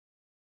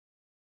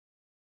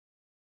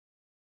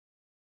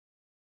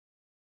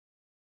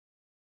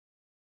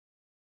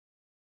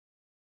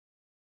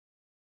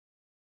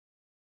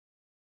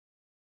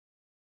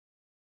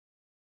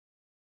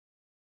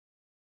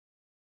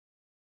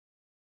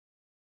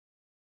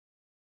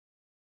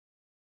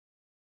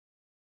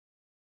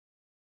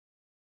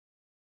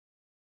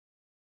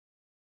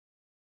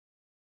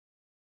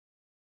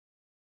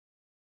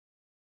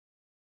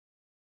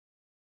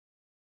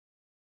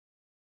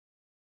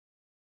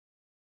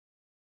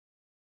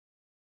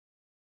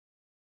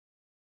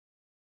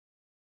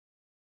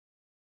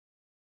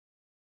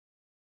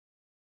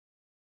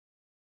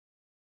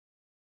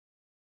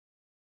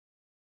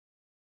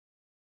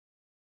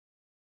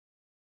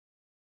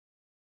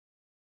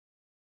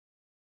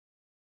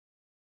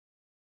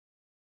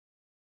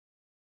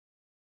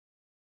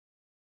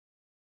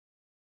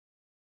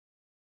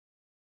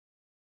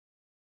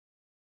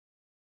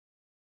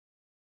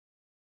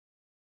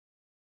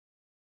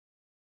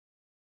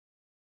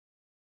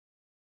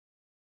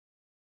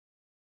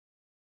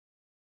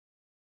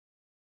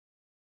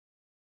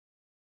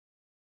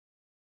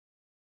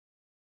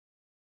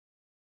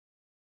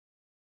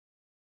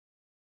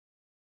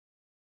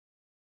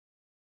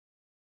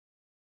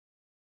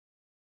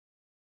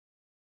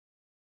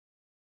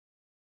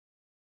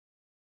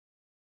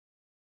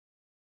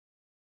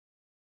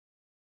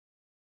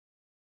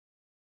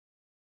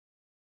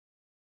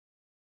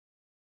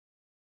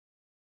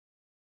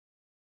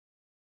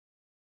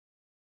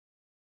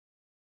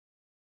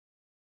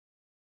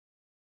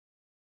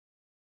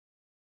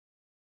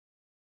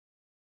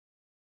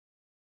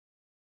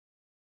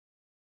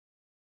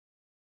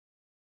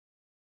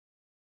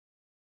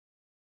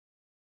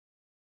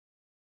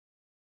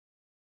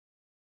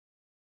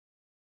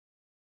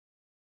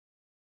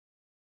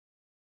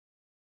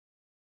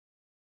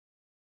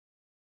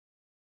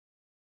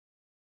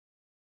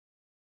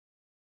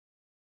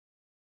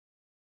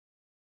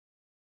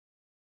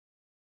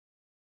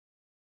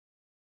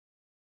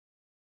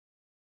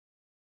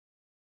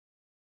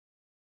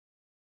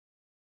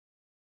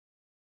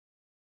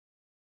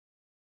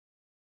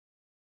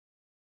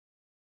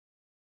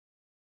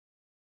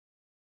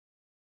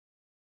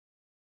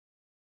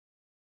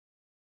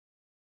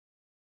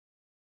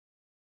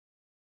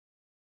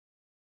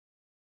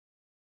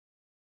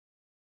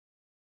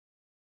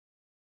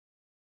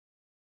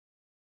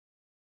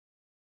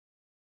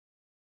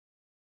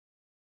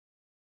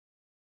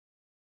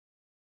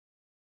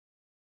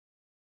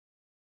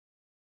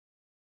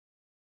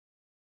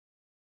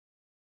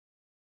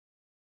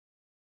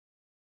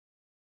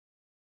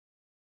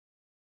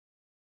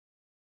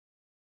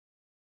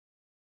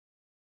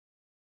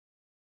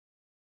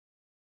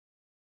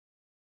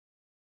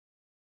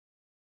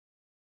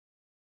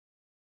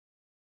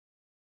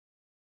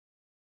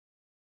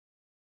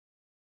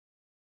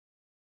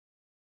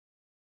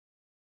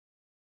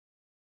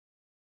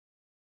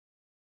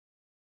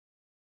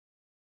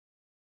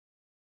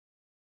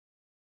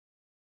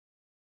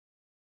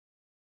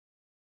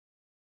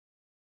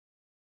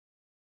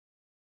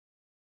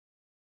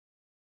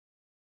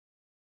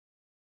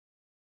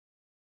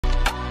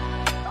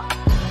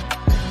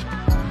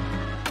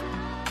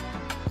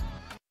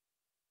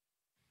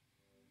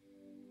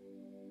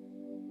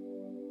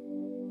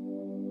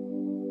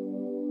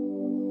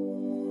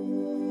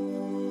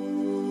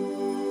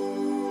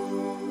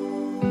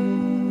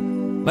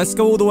Let's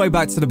go all the way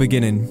back to the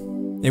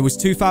beginning. It was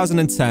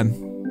 2010,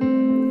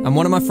 and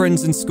one of my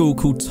friends in school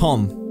called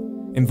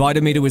Tom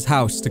invited me to his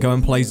house to go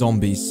and play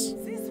zombies.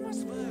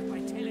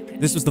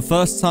 This was the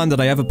first time that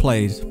I ever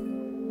played.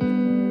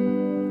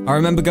 I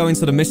remember going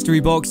to the mystery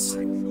box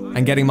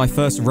and getting my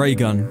first ray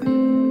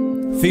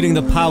gun, feeling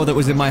the power that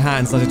was in my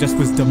hands as it just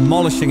was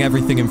demolishing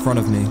everything in front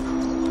of me.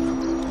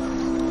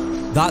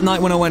 That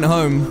night when I went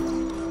home,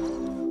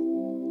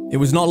 it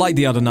was not like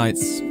the other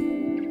nights.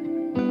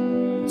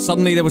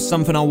 Suddenly there was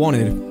something I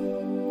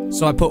wanted.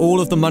 So I put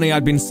all of the money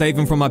I'd been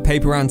saving from my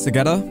paper round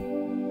together,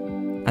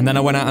 and then I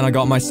went out and I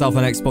got myself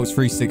an Xbox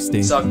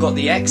 360. So I've got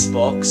the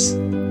Xbox.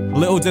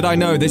 Little did I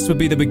know this would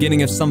be the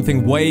beginning of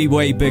something way,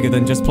 way bigger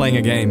than just playing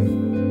a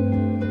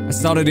game. I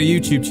started a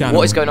YouTube channel.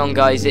 What is going on,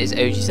 guys? It's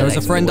OG. There was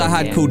a friend I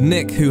had called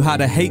Nick who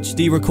had a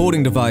HD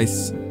recording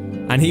device,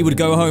 and he would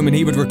go home and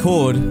he would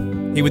record.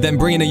 He would then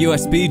bring in a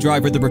USB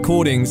drive with the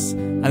recordings,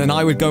 and then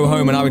I would go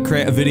home and I would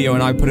create a video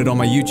and I would put it on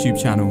my YouTube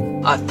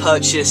channel. I've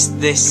purchased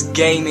this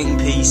gaming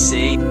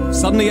PC.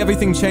 Suddenly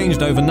everything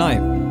changed overnight.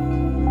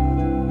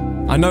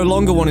 I no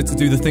longer wanted to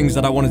do the things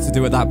that I wanted to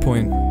do at that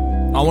point.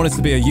 I wanted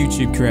to be a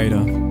YouTube creator.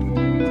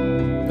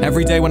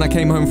 Every day when I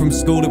came home from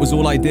school, it was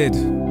all I did.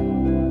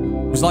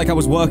 It was like I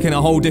was working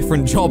a whole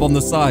different job on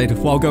the side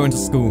while going to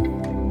school.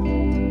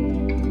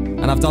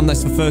 And I've done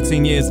this for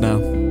 13 years now.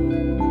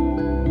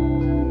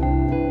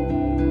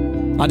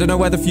 I don't know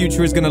where the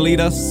future is going to lead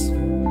us.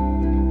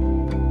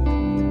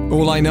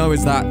 All I know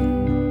is that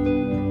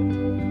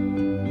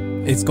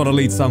it's got to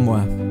lead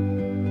somewhere.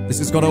 This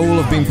has got to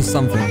all have been for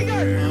something.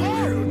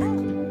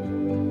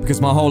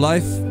 Because my whole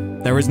life,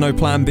 there is no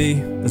plan B,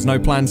 there's no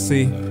plan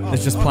C,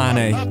 there's just plan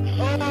A.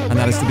 And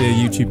that is to be a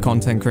YouTube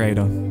content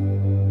creator.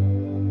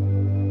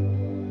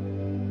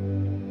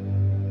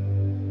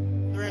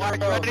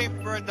 Ready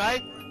for a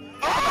night?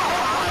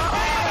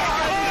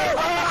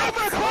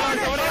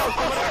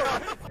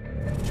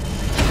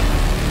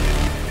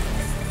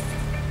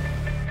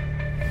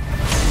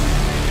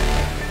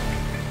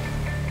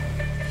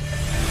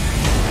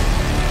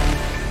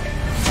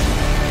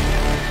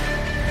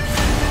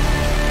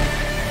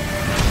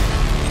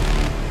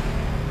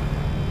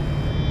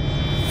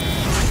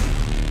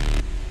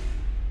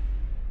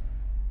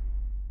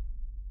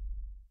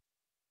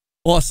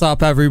 What's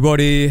up,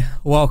 everybody?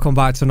 Welcome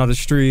back to another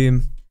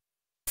stream.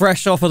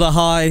 Fresh off of the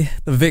high,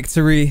 the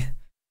victory,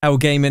 El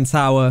Gaming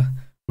Tower.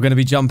 We're going to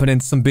be jumping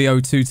into some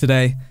BO2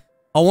 today.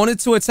 I wanted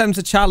to attempt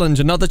a challenge,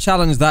 another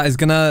challenge that is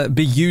going to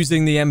be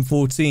using the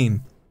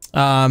M14.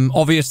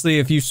 Obviously,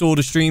 if you saw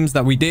the streams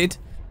that we did,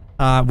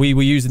 we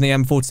were using the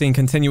M14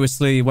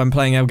 continuously when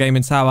playing El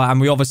Gaming Tower, and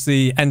we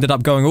obviously ended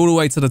up going all the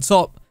way to the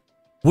top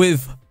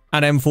with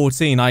an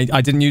M14.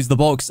 I didn't use the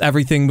box.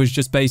 Everything was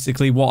just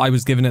basically what I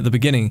was given at the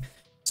beginning.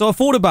 So I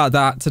thought about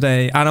that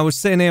today, and I was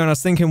sitting here and I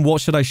was thinking,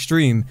 what should I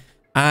stream?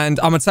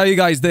 And I'm going to tell you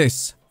guys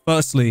this.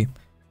 Firstly,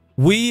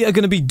 we are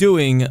going to be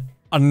doing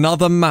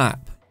another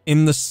map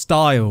in the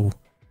style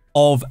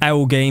of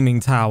El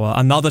Gaming Tower.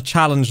 Another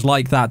challenge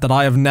like that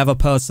I have never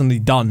personally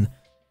done.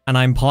 And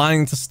I'm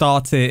planning to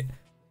start it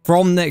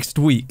from next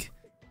week.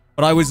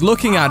 But I was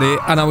looking at it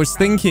and I was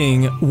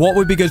thinking, what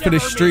would be good for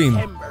this stream?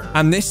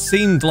 And this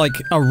seemed like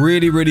a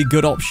really, really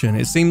good option.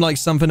 It seemed like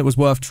something that was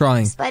worth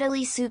trying.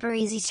 Spuddley super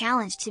easy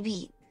challenge to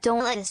beat.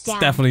 Don't let us down.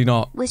 It's definitely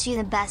not. Wish you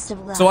the best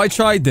of luck. So I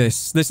tried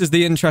this. This is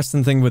the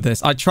interesting thing with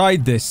this. I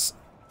tried this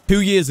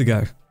 2 years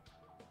ago.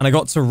 And I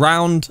got to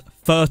round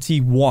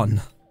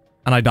 31.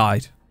 And I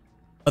died.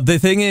 But the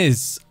thing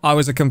is, I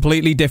was a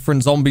completely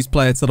different zombies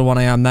player to the one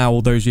I am now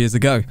all those years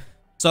ago.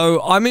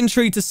 So I'm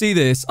intrigued to see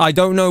this. I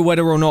don't know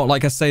whether or not,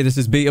 like I say, this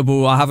is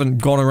beatable. I haven't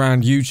gone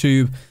around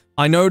YouTube.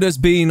 I know there's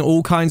been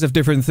all kinds of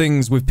different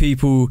things with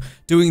people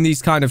doing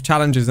these kind of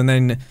challenges, and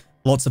then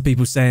lots of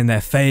people saying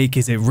they're fake.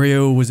 Is it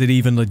real? Was it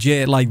even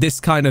legit? Like,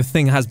 this kind of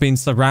thing has been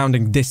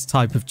surrounding this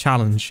type of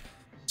challenge.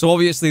 So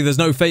obviously there's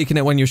no faking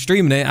it when you're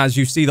streaming it, as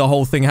you see the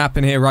whole thing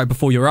happen here right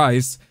before your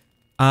eyes.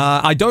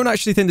 I don't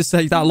actually think this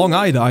takes that long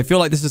either. I feel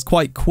like this is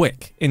quite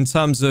quick in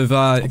terms of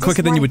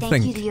quicker than you would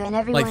think.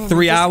 Like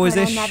 3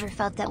 hours-ish. I never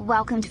felt that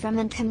welcomed from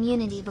a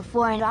community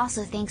before, and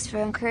also thanks for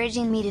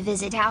encouraging me to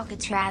visit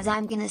Alcatraz.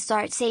 I'm gonna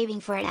start saving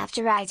for it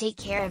after I take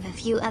care of a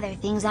few other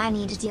things I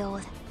need to deal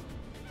with.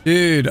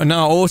 Dude,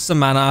 no, awesome,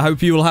 man. I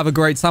hope you will have a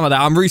great time with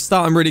that. I'm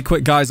restarting really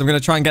quick, guys. I'm going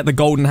to try and get the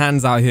golden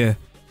hands out here.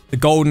 The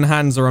golden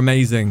hands are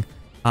amazing.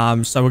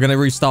 So we're going to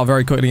restart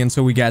very quickly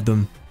until we get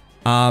them.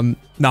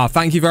 No,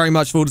 thank you very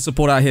much for all the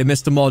support out here,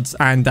 Mr. Mods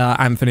and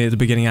Anthony at the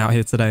beginning out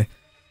here today.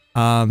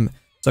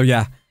 So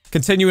yeah,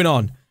 continuing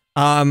on.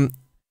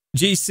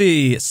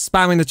 GC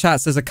spamming the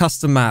chat says a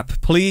custom map.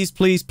 Please,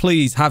 please,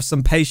 please have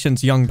some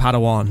patience, young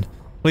Padawan.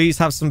 Please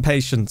have some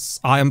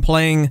patience. I am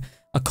playing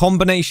a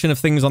combination of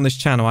things on this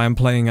channel. I am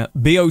playing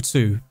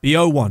BO2,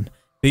 BO1,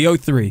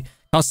 BO3,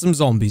 custom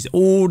zombies,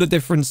 all the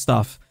different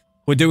stuff.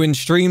 We're doing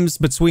streams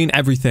between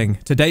everything.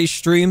 Today's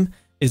stream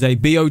is a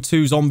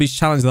BO2 zombies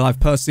challenge that I've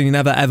personally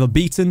never ever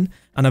beaten,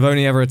 and I've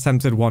only ever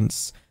attempted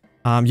once.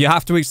 You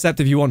have to accept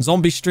if you want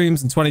zombie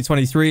streams in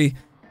 2023,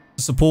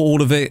 to support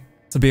all of it,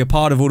 to be a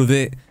part of all of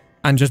it.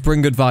 and just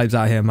bring good vibes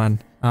out here, man.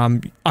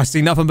 I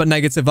see nothing but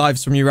negative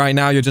vibes from you right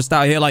now. You're just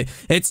out here like,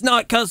 it's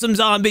not custom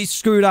zombies,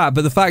 screw that.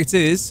 But the fact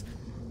is,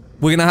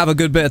 we're gonna have a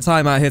good bit of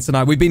time out here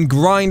tonight. We've been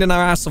grinding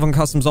our ass off on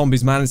custom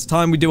zombies, man. It's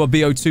time we do a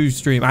BO2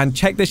 stream. And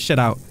check this shit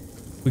out.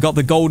 We got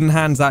the golden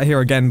hands out here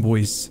again,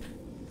 boys.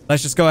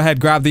 Let's just go ahead,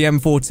 grab the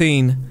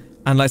M14,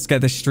 and let's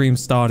get this stream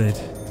started.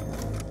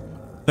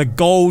 The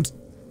gold...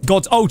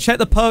 Oh, check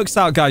the perks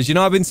out, guys. You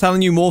know, I've been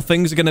telling you more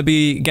things are going to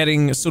be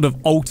getting sort of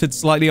altered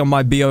slightly on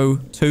my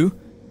BO2.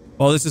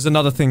 Well, this is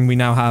another thing we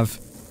now have.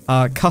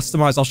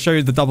 Customize. I'll show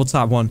you the double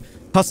tap one.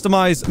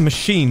 Customize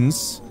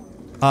machines.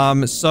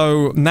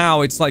 So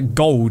now it's like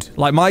gold.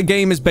 Like, my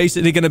game is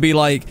basically going to be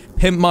like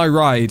Pimp My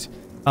Ride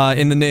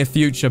in the near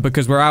future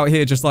because we're out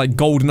here just like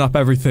golding up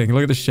everything.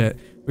 Look at this shit.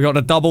 We got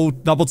a double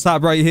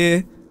tap right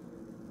here.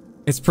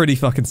 It's pretty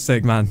fucking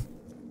sick, man.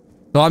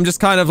 So I'm just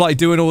kind of like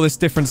doing all this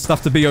different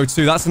stuff to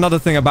BO2. That's another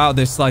thing about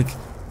this. Like,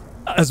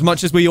 as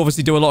much as we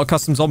obviously do a lot of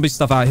custom zombie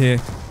stuff out here,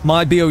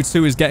 my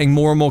BO2 is getting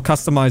more and more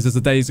customized as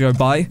the days go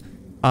by.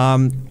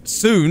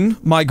 Soon,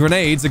 my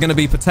grenades are going to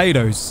be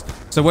potatoes.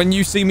 So when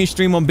you see me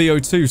stream on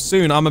BO2,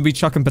 soon I'm going to be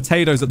chucking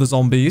potatoes at the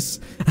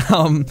zombies.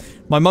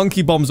 My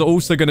monkey bombs are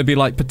also going to be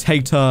like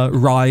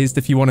potato-rized,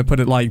 if you want to put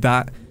it like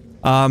that.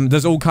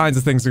 There's all kinds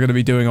of things we're going to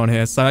be doing on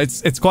here. So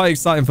it's quite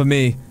exciting for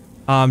me.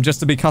 Just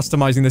to be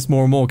customizing this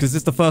more and more, because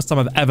this is the first time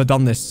I've ever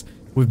done this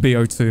with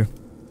BO2.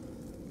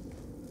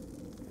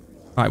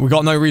 Alright, we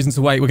got no reason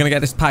to wait. We're gonna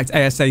get this packed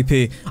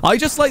ASAP. I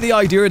just like the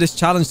idea of this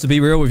challenge, to be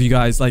real with you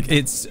guys. Like,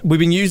 we've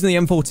been using the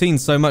M14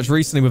 so much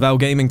recently with L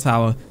Gaming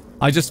Tower.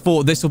 I just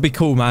thought this would be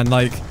cool, man.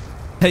 Like,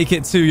 take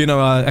it to, you know,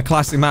 a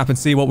classic map and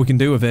see what we can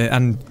do with it.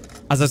 And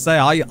as I say,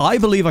 I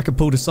believe I could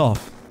pull this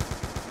off.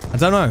 I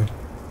don't know.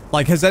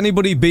 Like, has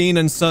anybody been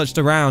and searched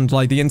around,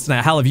 like, the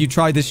internet? Hell, have you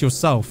tried this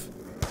yourself?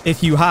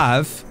 If you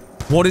have,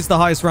 what is the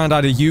highest round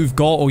either you've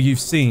got or you've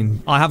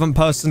seen? I haven't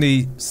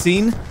personally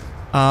seen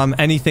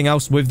anything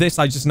else with this.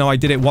 I just know I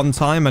did it one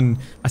time and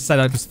I said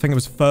I think it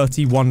was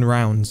 31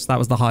 rounds. That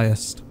was the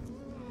highest.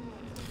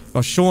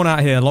 Got Sean out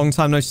here. Long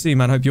time no see,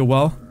 man. Hope you're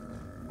well.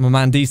 My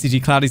man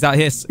DCG Cloudy's out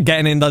here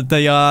getting in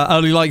the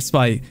early light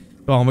spike.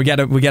 Go on, we get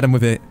him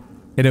with it.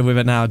 Hit it with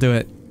it now. Do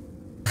it.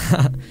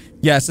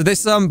 Yeah, so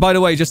this, by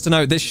the way, just to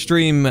note, this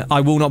stream,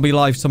 I will not be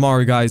live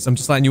tomorrow, guys. I'm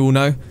just letting you all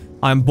know.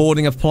 I'm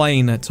boarding a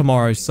plane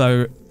tomorrow,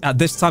 so at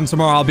this time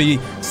tomorrow, I'll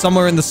be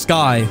somewhere in the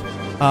sky.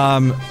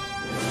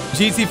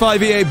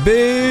 GT5 EA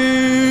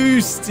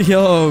boost!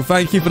 Yo,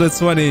 thank you for the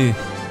 20.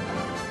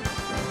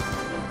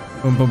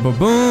 Boom, boom, boom,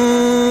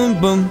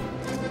 boom, boom.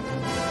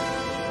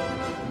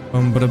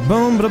 Boom, bada,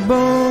 boom, bada,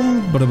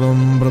 boom, bada,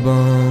 boom, bada,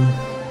 boom.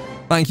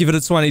 Thank you for the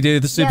 20,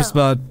 dude. The super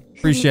spud.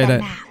 Appreciate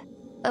it.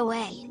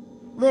 Away.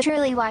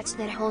 Literally watched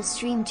that whole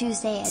stream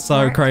Tuesday.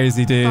 So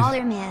crazy, dude.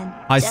 Baller, man.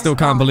 I still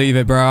can't believe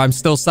it, bro. I'm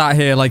still sat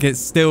here like it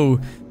still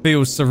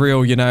feels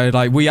surreal, you know?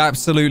 Like, we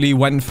absolutely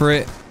went for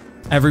it.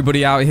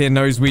 Everybody out here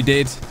knows we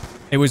did.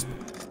 It was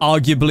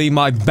arguably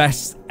my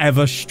best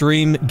ever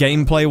stream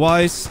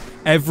gameplay-wise.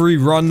 Every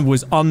run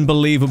was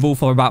unbelievable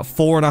for about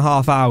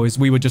 4.5 hours.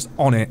 We were just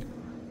on it.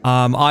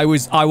 I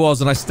was,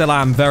 and I still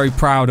am very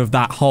proud of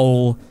that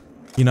whole...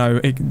 You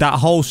know, that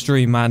whole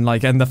stream, man.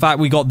 Like, and the fact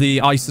we got the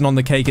icing on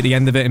the cake at the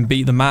end of it and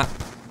beat the map.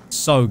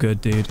 So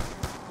good, dude.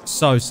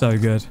 So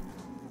good.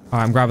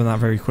 Alright, I'm grabbing that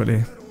very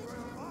quickly.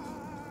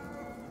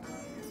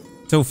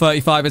 Till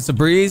 35, it's a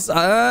breeze.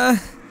 I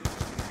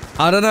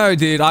don't know,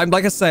 dude.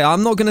 Like I say,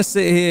 I'm not going to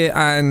sit here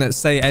and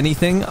say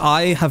anything.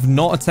 I have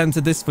not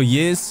attempted this for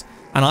years.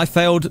 And I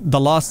failed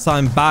the last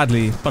time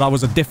badly. But I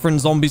was a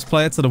different zombies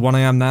player to the one I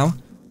am now.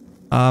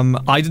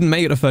 I didn't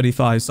make it to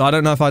 35. So I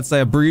don't know if I'd say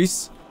a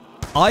breeze.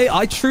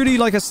 I truly,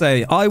 like I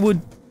say, I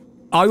would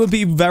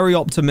be very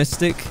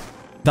optimistic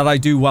that I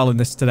do well in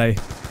this today.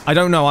 I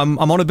don't know. I'm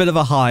on a bit of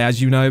a high,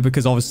 as you know,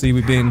 because obviously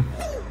we've been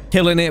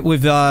killing it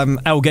with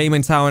L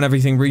Gaming Tower and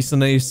everything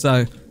recently.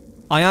 So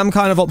I am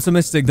kind of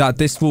optimistic that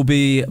this will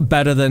be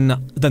better than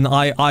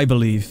I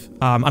believe.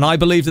 And I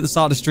believed at the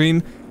start of the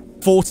stream,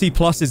 40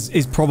 plus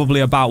is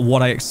probably about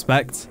what I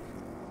expect.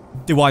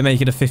 Do I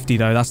make it a 50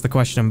 though? That's the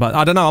question. But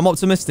I don't know. I'm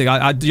optimistic.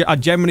 I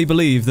genuinely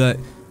believe that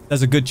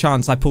there's a good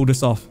chance I pull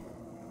this off.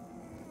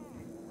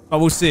 But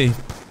we'll see.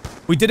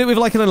 We did it with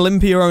like an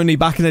Olympia only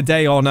back in the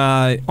day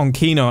on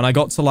Kino, and I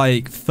got to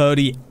like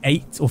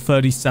 38 or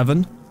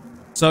 37.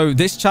 So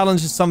this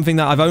challenge is something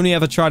that I've only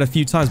ever tried a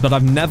few times, but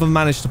I've never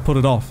managed to put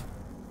it off.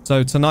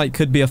 So tonight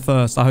could be a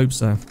first. I hope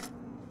so.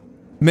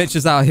 Mitch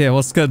is out here.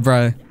 What's good,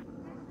 bro?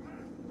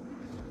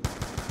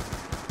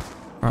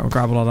 Alright, we'll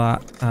grab all of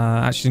that.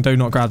 Actually, do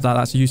not grab that.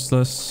 That's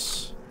useless.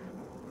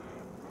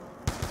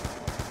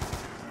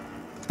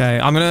 Okay,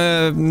 I'm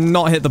gonna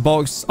not hit the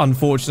box,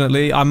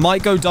 unfortunately. I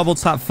might go double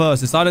tap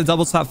first. It's either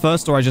double tap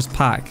first or I just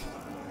pack.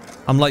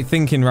 I'm like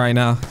thinking right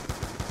now.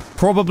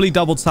 Probably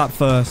double tap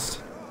first.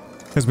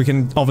 Because we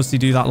can obviously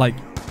do that like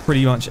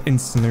pretty much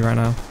instantly right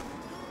now.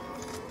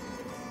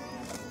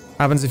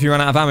 Happens if you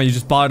run out of ammo, you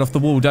just buy it off the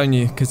wall, don't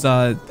you? Because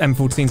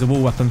M14's a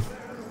wall weapon.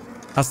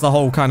 That's the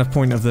whole kind of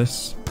point of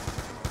this.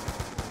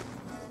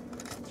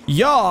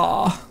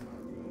 Yeah!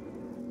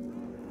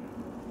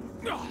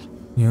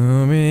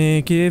 You'll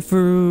make it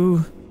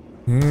through.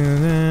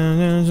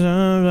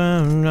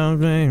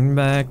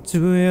 Back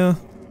to you.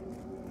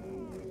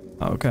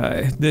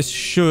 Okay, this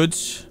should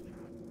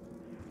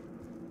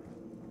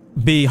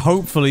be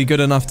hopefully good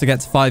enough to get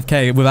to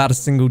 5k without a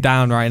single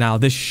down right now.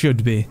 This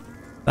should be.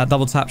 That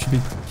double tap should be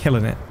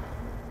killing it.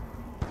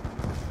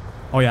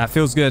 Oh yeah, it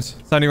feels good.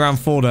 It's only round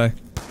 4 though.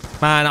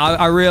 Man,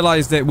 I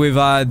realized it with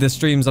the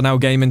streams on El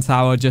Gaming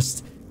Tower,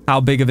 just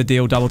how big of a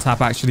deal double tap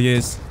actually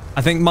is.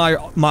 I think my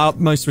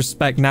utmost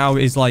respect now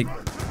is like,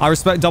 I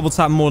respect double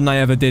tap more than I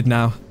ever did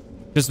now.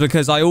 Just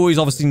because I always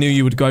obviously knew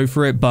you would go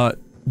for it, but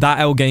that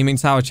El Gaming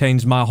Tower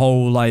changed my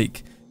whole,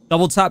 like,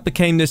 double tap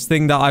became this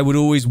thing that I would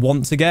always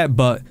want to get,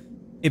 but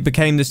it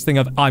became this thing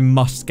of I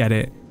must get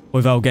it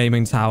with El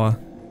Gaming Tower.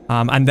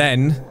 And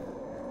then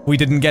we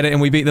didn't get it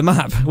and we beat the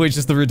map, which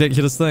is the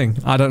ridiculous thing.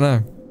 I don't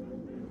know.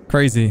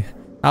 Crazy.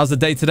 How's the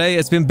day today?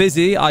 It's been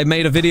busy. I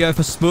made a video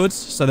for Spud,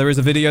 so there is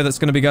a video that's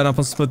going to be going up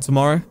on Spud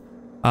tomorrow.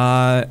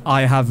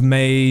 I have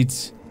made...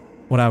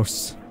 What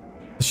else?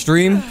 The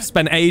stream.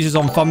 Spent ages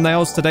on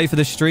thumbnails today for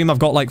this stream. I've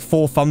got like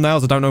 4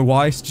 thumbnails. I don't know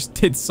why. Just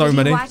did so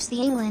many. Did you watch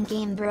the England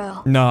game,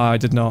 bro? No, I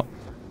did not.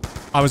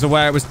 I was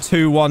aware it was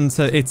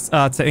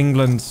 2-1 to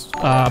England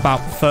about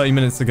 30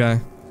 minutes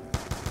ago.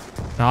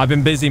 No, I've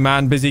been busy,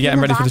 man. Busy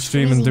getting ready for the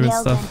stream and doing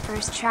stuff.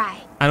 First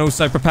try. And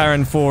also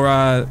preparing for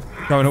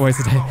going away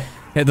today.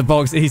 Hit the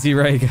box, easy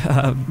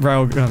railgun.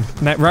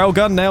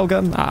 Railgun, nail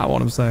gun? Ah,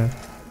 what I'm saying.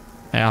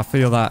 Yeah, I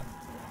feel that.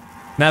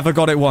 Never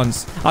got it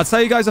once. I'll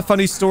tell you guys a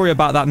funny story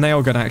about that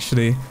nail gun,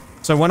 actually.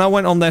 So when I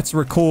went on there to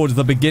record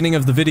the beginning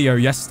of the video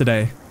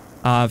yesterday,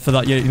 for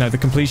that, you know, the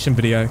completion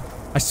video,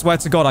 I swear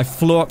to God, I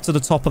flew up to the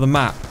top of the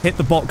map, hit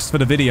the box for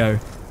the video,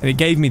 and it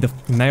gave me the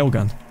nail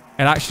gun.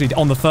 And actually,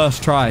 on the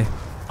first try,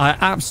 I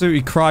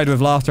absolutely cried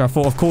with laughter. I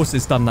thought, of course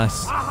it's done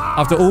this.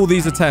 After all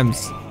these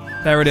attempts,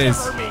 there it is.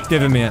 It's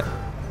giving me it.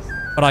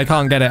 But I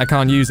can't get it. I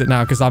can't use it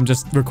now because I'm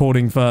just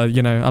recording for,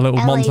 you know, a little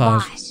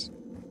montage.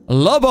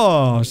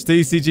 Labosh!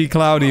 DCG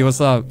Cloudy, what's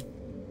up?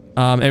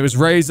 It was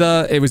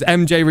Razor, it was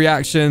MJ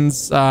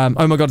Reactions, oh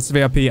my god, it's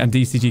VIP, and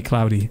DCG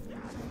Cloudy.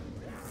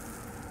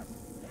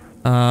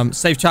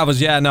 Safe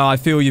travels, yeah, no, I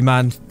feel you,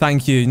 man.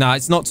 Thank you. No,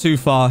 it's not too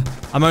far.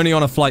 I'm only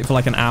on a flight for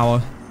like an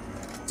hour.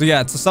 So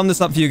yeah, to sum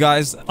this up for you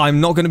guys, I'm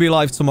not going to be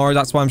live tomorrow.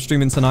 That's why I'm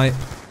streaming tonight.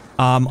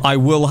 I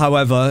will,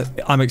 however,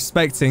 I'm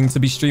expecting to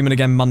be streaming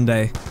again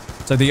Monday.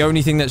 So the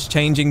only thing that's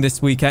changing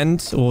this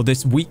weekend, or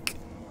this week,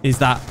 is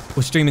that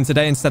we're streaming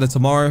today instead of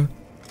tomorrow.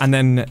 And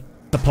then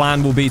the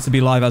plan will be to be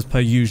live as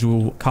per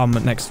usual come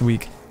next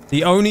week.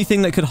 The only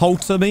thing that could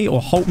halt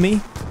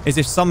me is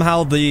if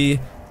somehow the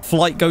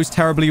flight goes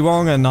terribly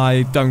wrong and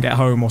I don't get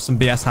home or some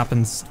BS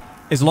happens.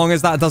 As long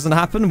as that doesn't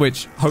happen,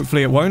 which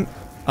hopefully it won't,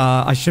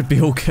 I should be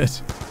all good.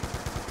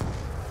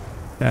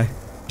 Okay.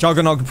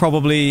 Juggernog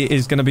probably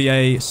is going to be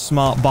a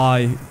smart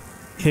buy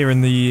here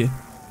in the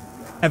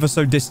ever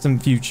so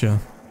distant future.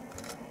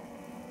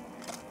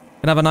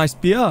 Can have a nice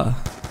beer.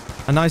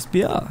 A nice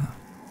beer.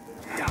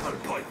 Double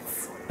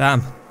points.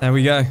 Damn, there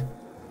we go.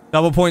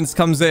 Double points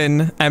comes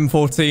in,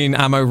 M14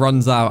 ammo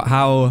runs out.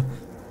 How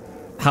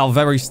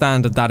very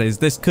standard that is.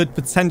 This could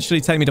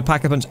potentially take me to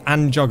Pack-a-Punch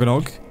and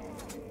Juggernog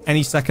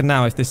any second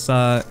now if this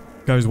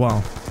goes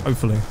well.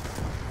 Hopefully.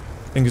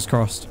 Fingers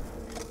crossed.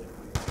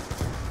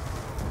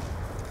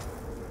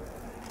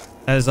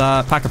 There's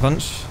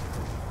Pack-a-Punch.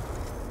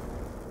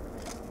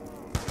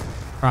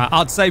 Alright,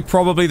 I'd say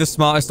probably the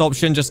smartest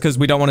option, just because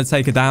we don't want to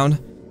take it down,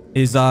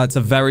 is to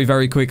very,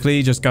 very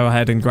quickly just go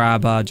ahead and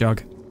grab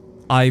Jug.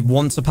 I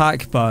want to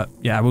pack, but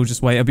yeah, we'll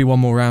just wait. It'll be one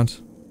more round.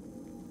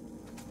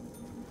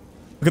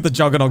 Look at the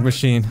Juggernog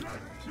machine.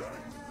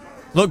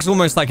 Looks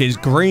almost like it's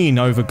green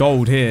over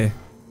gold here.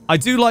 I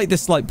do like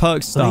this, like,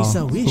 perk style. Place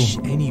a wish,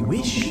 any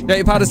wish.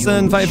 Jay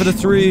Patterson, thank you for the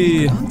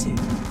 3.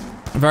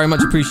 Very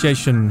much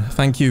appreciation.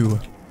 Thank you.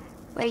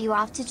 Where are you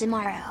off to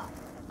tomorrow?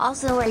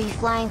 Also, are you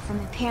flying from?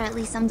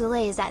 Apparently some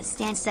delays at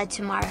Stansted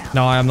tomorrow.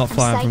 No, I am not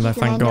flying from there,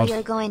 thank God.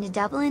 You're going to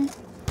Dublin?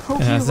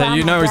 Yeah, so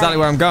you know exactly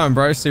where I'm going,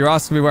 bro. So you're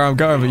asking me where I'm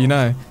going, but you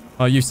know.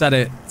 Well, you said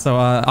it, so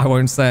I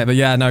won't say it. But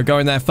yeah, no,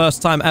 going there.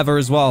 First time ever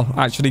as well.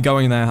 Actually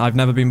going there. I've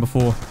never been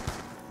before.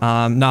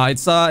 No,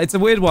 it's a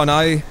weird one.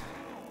 I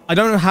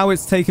don't know how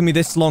it's taken me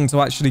this long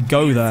to actually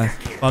go there.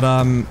 But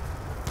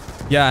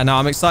yeah, no,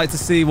 I'm excited to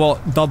see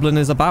what Dublin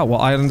is about, what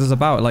Ireland is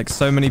about. Like,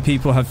 so many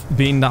people have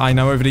been that I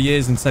know over the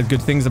years and said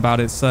good things about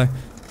it. So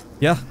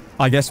yeah,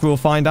 I guess we'll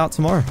find out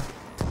tomorrow.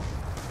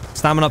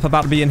 Stamina Up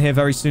about to be in here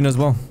very soon as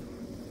well.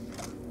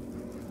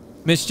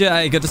 Missed you.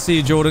 Hey, good to see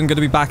you, Jordan. Good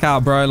to be back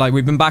out, bro. Like,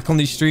 we've been back on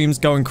these streams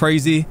going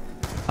crazy.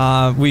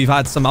 We've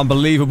had some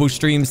unbelievable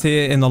streams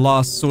here in the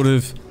last sort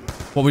of,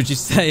 what would you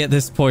say at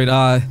this point?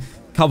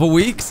 Couple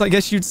weeks, I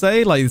guess you'd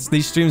say. Like,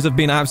 these streams have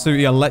been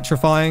absolutely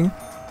electrifying.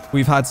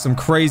 We've had some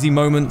crazy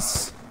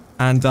moments.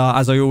 And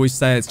as I always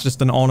say, it's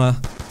just an honor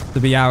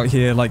to be out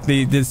here. Like,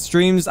 the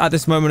streams at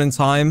this moment in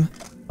time,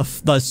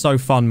 they're so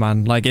fun,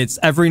 man. Like, it's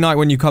every night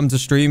when you come to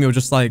stream, you're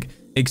just, like,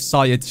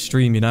 excited to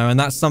stream, you know? And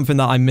that's something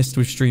that I missed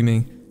with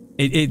streaming.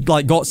 It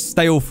like got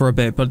stale for a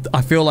bit, but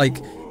I feel like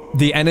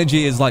the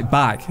energy is like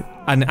back.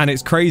 And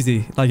it's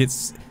crazy. Like,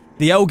 it's...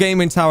 The L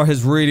Gaming Tower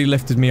has really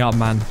lifted me up,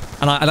 man.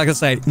 And like I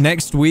say,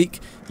 next week,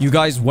 you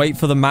guys wait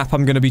for the map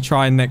I'm going to be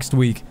trying next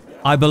week.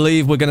 I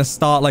believe we're going to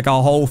start, like,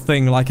 our whole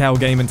thing like L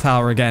Gaming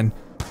Tower again.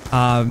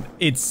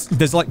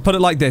 There's, like, put it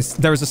like this.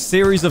 There is a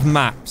series of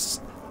maps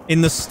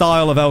in the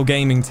style of L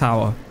Gaming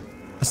Tower.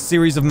 A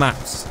series of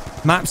maps.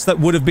 Maps that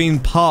would have been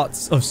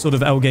parts of sort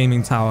of L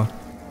Gaming Tower.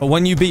 But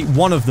when you beat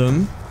one of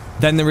them,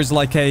 then there is,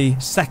 like, a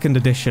second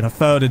edition, a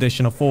third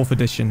edition, a fourth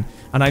edition.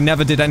 And I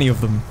never did any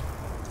of them.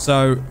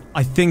 So,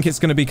 I think it's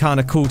going to be kind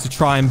of cool to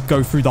try and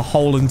go through the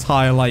whole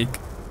entire, like,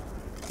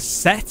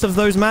 set of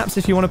those maps,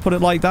 if you want to put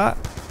it like that.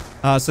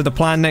 So the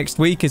plan next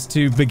week is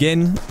to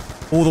begin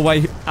all the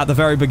way at the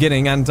very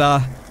beginning and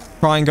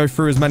try and go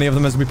through as many of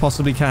them as we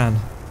possibly can.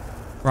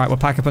 Right, we're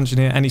pack-a-punching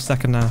here any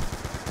second now.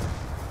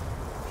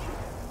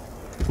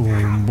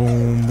 Boom,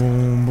 boom,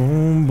 boom,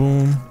 boom,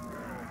 boom.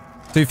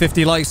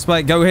 250 likes,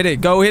 Spike. Go hit it.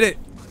 Go hit it.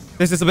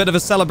 This is a bit of a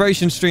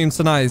celebration stream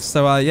tonight.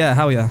 So, yeah,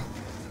 hell yeah.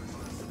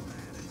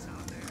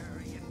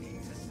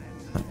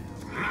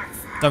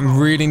 Don't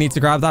really need to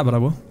grab that, but I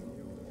will.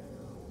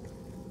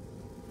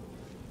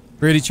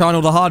 Really trying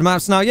all the hard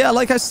maps now. Yeah,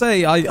 like I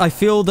say, I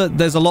feel that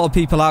there's a lot of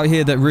people out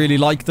here that really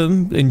like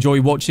them,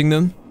 enjoy watching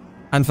them.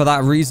 And for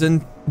that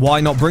reason,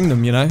 why not bring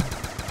them, you know?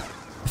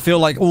 I feel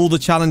like all the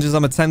challenges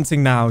I'm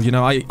attempting now, you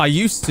know, I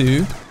used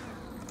to...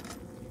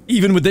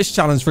 Even with this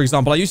challenge, for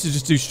example, I used to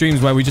just do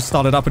streams where we just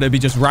started up and it'd be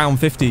just round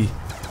 50.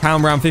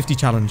 Pound round 50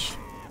 challenge.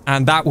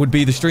 And that would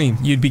be the stream.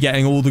 You'd be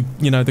getting all the,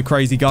 you know, the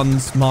crazy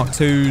guns, Mark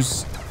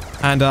 2s.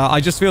 And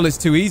I just feel it's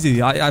too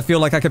easy. I feel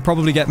like I could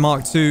probably get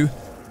Mark 2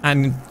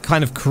 and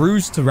kind of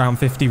cruise to round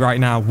 50 right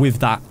now with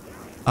that.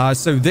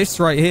 So this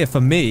right here,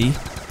 for me,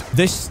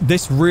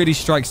 this really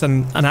strikes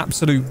an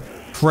absolute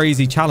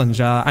crazy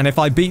challenge. And if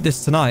I beat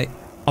this tonight,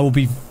 I will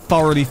be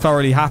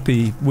thoroughly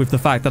happy with the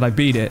fact that I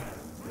beat it.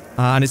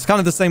 And it's kind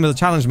of the same with the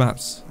challenge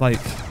maps. Like,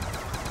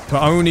 we're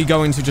only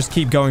going to just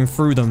keep going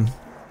through them.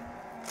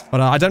 But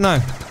I don't know.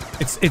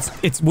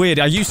 It's weird.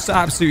 I used to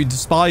absolutely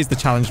despise the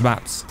challenge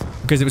maps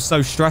because it was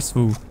so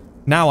stressful.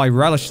 Now I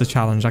relish the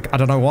challenge. I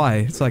don't know why.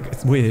 It's like,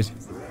 it's weird.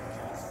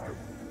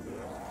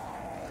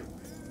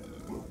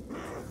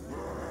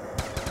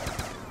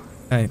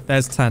 Okay,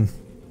 there's 10.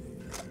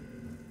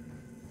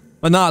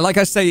 But no, like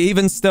I say,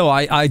 even still,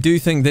 I do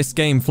think this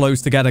game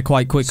flows together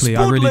quite quickly.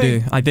 Spuddley. I really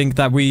do. I think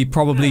that we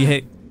probably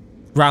hit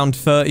round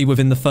 30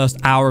 within the first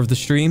hour of the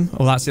stream.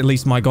 Or that's at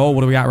least my goal.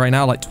 What are we at right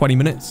now? Like 20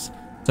 minutes?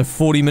 So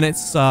 40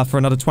 minutes for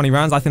another 20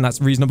 rounds. I think that's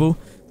reasonable.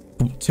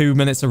 2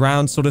 minutes a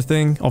round sort of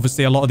thing.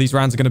 Obviously, a lot of these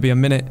rounds are going to be a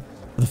minute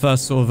for the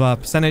first sort of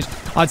percentage.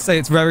 I'd say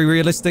it's very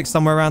realistic,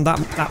 somewhere around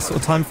that sort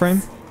of time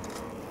frame.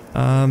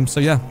 So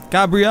yeah.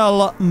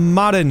 Gabrielle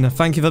Marin,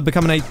 thank you for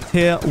becoming a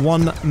tier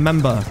 1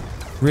 member.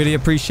 Really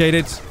appreciate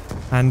it.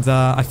 And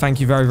I thank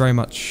you very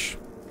much.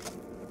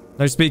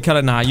 No speed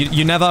cutter now.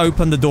 You never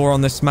open the door on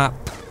this map.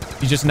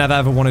 You just never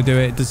ever want to do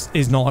it. This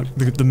is not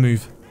the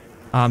move.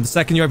 The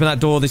second you open that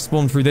door, they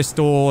spawn through this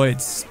door.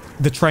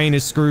 The train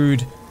is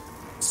screwed.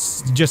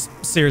 Just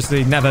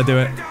seriously, never do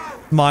it.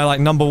 My like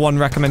 #1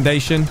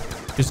 recommendation,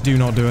 just do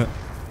not do it.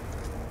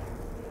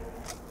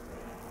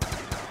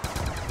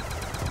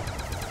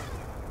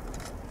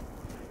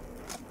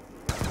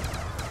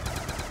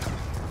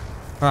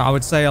 Alright, I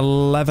would say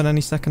 11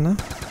 any second now.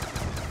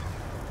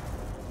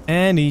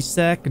 Any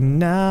second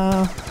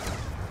now.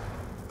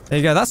 There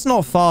you go. That's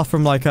not far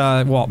from like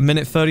what,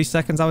 minute 30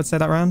 seconds I would say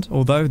that round.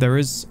 Although there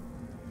is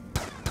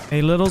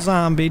a little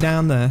zombie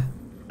down there.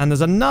 And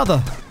there's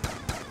another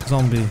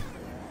zombie.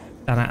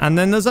 And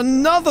then there's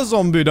another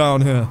zombie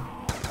down here.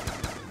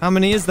 How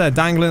many is there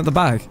dangling at the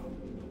back?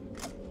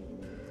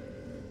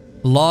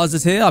 Lars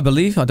is here, I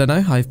believe. I don't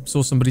know. I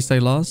saw somebody say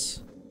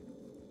Lars.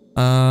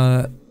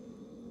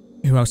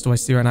 Who else do I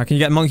see right now? Can you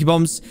get monkey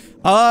bombs?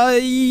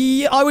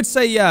 I would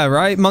say yeah,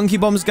 right? Monkey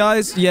bombs,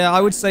 guys? Yeah,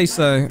 I would say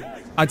so.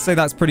 I'd say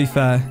that's pretty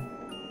fair.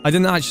 I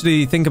didn't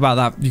actually think about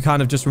that. You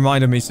kind of just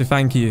reminded me, so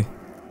thank you.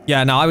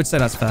 Yeah, no, I would say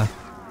that's fair.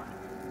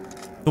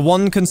 The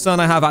one concern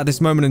I have at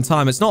this moment in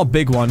time, it's not a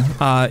big one,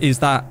 is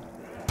that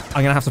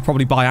I'm going to have to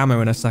probably buy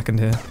ammo in a second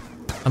here.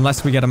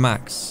 Unless we get a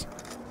max.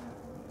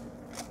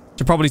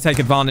 Should probably take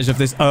advantage of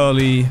this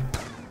early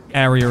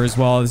area as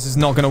well. This is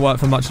not going to work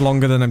for much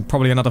longer than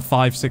probably another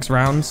 5-6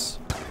 rounds.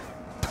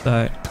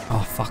 So,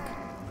 oh, fuck.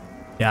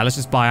 Yeah, let's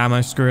just buy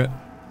ammo. Screw it.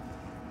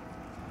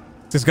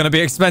 This is going to be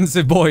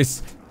expensive,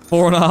 boys.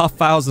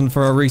 4,500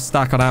 for a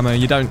restack on ammo.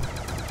 You don't...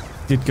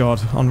 Good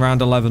God. On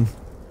round 11.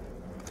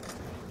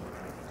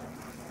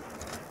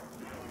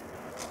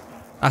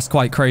 That's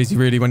quite crazy,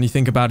 really, when you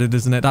think about it,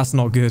 isn't it? That's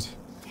not good.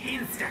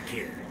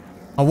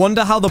 I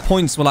wonder how the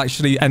points will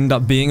actually end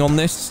up being on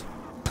this.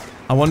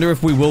 I wonder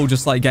if we will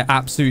just, like, get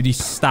absolutely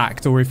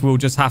stacked, or if we'll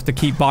just have to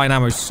keep buying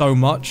ammo so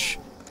much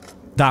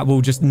that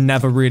we'll just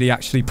never really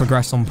actually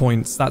progress on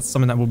points. That's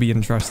something that will be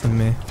interesting to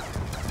me.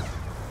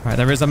 Right,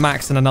 there is a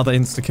max and another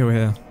insta-kill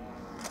here.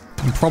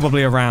 And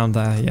probably around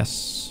there,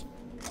 yes.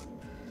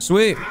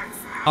 Sweet.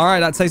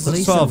 Alright, that takes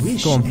us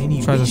 12. Go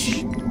on, try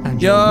this. And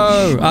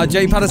Yo,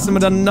 Jay Patterson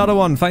with another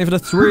one. Thank you for the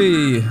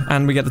 3.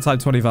 And we get the Type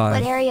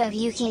 25. What area of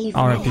UK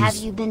have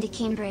you been to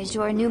Cambridge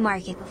or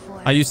Newmarket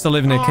before? I used to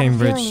live near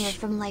Cambridge. I have a feeling you're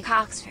from like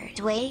Oxford,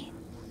 way?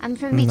 I'm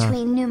from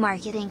between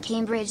Newmarket and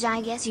Cambridge.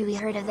 I guess you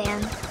heard of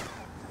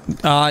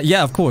them.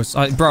 Yeah, of course.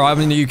 Bro, I'm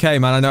in the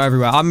UK, man. I know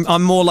everywhere.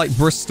 I'm more like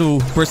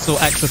Bristol,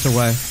 Exeter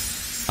way.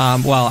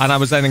 Well, and I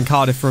was then in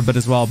Cardiff for a bit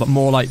as well, but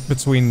more like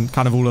between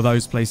kind of all of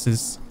those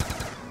places.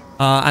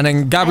 And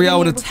then Gabrielle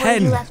with a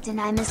 10. You left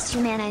and I missed you,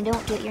 man. I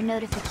don't get your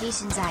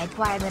notifications,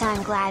 but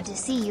I'm glad to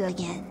see you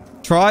again.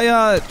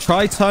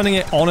 Try turning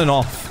it on and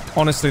off.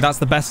 Honestly, that's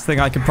the best thing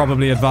I could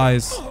probably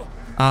advise.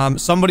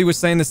 Somebody was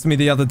saying this to me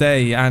the other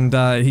day, and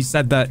he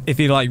said that if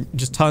he like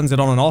just turns it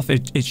on and off,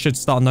 it should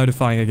start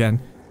notifying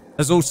again.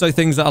 There's also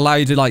things that allow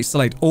you to like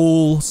select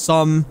all,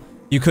 some.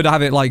 You could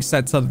have it like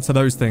set to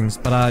those things,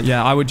 but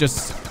yeah, I would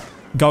just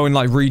go and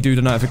like redo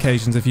the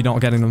notifications if you're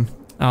not getting them.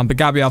 But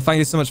Gabrielle, thank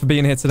you so much for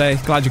being here today.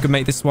 Glad you could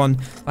make this one.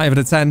 I give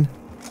it a 10.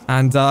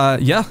 And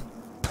yeah,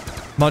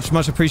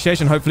 much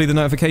appreciation. Hopefully the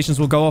notifications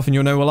will go off and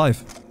you'll know we're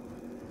live.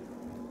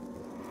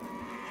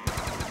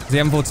 The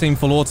M14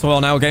 full auto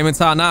on our gaming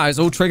tower now. It's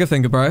all trigger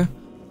finger, bro.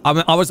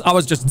 I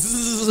was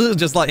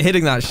just like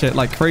hitting that shit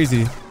like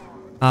crazy.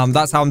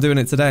 That's how I'm doing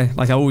it today.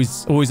 Like I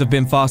always have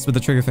been fast with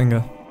the trigger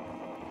finger.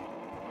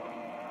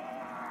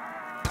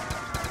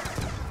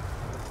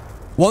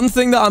 One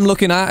thing that I'm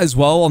looking at as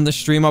well on the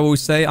stream, I will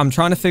say, I'm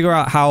trying to figure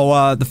out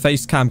how the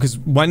face cam, because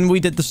when we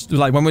did this,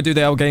 like when we do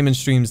the L gaming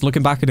streams,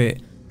 looking back at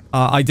it,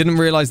 I didn't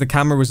realize the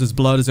camera was as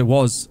blurred as it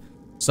was.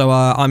 So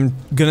I'm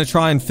gonna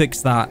try and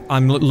fix that.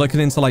 I'm looking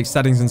into like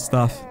settings and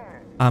stuff.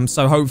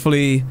 So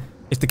hopefully,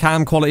 if the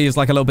cam quality is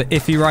like a little bit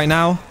iffy right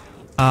now,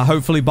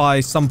 hopefully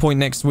by some point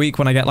next week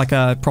when I get like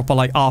a proper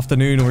like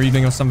afternoon or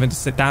evening or something to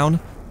sit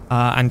down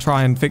and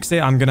try and fix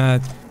it, I'm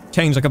gonna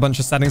change like a bunch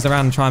of settings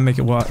around and try and make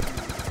it work.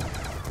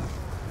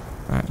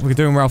 Alright, we're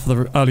doing well for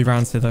the early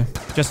rounds here though.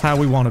 Just how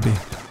we want to be.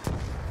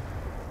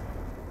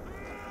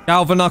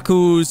 Galva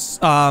Knuckles,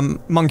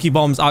 Monkey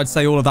Bombs, I'd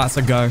say all of that's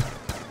a go.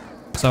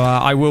 So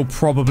I will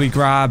probably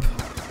grab...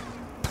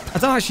 I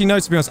don't actually know,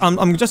 to be honest.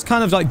 I'm just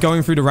kind of like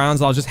going through the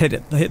rounds. I'll just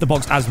hit the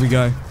box as we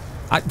go.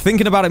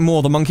 Thinking about it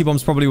more, the Monkey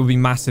Bombs probably will be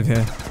massive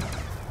here.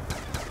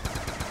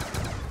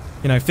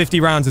 You know, 50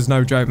 rounds is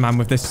no joke, man,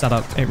 with this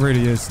setup. It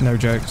really is no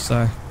joke.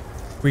 So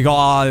we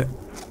got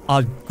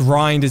our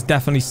grind is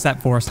definitely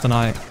set for us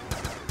tonight.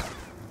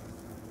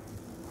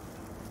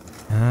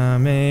 I'll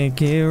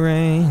make it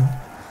rain.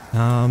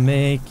 I'll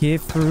make it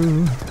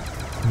through.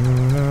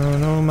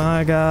 Oh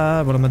my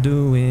God, what am I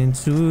doing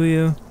to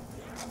you?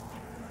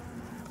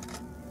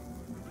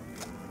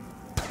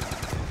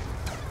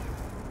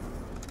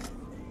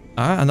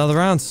 Alright, another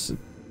round.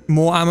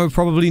 More ammo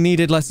probably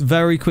needed. Let's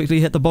very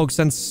quickly hit the box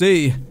and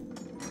see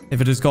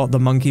if it has got the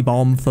monkey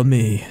bomb for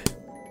me.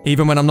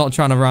 Even when I'm not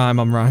trying to rhyme,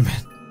 I'm rhyming.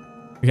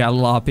 We got a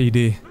lot of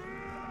PD.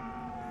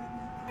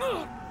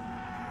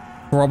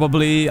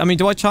 Probably, I mean,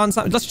 do I chance?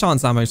 Let's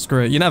chance ammo,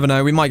 screw it. You never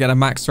know, we might get a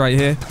max right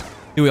here.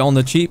 Do it on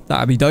the cheap,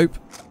 that'd be dope.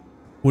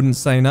 Wouldn't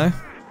say no.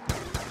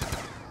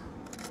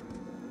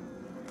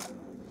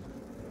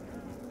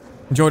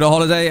 Enjoy the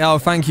holiday? Oh,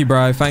 thank you,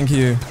 bro, thank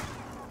you.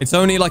 It's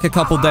only like a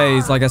couple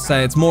days, like I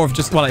say. It's more of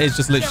just, well, it is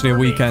just literally a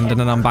weekend, and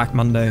then I'm back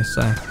Monday,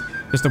 so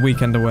just a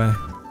weekend away.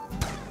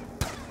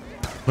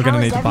 We're gonna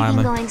need to buy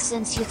ammo. How is everything going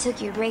since you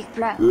took your break,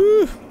 bro?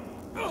 Ooh.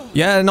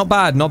 Yeah, not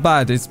bad, not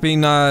bad. It's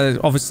been,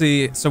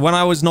 obviously... So when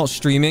I was not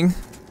streaming,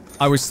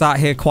 I was sat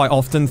here quite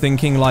often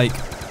thinking, like,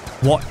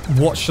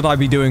 what should I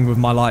be doing with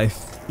my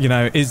life? You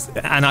know,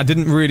 and I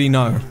didn't really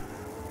know.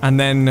 And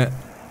then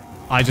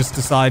I just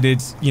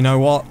decided, you know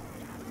what?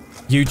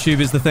 YouTube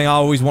is the thing I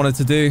always wanted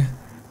to do.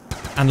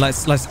 And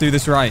let's do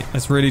this right.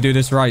 Let's really do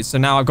this right. So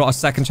now I've got a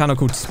second channel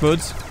called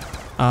Spud.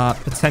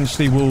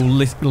 Potentially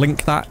we'll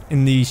link that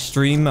in the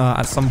stream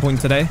at some point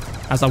today,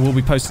 as I will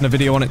be posting a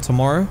video on it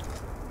tomorrow.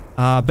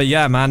 But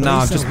yeah, man, no,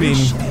 I've just been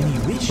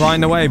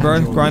grinding away,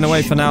 bro. Grinding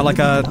away for now like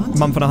a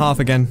month and a half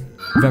again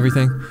with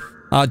everything.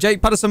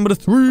 Jake Patterson with a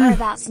 3.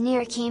 Whereabouts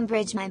near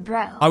Cambridge, my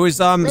bro? I was,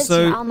 Lived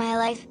so... here all my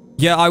life.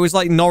 Yeah, I was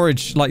like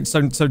Norwich, like,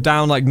 so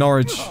down like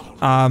Norwich.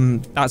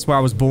 That's where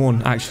I was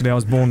born, actually. I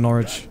was born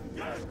Norwich.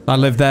 I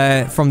lived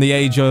there from the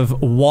age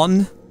of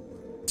 1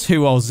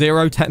 to, well,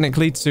 0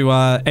 technically,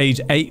 to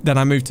age 8. Then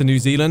I moved to New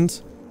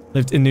Zealand.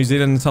 Lived in New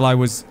Zealand until I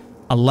was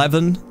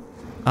 11.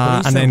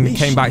 And then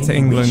came back to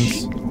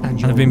England.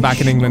 And I've been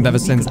back in England ever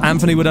since.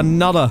 Anthony with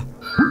another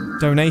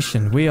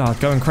donation. We are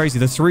going crazy.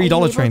 The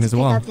 $3 train as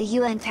well. Pick up the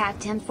UN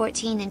packed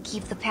M14 and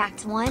keep the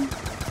packed one?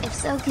 If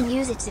so, can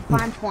use it to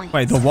farm points.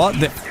 Wait, the what?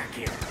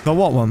 The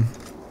what one?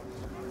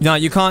 No,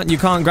 you can't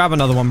grab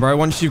another one, bro.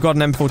 Once you've got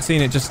an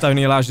M14, it just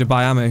only allows you to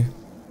buy ammo.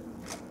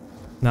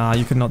 Nah,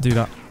 you could not do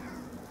that.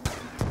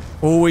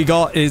 All we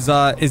got is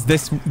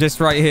this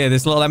right here.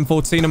 This little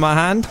M14 in my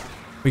hand.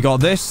 We got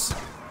this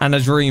and a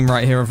dream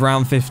right here of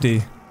round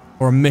 50.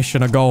 Or a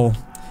mission, a goal.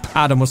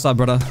 Adam, what's up,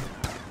 brother?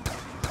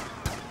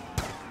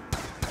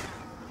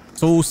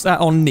 It's all set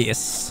on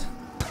this.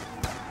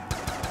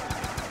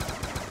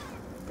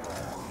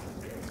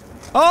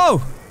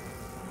 Oh!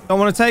 Don't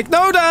want to take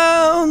no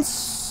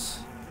downs.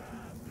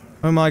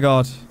 Oh my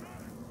god.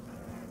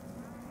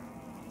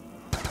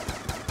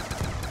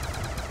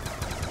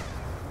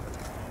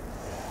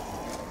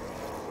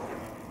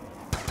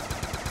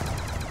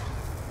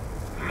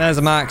 There's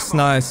a max.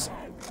 Nice.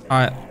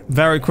 Alright.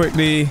 Very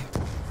quickly.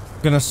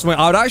 Gonna swing.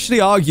 I would actually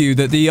argue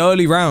that the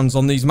early rounds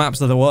on these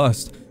maps are the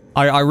worst.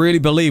 I really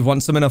believe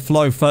once I'm in a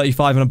flow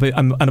 35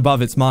 and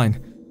above, it's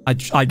mine.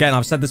 Again,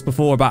 I've said this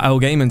before about L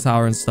Gaming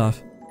Tower and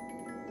stuff.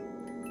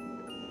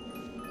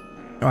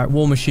 Alright,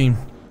 War Machine.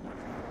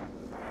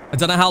 I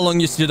don't know how long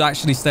you should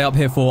actually stay up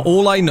here for.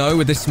 All I know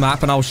with this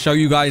map, and I'll show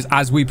you guys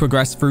as we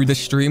progress through this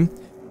stream,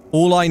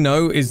 all I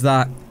know is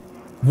that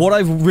what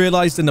I've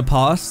realized in the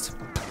past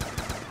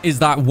is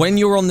that when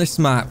you're on this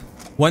map,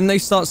 when they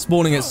start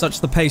spawning at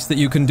such the pace that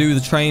you can do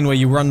the train where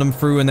you run them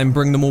through and then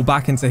bring them all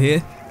back into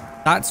here,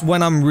 that's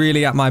when I'm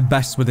really at my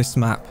best with this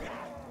map.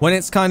 When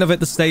it's kind of at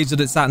the stage that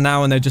it's at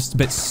now and they're just a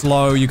bit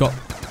slow, you got,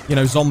 you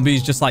know,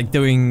 zombies just like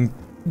doing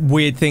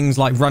weird things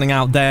like running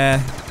out there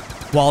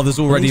while there's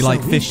already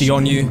like 50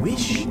 on you.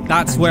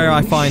 That's where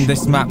I find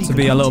this map to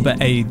be a little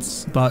bit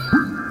AIDS, but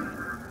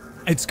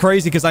it's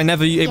crazy because I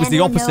never, it was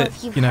the opposite,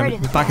 you know,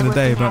 back in the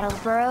day,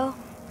 but...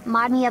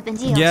 Mod me up and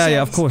deal.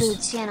 Yeah, of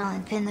course. Channel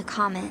and pin the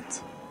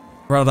comment.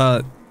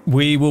 Brother,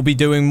 we will be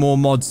doing more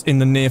mods in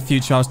the near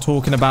future. I was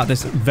talking about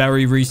this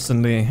very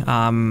recently.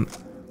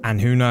 And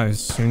who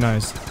knows? Who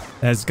knows?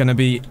 There's going to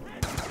be...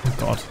 Oh,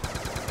 God.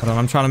 Hold on.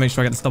 I'm trying to make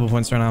sure I get the double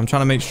points right now. I'm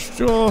trying to make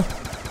sure...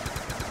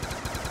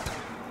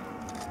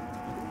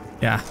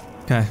 Yeah.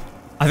 Okay.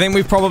 I think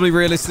we've probably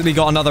realistically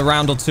got another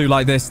round or two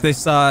like this.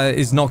 This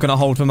is not going to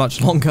hold for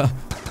much longer.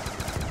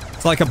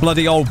 It's like a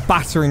bloody old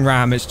battering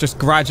ram. It's just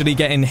gradually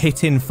getting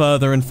hit in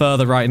further and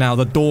further right now.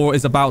 The door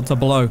is about to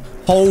blow.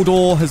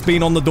 Holdor has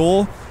been on the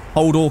door.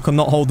 Holdor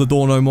cannot hold the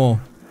door no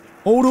more.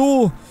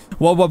 Holdor!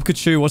 Wob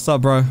Kachu, what's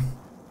up, bro?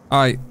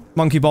 Alright,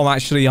 Monkey Bomb,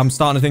 actually, I'm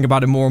starting to think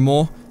about it more and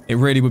more. It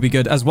really would be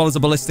good. As well as a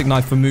ballistic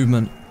knife for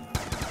movement.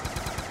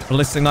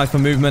 Ballistic knife for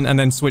movement and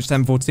then switch to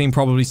M14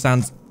 probably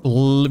sounds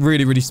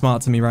really, really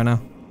smart to me right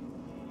now.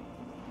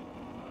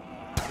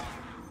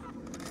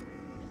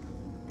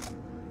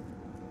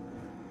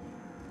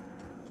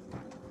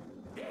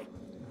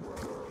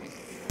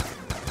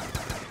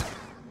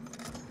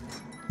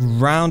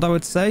 Round, I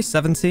would say.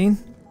 17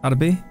 out of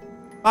B.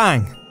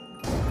 Bang!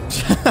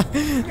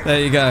 There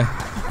you go.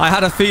 I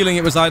had a feeling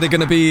it was either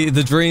going to be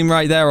the dream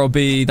right there or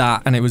be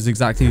that, and it was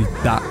exactly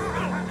that.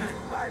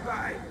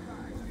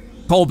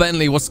 Cole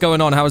Bentley, what's going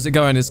on? How is it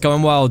going? It's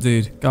going well,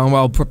 dude. Going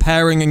well.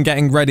 Preparing and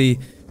getting ready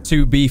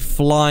to be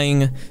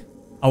flying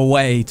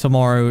away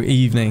tomorrow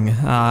evening,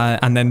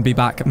 and then be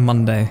back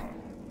Monday.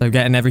 So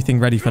getting everything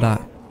ready for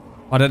that.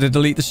 Why did I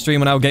delete the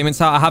stream on L Gaming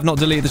Tower? I have not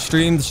deleted the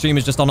stream. The stream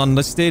is just on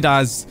unlisted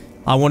as...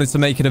 I wanted to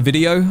make it a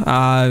video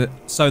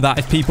so that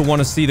if people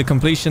want to see the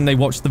completion, they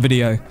watch the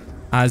video.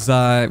 As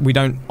we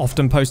don't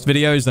often post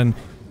videos, and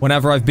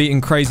whenever I've beaten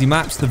crazy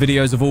maps, the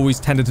videos have always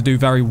tended to do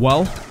very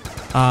well.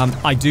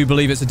 I do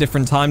believe it's a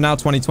different time now.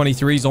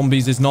 2023,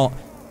 zombies is not,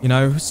 you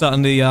know,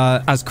 certainly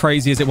as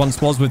crazy as it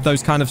once was with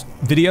those kind of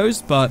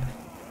videos, but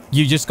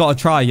you just got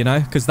to try, you know,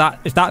 because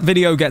if that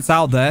video gets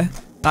out there,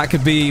 that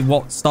could be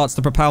what starts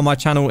to propel my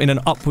channel in an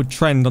upward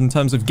trend in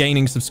terms of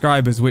gaining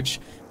subscribers, which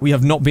we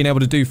have not been able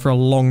to do for a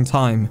long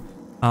time.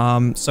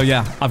 So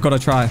yeah, I've got to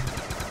try.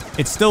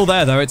 It's still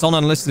there though. It's on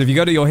unlisted. If you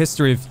go to your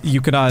history,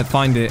 you could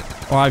find it.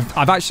 Or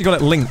I've actually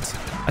got it linked.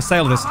 I say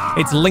all this.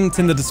 It's linked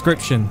in the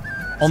description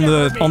on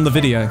the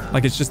video.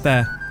 Like it's just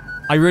there.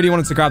 I really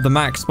wanted to grab the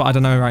max, but I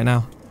don't know right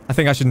now. I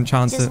think I shouldn't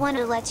chance Just it. wanted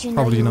to let you know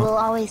Probably you not. will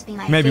always be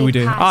my Maybe we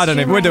do. I don't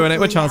know. We're doing it.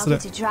 We're chancing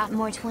it. To drop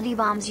more 20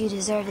 bombs, you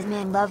deserve it,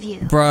 man. Love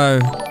you. Bro.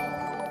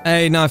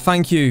 Hey, no,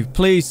 thank you.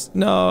 Please.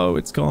 No,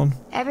 it's gone.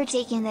 Ever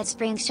taken that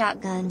spring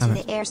shotgun to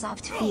the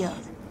airsoft field?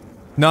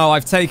 No,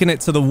 I've taken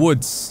it to the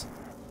woods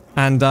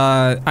and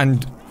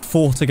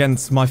fought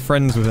against my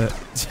friends with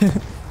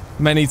it.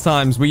 Many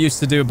times. We used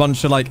to do a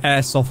bunch of like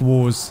airsoft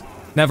wars.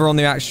 Never on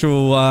the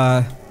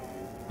actual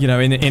you know,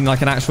 in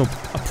like an actual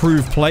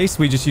approved place.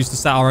 We just used to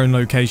set our own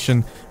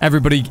location.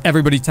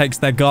 Everybody takes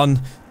their gun,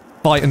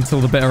 fight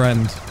until the bitter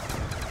end.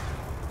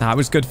 Nah, it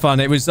was good fun.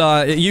 It was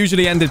it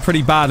usually ended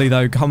pretty badly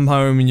though. Come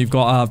home and you've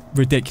got a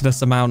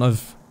ridiculous amount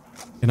of,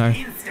 you know,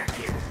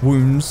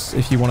 wounds,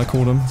 if you want to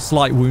call them.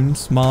 Slight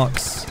wounds,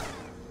 marks,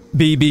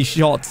 BB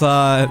shots,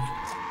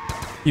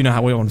 you know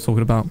how we want to talk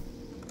about.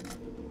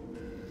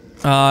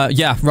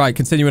 Yeah, right,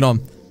 continuing on.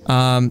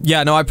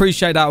 Yeah, no, I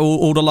appreciate that.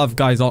 All the love,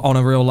 guys, on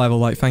a real level.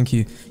 Like, thank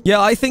you. Yeah,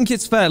 I think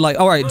it's fair. Like,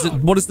 all right,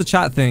 what is the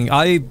chat thing?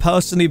 I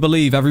personally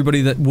believe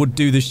everybody that would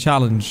do this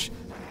challenge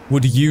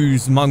would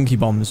use monkey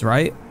bombs,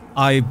 right?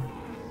 I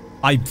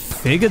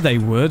figured they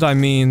would. I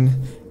mean,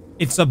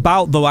 it's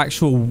about the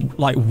actual,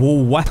 like,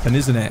 wall weapon,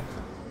 isn't it?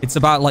 It's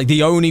about, like,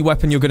 the only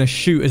weapon you're going to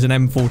shoot is an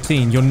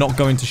M14. You're not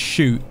going to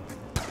shoot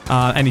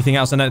anything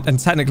else. And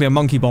technically, a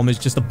monkey bomb is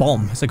just a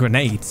bomb. It's a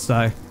grenade.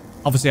 So,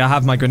 obviously, I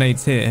have my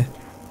grenades here.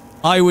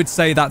 I would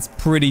say that's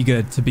pretty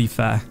good, to be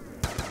fair.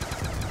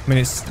 I mean,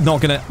 it's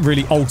not going to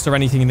really alter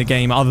anything in the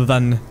game other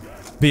than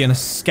be an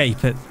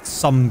escape at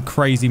some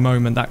crazy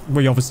moment that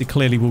we obviously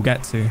clearly will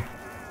get to.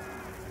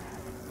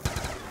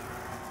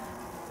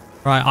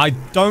 Right, I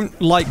don't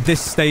like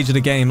this stage of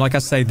the game. Like I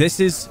say, this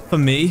is, for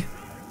me,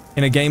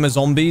 in a game of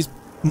zombies,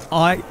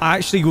 I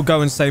actually will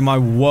go and say my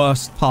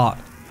worst part.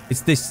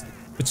 It's this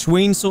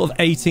between sort of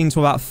 18 to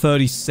about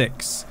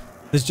 36.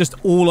 There's just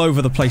all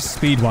over the place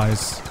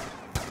speed-wise.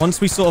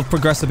 Once we sort of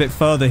progress a bit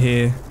further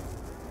here,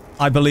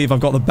 I believe I've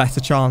got the better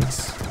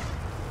chance.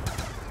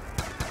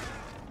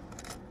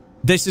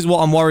 This is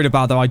what I'm worried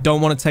about, though. I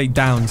don't want to take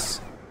downs.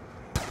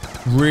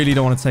 Really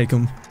don't want to take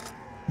them.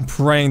 I'm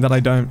praying that I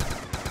don't.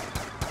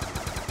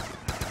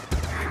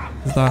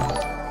 What's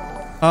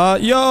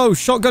that? Yo,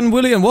 Shotgun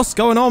William, what's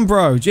going on,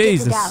 bro?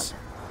 Jesus.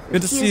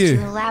 Good to see you.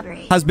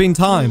 Has been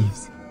time.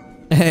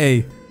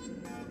 Hey.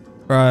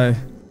 Bro.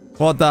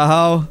 What the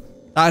hell?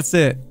 That's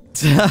it.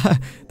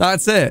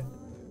 That's it.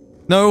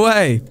 No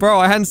way. Bro,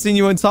 I hadn't seen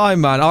you in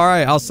time, man.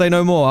 Alright, I'll say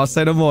no more. I'll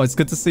say no more. It's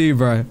good to see you,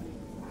 bro.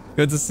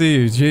 Good to see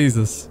you.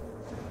 Jesus.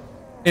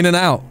 In and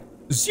out.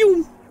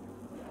 Zoom.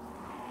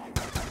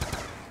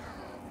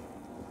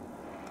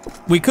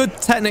 We could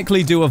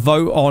technically do a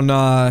vote on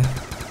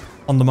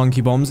the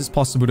monkey bombs. It's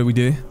possible that we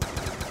do.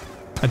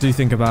 I do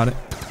think about it.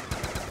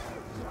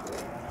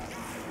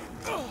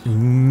 To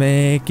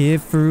make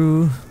it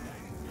through.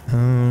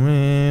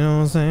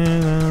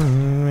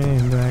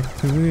 Back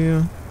to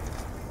you.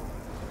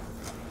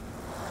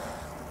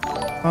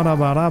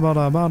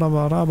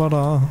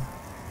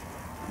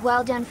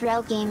 Well done for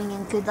L Gaming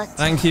and good luck.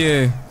 Thank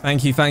you.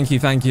 Thank you, thank you,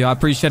 thank you. I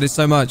appreciate it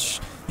so much.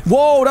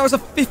 Whoa, that was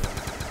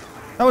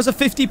a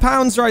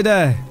 £50 right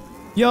there.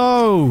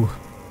 Yo.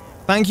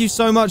 Thank you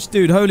so much,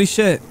 dude. Holy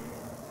shit.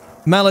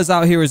 Mel is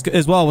out here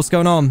as well. What's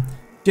going on?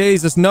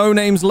 Jesus, no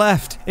names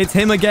left. It's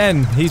him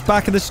again. He's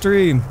back in the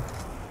stream.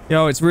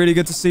 Yo, it's really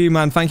good to see you,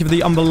 man. Thank you for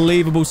the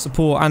unbelievable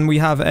support. And we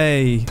have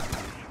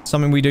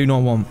something we do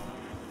not want.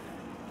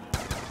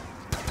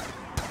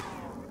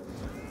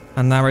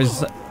 And there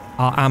is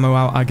our ammo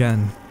out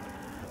again.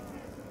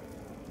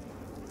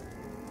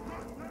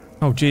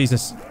 Oh,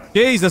 Jesus.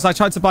 Jesus, I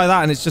tried to buy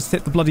that and it's just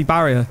hit the bloody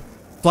barrier.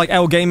 It's like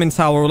L Gaming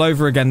Tower all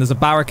over again. There's a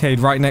barricade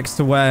right next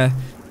to where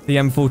the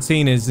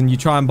M14 is, and you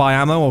try and buy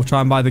ammo or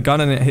try and buy the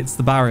gun and it hits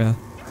the barrier.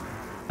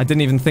 I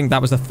didn't even think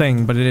that was a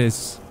thing, but it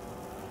is.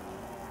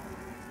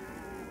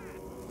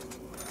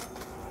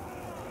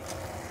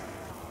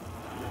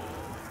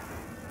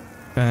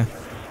 Okay.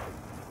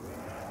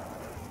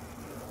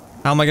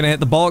 How am I going to hit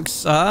the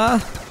box?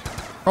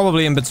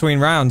 Probably in between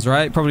rounds,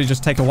 right? Probably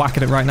just take a whack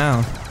at it right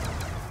now.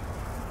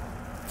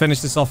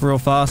 Finish this off real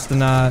fast and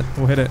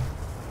we'll hit it.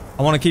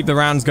 I want to keep the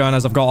rounds going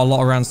as I've got a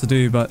lot of rounds to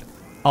do, but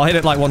I'll hit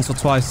it like once or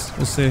twice.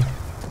 We'll see.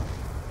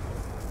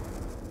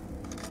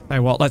 Hey,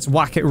 what? Let's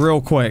whack it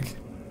real quick.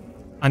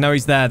 I know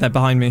he's there. They're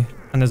behind me.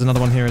 And there's another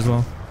one here as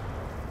well.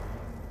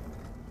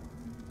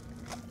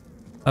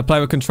 I play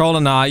with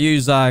controller now. I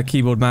use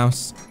keyboard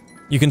mouse.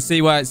 You can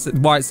see why it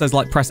says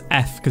like press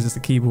F because it's a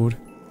keyboard.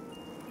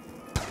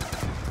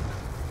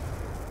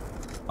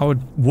 I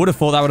would have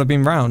thought that would have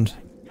been round.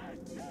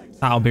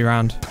 That'll be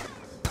round.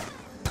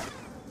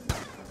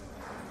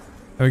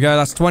 There we go.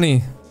 That's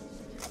 20.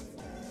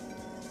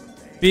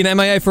 Been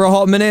MIA for a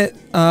hot minute.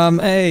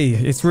 Hey,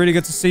 it's really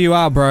good to see you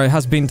out, bro. It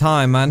has been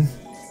time, man.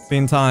 It's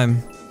been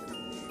time.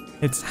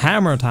 It's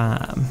hammer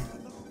time.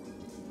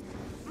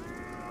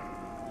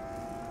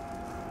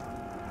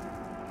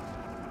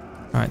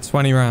 Alright,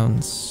 20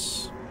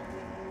 rounds.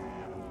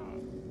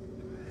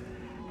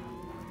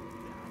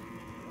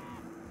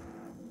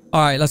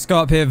 Alright, let's go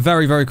up here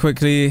very, very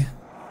quickly.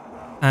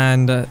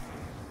 And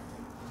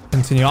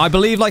continue. I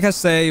believe, like I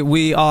say,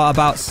 we are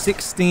about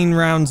 16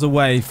 rounds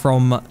away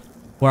from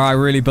where I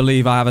really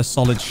believe I have a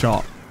solid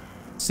shot.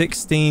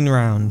 16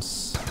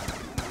 rounds.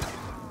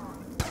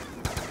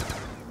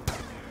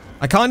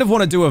 I kind of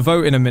want to do a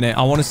vote in a minute.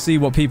 I want to see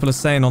what people are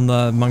saying on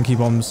the monkey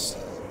bombs.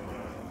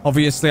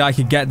 Obviously, I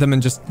could get them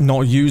and just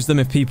not use them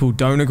if people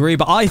don't agree,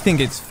 but I think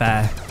it's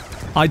fair.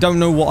 I don't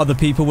know what other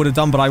people would have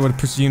done, but I would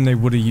presume they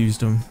would have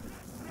used them.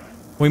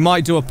 We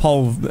might do a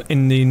poll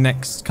in the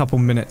next couple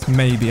minutes,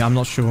 maybe. I'm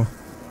not sure.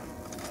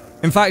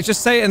 In fact,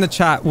 just say it in the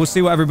chat. We'll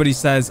see what everybody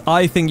says.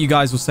 I think you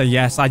guys will say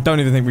yes. I don't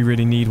even think we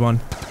really need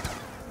one.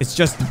 It's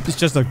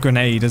just a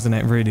grenade, isn't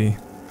it, really?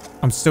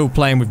 I'm still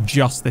playing with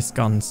just this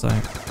gun, so...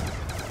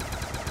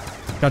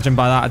 Judging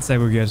by that, I'd say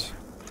we're good.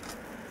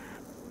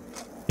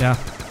 Yeah.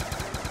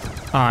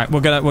 Alright,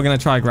 we're gonna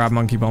try grab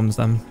monkey bombs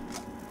then.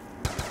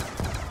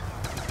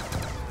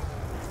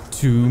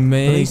 To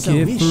make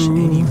it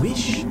through. Any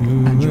wish,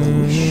 and your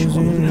wish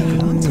will be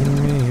granted.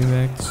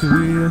 Back to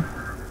you.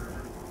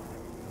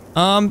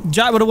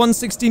 Jack with a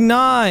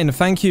 169.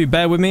 Thank you.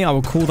 Bear with me. I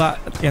will call that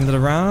at the end of the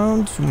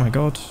round. Oh my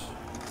god.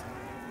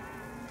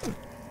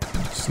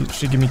 Just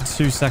literally give me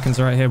 2 seconds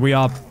right here. We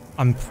are,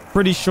 I'm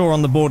pretty sure,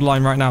 on the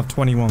borderline right now of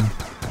 21.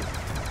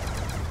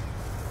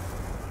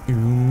 To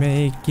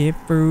make it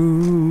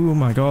through. Oh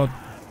my god.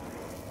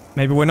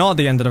 Maybe we're not at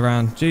the end of the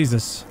round.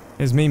 Jesus.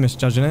 Here's me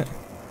misjudging it.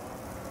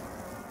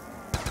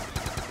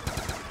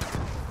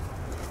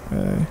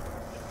 Okay.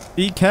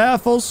 Be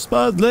careful,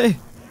 Spuddley.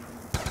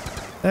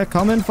 They're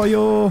coming for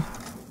you.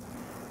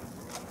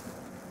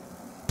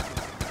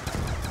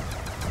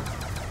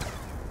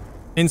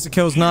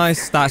 Insta-kill's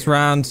nice. That's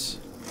round.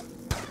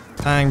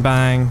 Bang,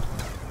 bang.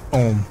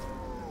 Boom.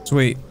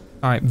 Sweet.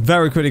 Alright,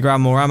 very quickly grab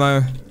more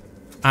ammo.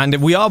 And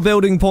we are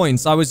building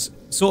points. I was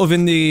sort of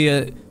in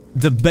the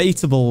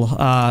debatable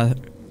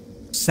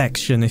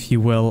section, if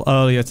you will,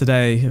 earlier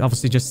today.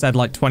 Obviously just said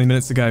like 20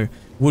 minutes ago.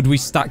 Would we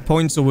stack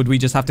points or would we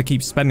just have to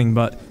keep spending?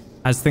 But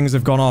as things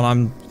have gone on,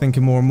 I'm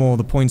thinking more and more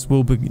the points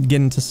will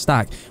begin to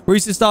stack.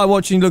 Recently started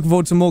watching, looking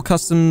forward to more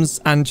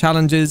customs and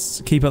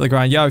challenges. Keep up the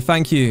grind. Yo,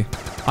 thank you.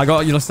 I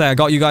got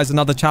you guys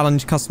another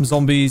challenge, Custom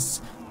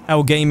Zombies,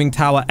 L Gaming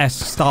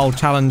Tower-esque style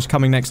challenge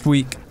coming next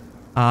week.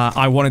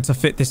 I wanted to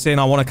fit this in.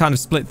 I want to kind of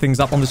split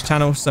things up on this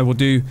channel. So we'll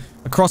do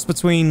a cross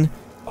between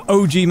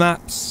OG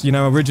maps, you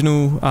know,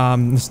 original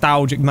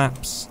nostalgic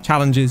maps,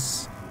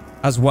 challenges,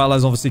 as well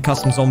as obviously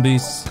custom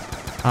zombies.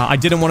 I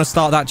didn't want to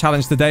start that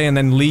challenge today and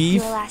then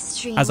leave,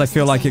 as I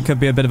feel like it could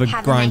be a bit of a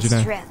grind, you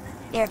know.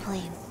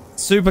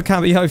 Super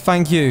Cameo,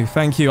 thank you,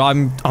 thank you.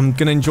 I'm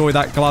gonna enjoy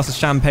that glass of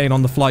champagne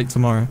on the flight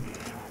tomorrow.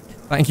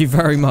 Thank you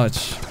very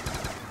much.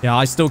 Yeah,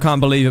 I still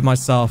can't believe it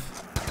myself.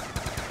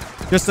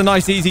 Just a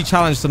nice easy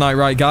challenge tonight,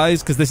 right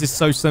guys? Because this is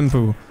so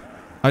simple.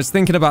 I was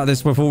thinking about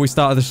this before we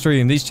started the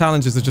stream. These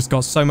challenges have just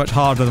got so much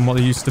harder than what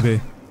they used to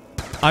be.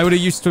 I would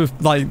have used to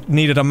have, like,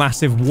 needed a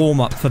massive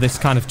warm-up for this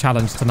kind of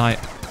challenge tonight.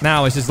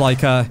 Now it's just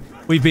like,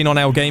 we've been on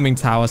L Gaming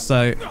Tower,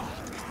 so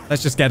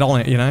let's just get on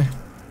it, you know?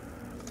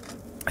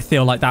 I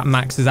feel like that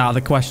max is out of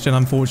the question,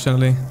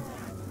 unfortunately.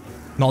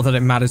 Not that it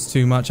matters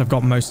too much. I've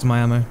got most of my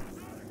ammo.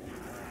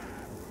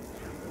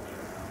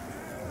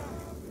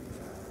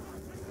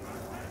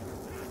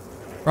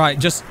 Right,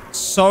 just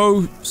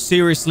so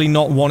seriously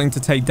not wanting to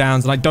take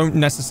downs, and I don't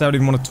necessarily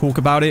want to talk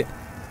about it,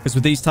 because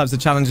with these types of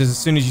challenges, as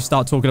soon as you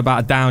start talking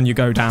about a down, you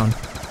go down.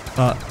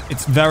 But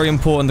it's very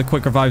important the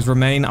quick revives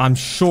remain. I'm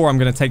sure I'm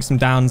going to take some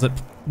downs at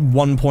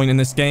one point in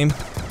this game.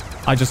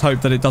 I just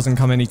hope that it doesn't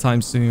come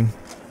anytime soon.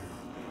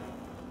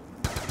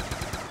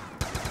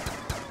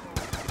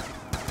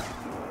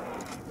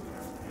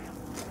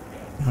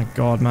 Oh my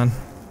god, man.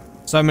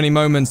 So many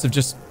moments of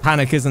just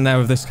panic, isn't there,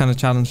 with this kind of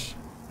challenge?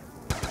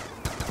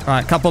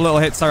 Alright, couple little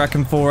hits, I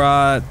reckon, for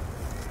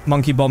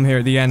Monkey Bomb here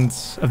at the end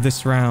of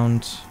this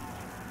round.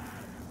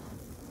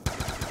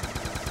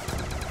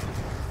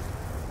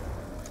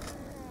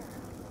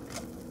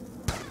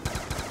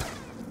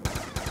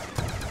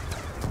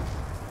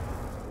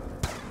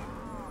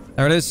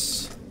 There it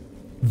is.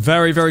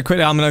 Very, very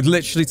quickly. I'm going to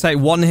literally take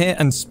one hit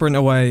and sprint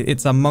away.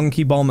 It's a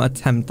Monkey Bomb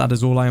attempt. That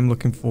is all I am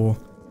looking for.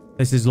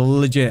 This is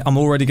legit. I'm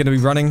already going to be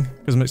running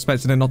because I'm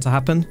expecting it not to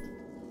happen.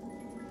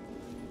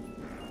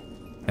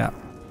 Yeah.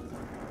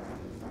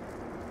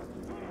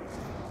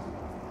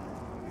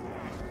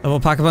 Double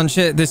pack-a-punch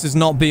it. This is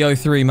not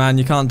BO3, man.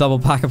 You can't double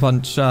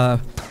pack-a-punch. Well,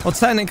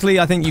 technically,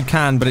 I think you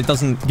can, but it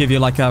doesn't give you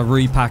like a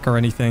repack or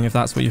anything, if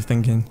that's what you're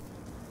thinking.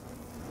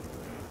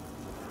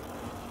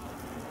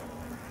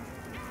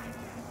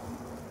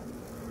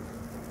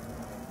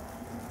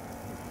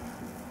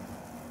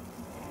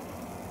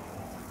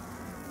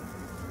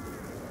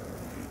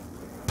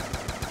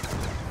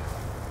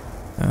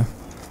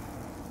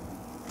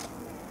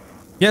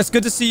 Yeah, it's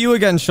good to see you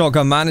again,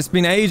 Shotgun, man. It's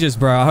been ages,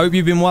 bro. I hope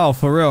you've been well,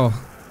 for real.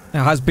 It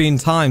has been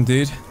time,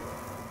 dude.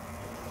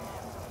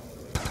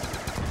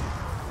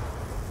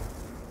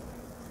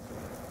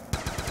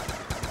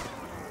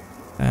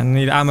 And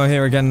need ammo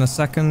here again in a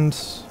second.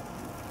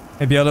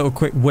 Maybe a little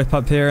quick whip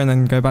up here and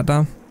then go back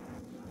down.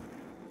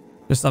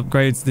 Just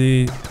upgrades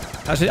the...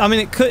 Actually, I mean,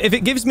 it could... If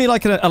it gives me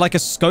like a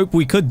scope,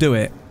 we could do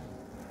it.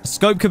 A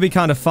scope could be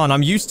kind of fun.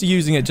 I'm used to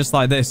using it just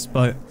like this,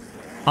 but...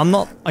 I'm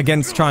not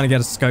against trying to get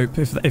a scope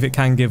if it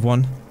can give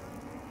one.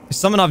 It's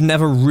something I've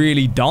never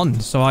really done,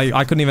 so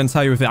I couldn't even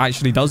tell you if it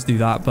actually does do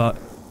that, but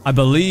I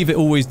believe it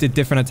always did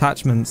different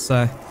attachments,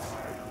 so...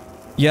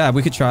 Yeah,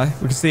 we could try.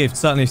 We could see if,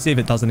 certainly see if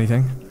it does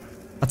anything.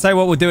 I'll tell you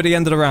what, we'll do at the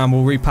end of the round.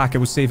 We'll repack it.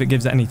 We'll see if it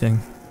gives it anything.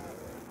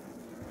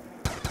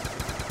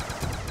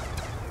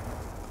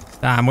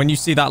 Damn, when you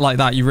see that like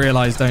that, you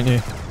realize, don't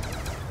you?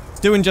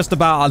 It's doing just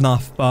about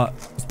enough, but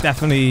it's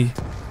definitely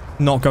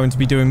not going to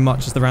be doing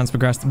much as the rounds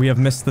progressed. We have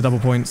missed the double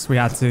points. We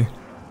had to.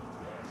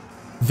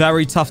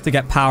 Very tough to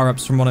get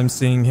power-ups from what I'm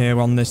seeing here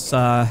on this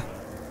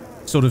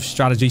sort of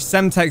strategy.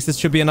 Semtex, this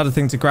should be another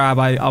thing to grab.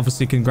 I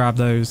obviously can grab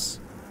those.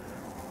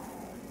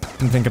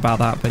 Didn't think about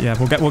that, but yeah,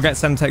 we'll get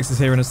Semtexes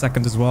here in a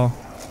second as well.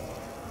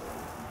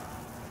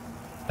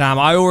 Damn,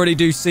 I already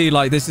do see,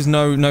 like, this is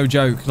no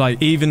joke.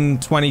 Like, even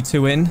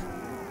 22 in,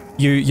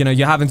 you know,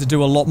 you're having to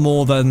do a lot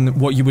more than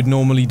what you would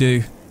normally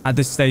do at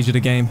this stage of the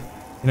game.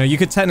 You know, you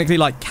could technically,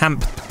 like,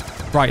 camp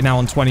right now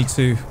on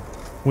 22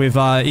 with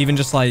even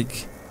just,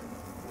 like,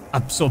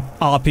 a sort of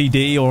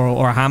RPD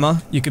or a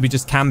hammer. You could be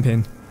just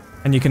camping,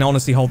 and you can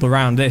honestly hold the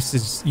round. This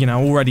is, you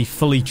know, already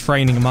fully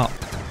training them up.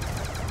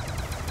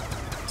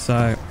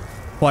 So,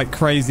 quite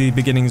crazy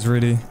beginnings,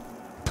 really.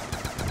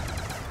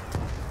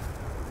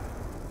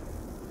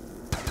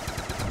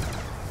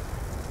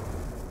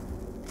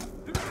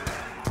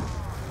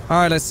 All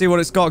right, let's see what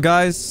it's got,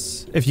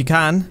 guys. If you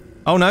can.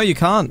 Oh, no, you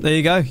can't. There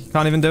you go. You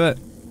can't even do it.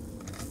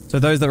 So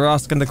those that were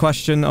asking the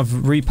question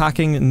of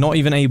repacking, not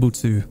even able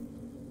to.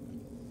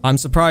 I'm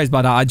surprised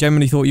by that. I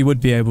genuinely thought you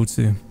would be able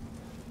to.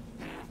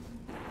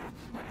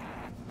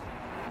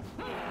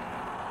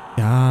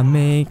 Gotta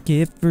make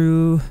it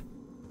through.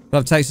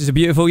 Love Texas are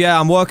beautiful. Yeah,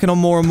 I'm working on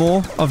more and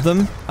more of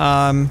them.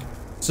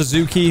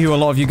 Suzuki, who a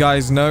lot of you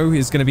guys know,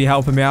 is going to be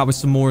helping me out with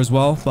some more as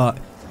well. But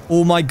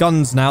all my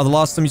guns now, the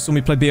last time you saw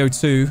me play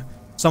BO2,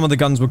 some of the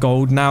guns were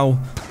gold. Now,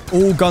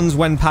 all guns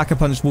when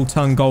Pack-a-Punch will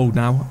turn gold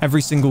now.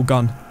 Every single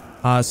gun.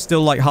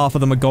 Still like half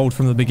of them are gold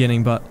from the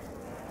beginning, but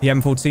the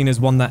M14 is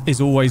one that is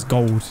always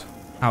gold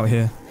out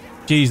here.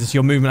 Jesus,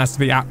 your movement has to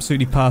be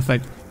absolutely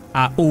perfect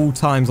at all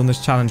times on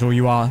this challenge or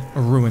you are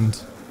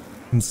ruined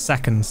in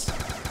seconds.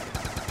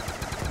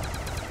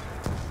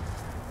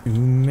 You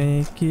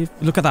make it...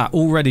 Look at that,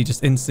 already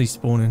just instantly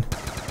spawning.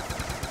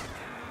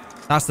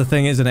 That's the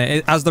thing, isn't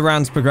it? As the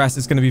rounds progress,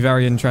 it's going to be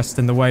very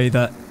interesting the way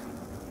that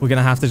we're going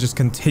to have to just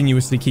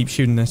continuously keep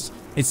shooting this.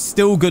 It's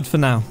still good for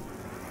now.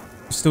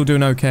 We're still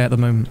doing okay at the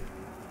moment.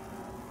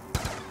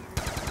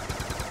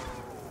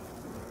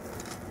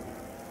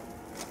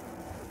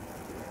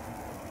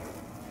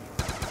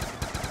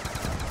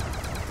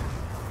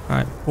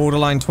 Alright,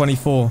 borderline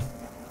 24.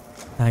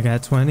 I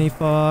got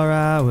 24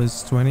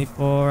 hours,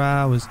 24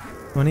 hours,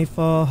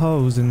 24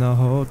 hoes in the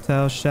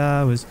hotel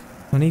showers,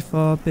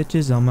 24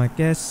 bitches on my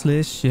guest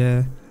list,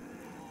 yeah.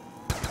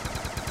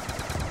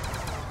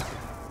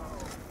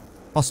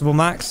 Possible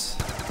max.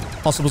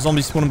 Possible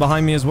zombies spawning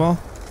behind me as well.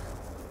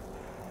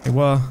 They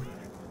were.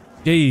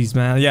 Jeez,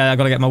 man. Yeah, I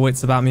gotta get my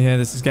wits about me here.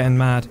 This is getting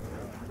mad.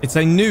 It's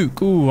a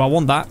nuke. Ooh, I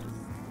want that.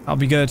 That'll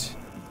be good.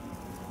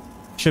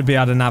 Should be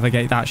able to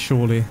navigate that,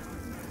 surely.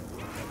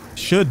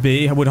 Should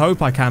be. I would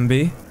hope I can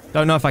be.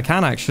 Don't know if I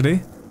can,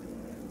 actually.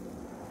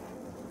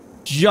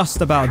 Just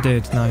about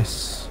did.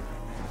 Nice.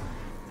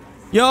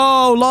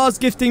 Yo, Lars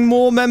gifting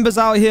more members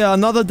out here.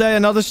 Another day,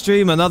 another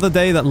stream. Another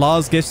day that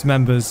Lars gifts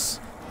members.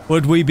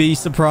 Would we be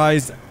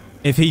surprised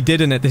if he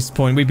didn't at this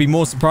point? We'd be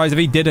more surprised if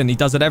he didn't. He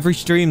does it every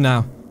stream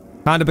now.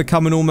 Kind of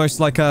becoming almost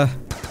like a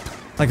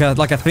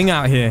thing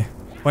out here.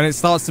 When it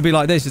starts to be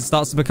like this, it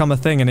starts to become a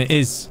thing, and it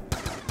is.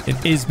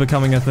 It is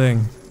becoming a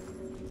thing.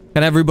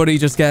 Can everybody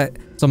just get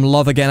some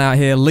love again out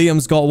here?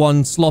 Liam's got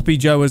one, Sloppy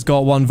Joe has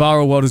got one,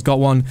 Viral World has got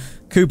one,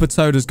 Cooper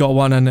Toad has got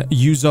one, and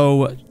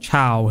Yuzo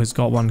Chow has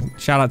got one.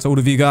 Shout out to all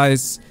of you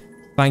guys.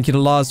 Thank you to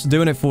Lars for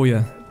doing it for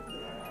you.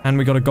 And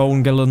we got a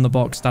golden gill in the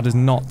box. That is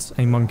not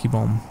a monkey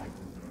bomb.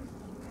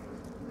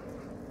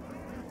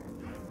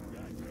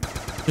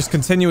 Just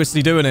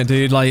continuously doing it,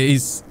 dude. Like,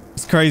 it's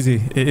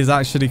crazy. It is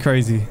actually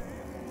crazy.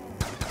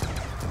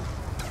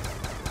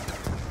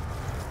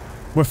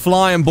 We're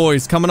flying,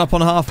 boys. Coming up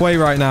on halfway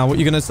right now. What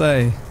you gonna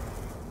say?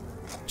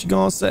 What you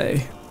gonna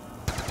say?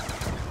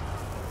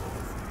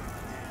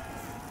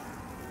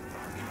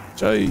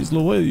 Jeez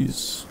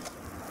Louise.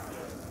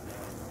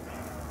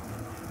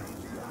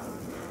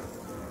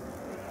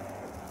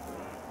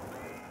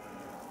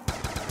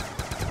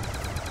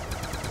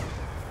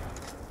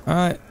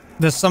 Alright.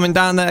 There's something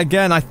down there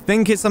again. I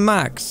think it's a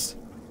max.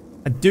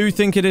 I do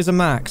think it is a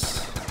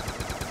max.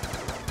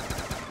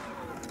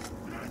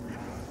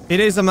 It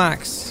is a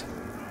max.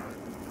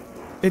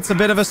 It's a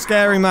bit of a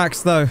scary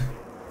max, though.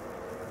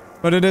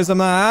 But it is a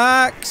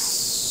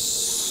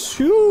max.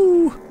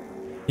 Whew.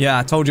 Yeah,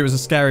 I told you it was a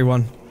scary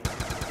one.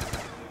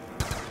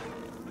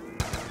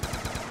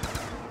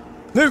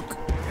 Nuke!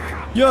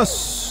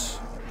 Yes!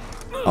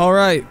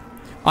 Alright.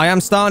 I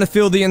am starting to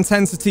feel the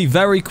intensity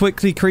very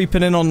quickly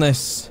creeping in on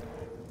this.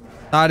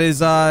 That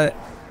is, yeah,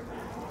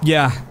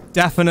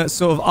 definite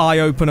sort of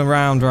eye-opener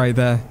round right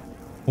there.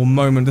 Or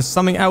moment. There's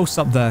something else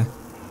up there.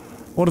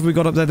 What have we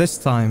got up there this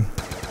time?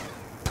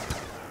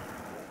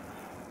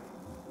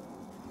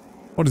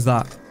 What is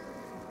that?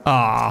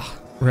 Ah,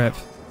 rip.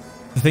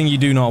 The thing you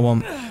do not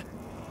want.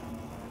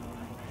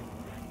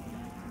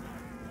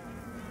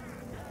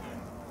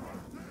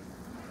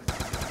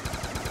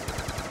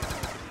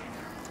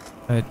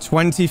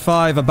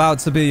 25 about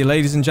to be,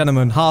 ladies and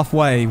gentlemen,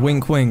 halfway.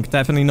 Wink, wink.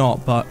 Definitely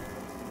not, but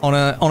on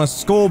a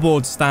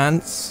scoreboard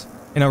stance,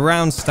 in a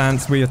round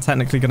stance, we are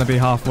technically going to be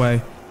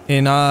halfway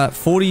in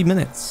 40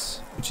 minutes,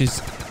 which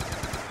is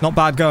not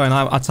bad going.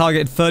 I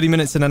targeted 30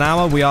 minutes in an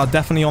hour. We are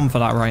definitely on for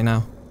that right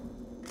now.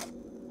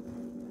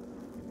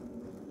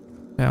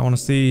 Okay, I want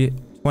to see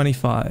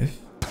 25.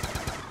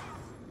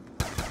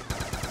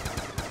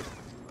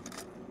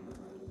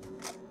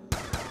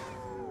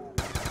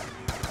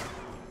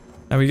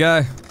 There we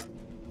go.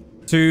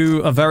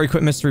 To a very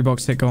quick mystery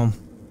box hit, go on.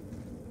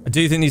 I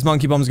do think these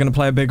monkey bombs are going to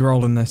play a big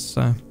role in this,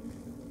 so.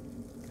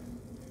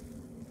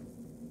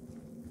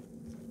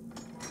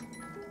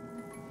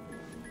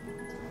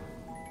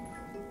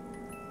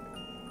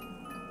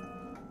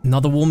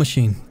 Another war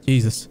machine.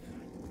 Jesus.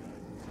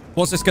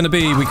 What's this going to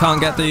be? We can't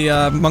get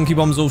the monkey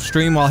bombs all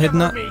stream while hidden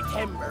that.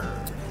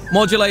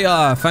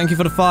 Modulator, thank you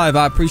for the 5.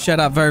 I appreciate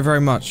that very,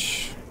 very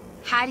much.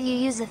 How do you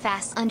use the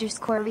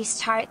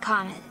fast_restart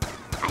comment?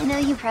 I know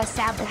you press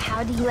tab, but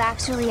how do you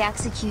actually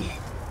execute it?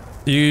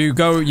 You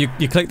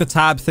click the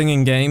tab thing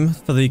in game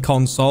for the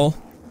console,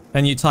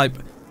 then you type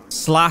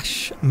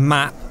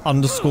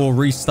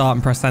 /map_restart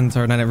and press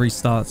enter, and then it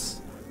restarts.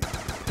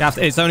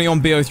 It's only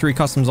on BO3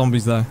 custom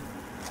zombies though.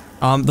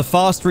 The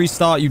fast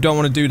restart, you don't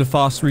want to do the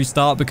fast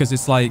restart because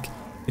it's like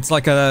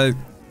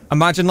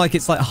imagine like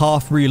it's like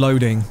half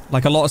reloading.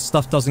 Like a lot of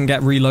stuff doesn't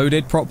get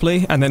reloaded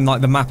properly, and then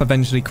like the map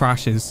eventually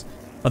crashes.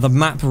 But the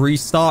map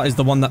restart is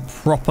the one that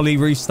properly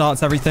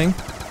restarts everything.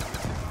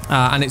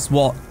 And it's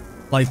what,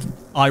 like,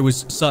 I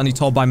was certainly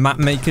told by map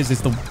makers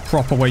is the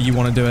proper way you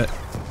want to do it.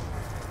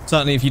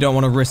 Certainly if you don't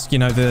want to risk, you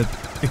know, the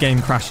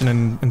game crashing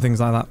and things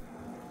like that.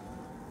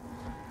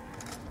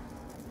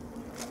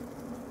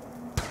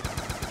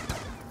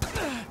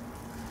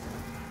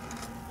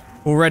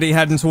 Already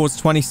heading towards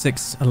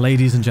 26,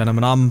 ladies and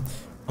gentlemen.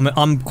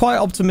 I'm quite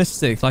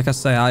optimistic. Like I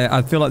say,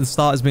 I feel like the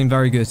start has been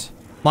very good.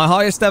 My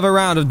highest ever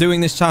round of doing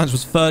this challenge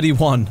was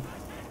 31.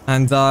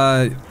 And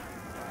I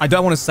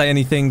don't want to say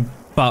anything,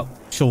 but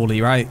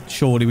surely, right?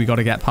 Surely we got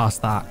to get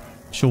past that.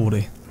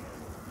 Surely.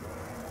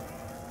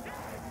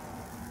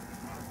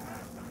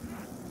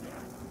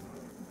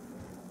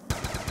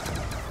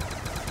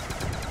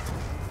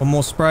 One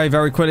more spray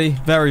very quickly.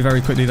 Very, very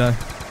quickly though.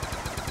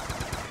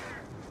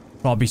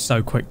 Gotta be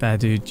so quick there,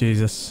 dude.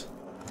 Jesus.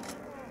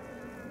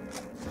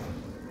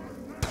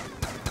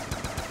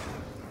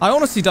 I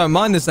honestly don't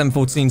mind this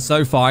M14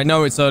 so far. I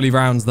know it's early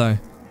rounds though.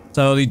 It's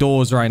early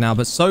doors right now,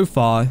 but so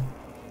far,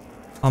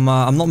 I'm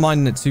not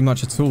minding it too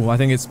much at all. I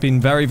think it's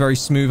been very, very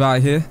smooth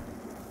out here.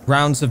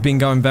 Rounds have been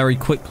going very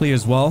quickly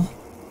as well.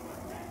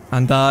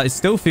 And it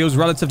still feels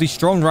relatively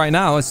strong right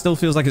now. It still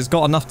feels like it's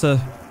got enough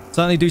to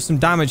certainly do some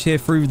damage here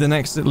through the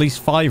next at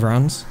least 5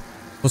 rounds.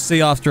 We'll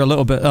see after a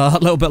little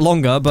bit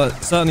longer,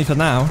 but certainly for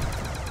now,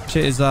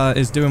 shit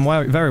is doing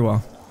very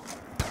well.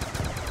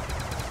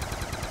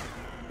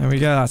 There we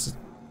go. That's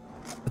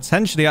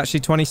potentially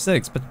actually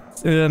 26, but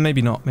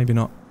maybe not. Maybe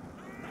not.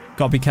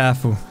 Gotta be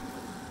careful.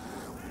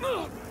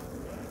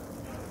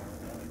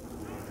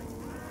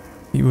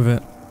 Keep with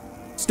it.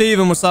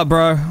 Steven, what's up,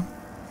 bro?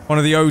 One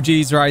of the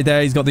OGs right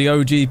there. He's got the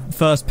OG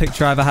first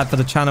picture I ever had for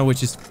the channel,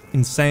 which is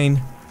insane.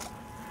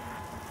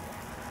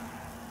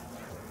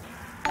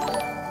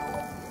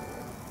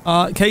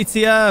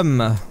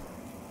 KTM.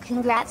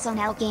 Congrats on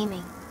L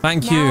Gaming.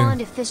 Thank now you. On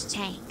to Fish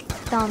Tank.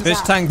 Thumbs Fish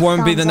up. Tank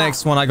won't be the Thumbs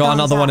next up. one. I got Thumbs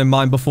another one up. in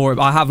mind before.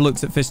 I have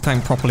looked at Fish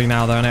Tank properly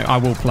now though, and I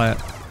will play it.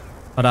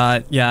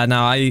 But yeah,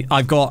 no,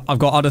 I've got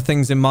other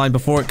things in mind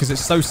before it because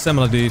it's so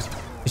similar, dude.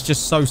 It's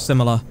just so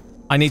similar.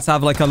 I need to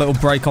have like a little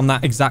break on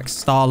that exact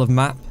style of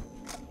map.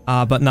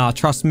 But nah,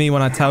 trust me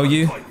when I tell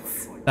you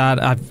that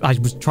I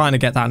was trying to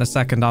get that in a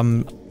second.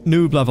 I'm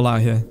noob level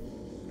out here.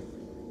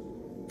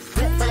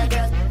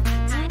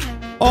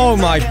 Oh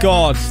my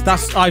god,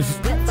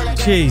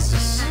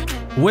 Jesus.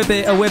 Whip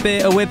it, a whip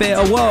it, a whip it,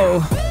 a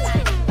whoa.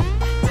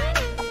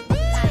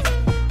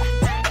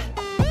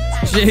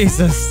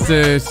 Jesus,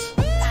 dude.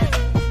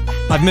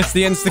 I've missed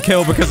the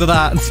insta-kill because of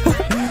that.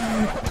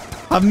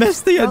 I've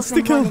missed the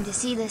insta-kill. To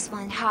see this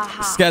one. Ha,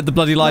 ha. Scared the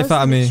bloody life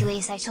out of me.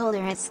 I told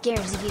her it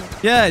scares you.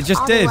 Yeah, it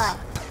just All did. the love.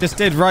 Just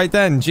did right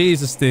then.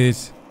 Jesus, dude.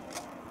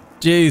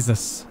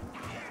 Jesus.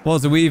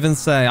 What did we even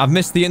say? I've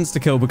missed the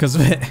insta-kill because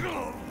of it.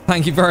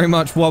 Thank you very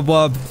much, Wub,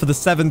 for the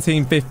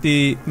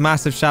 1750.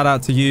 Massive shout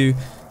out to you.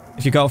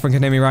 If your girlfriend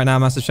can hear me right now,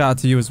 massive shout out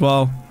to you as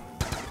well.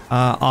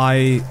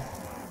 I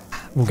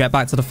will get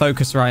back to the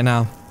focus right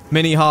now.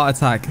 Mini heart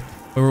attack.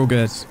 We're all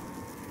good.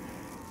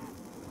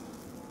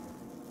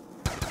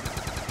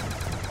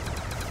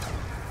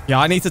 Yeah,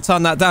 I need to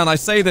turn that down. I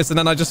say this and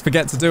then I just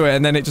forget to do it.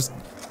 And then it just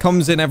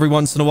comes in every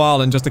once in a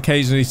while and just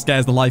occasionally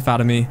scares the life out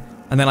of me.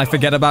 And then I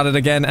forget about it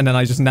again. And then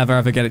I just never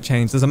ever get it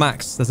changed. There's a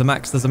max. There's a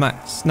max. There's a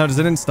max. No, there's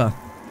an insta.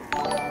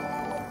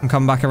 I'm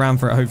coming back around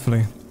for it,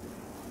 hopefully.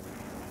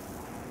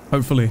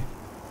 Hopefully.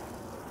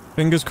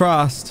 Fingers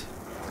crossed.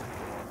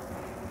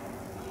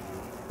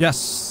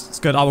 Yes, it's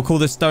good. I will call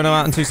this dono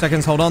out in 2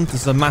 seconds. Hold on.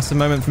 This is a massive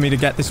moment for me to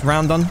get this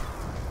round done,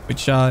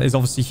 which is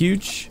obviously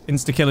huge.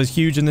 Insta-kill is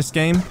huge in this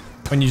game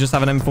when you just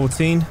have an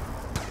M14,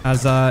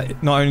 as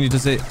not only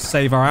does it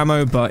save our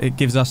ammo, but it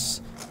gives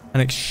us an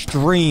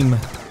extreme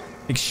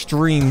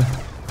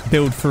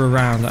build for a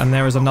round. And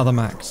there is another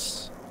max.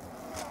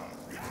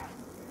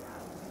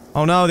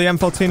 Oh no, the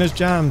M14 is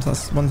jammed.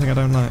 That's one thing I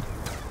don't like.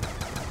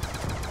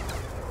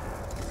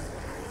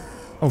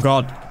 Oh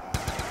god.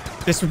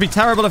 This would be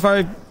terrible if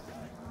I...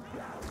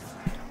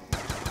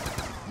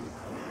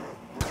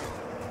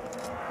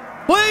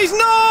 Please,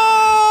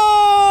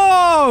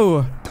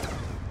 no!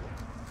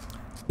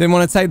 Didn't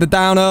want to take the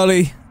down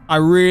early. I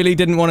really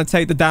didn't want to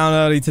take the down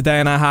early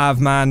today, and I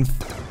have, man.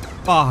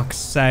 Fuck's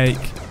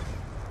sake.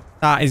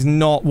 That is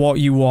not what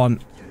you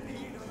want.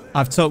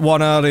 I've took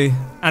one early,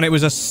 and it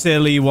was a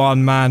silly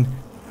one, man.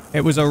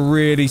 It was a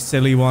really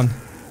silly one.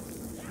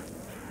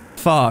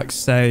 Fuck's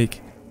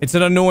sake. It's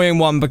an annoying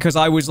one because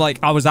I was like,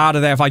 I was out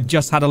of there if I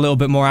just had a little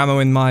bit more ammo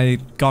in my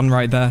gun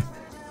right there.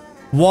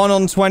 1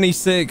 on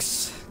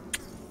 26.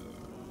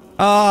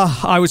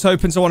 I was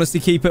hoping to honestly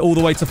keep it all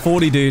the way to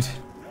 40, dude.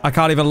 I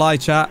can't even lie,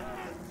 chat.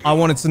 I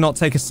wanted to not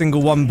take a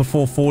single one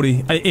before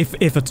 40,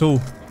 if at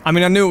all. I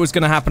mean, I knew it was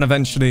going to happen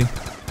eventually.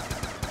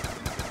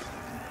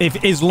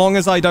 As long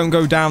as I don't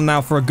go down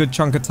now for a good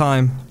chunk of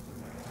time.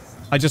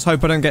 I just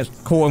hope I don't get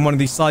caught in one of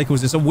these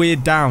cycles. It's a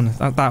weird down,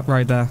 that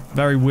right there.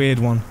 Very weird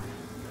one.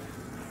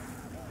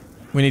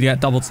 We need to get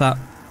double tap.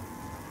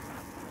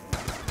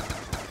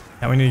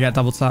 Yeah, we need to get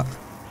double tap.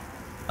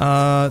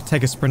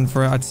 Take a sprint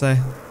for it, I'd say.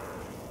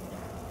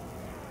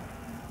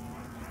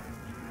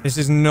 This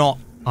is not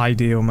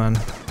ideal, man.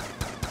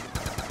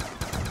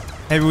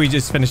 Maybe we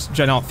just finish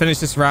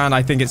this round.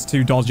 I think it's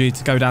too dodgy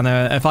to go down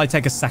there. If I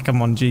take a second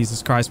one,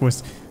 Jesus Christ,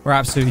 we're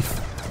absolutely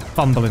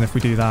fumbling if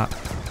we do that.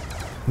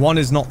 One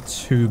is not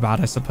too bad,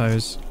 I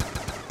suppose.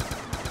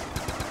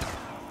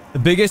 The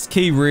biggest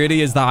key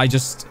really is that I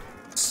just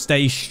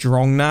stay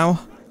strong now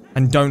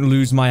and don't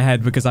lose my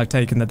head because I've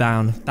taken the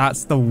down.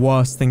 That's the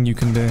worst thing you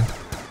can do.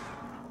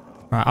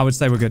 Right, I would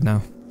say we're good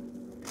now.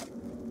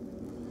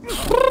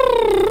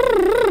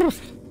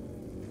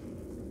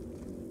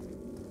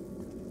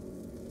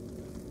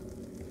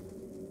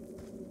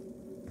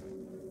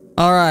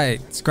 Alright,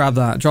 let's grab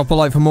that. Drop a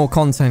like for more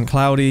content,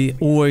 Cloudy.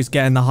 Always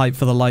getting the hype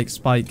for the like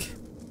spike.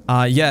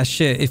 Yeah,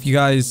 shit, if you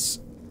guys...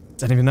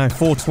 don't even know.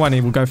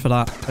 420, we'll go for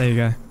that. There you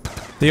go.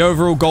 The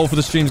overall goal for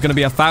the stream is going to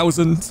be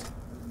 1,000.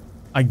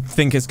 I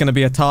think it's going to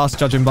be a task,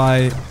 judging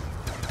by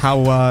how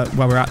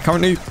where we're at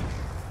currently.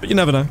 But you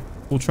never know.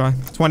 We'll try.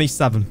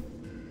 27.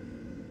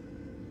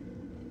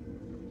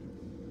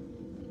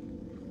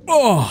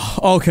 Oh,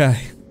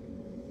 okay.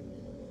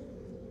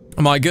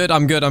 Am I good?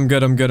 I'm good, I'm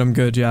good, I'm good, I'm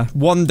good, yeah.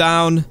 One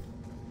down,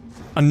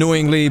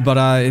 annoyingly, but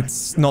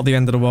it's not the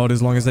end of the world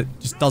as long as it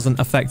just doesn't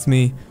affect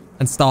me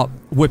and start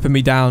whipping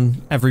me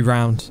down every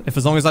round.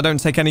 As long as I don't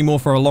take any more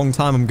for a long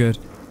time, I'm good.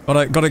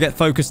 Gotta get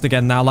focused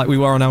again now, like we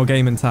were on our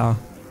gaming tower.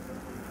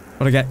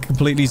 Gotta get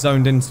completely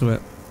zoned into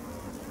it.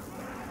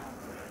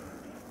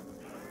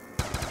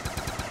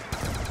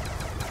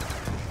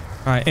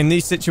 Alright, in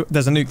these situations...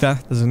 there's a nuke there.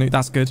 There's a nuke.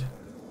 That's good.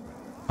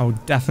 I will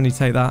definitely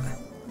take that.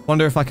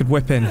 Wonder if I could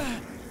whip in.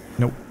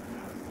 Nope.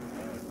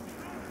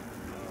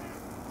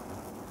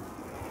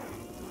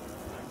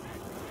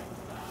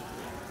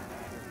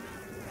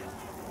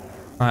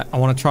 Alright, I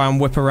want to try and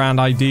whip around.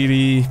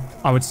 Ideally,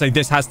 I would say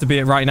this has to be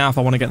it right now if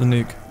I want to get the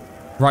nuke.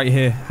 Right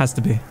here. Has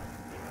to be.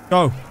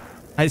 Go.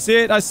 I see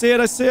it. I see it.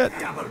 I see it.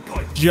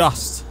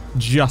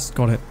 Just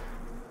got it.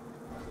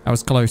 That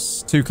was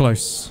close. Too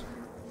close.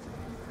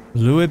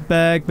 LOUIE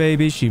bag,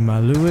 baby. She my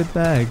LOUIE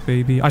bag,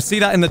 baby. I see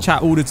that in the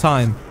chat all the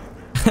time.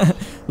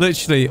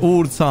 Literally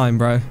all the time,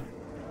 bro.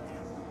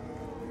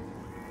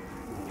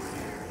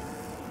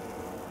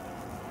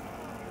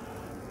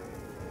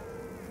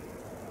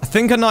 I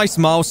think a nice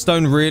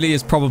milestone really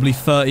is probably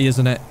 30,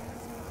 isn't it?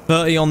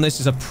 30 on this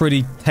is a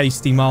pretty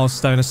tasty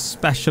milestone,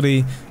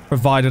 especially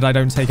provided I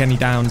don't take any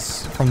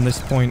downs from this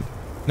point.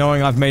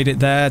 Knowing I've made it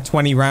there,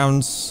 20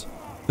 rounds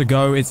to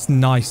go, it's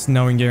nice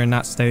knowing you're in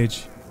that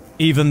stage.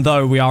 Even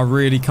though we are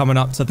really coming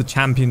up to the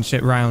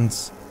championship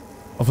rounds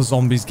of a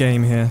zombies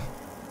game here.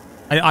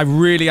 I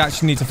really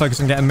actually need to focus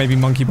on getting maybe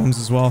monkey bombs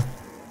as well.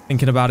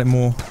 Thinking about it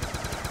more.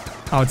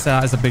 I would say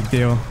that is a big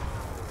deal.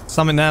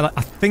 Something there,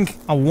 like,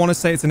 I want to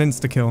say it's an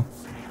insta-kill.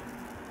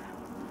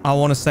 I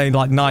want to say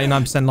like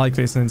 99%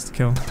 likely it's an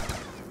insta-kill.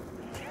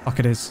 Fuck,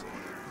 it is.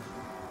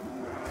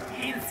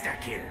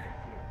 Insta-kill.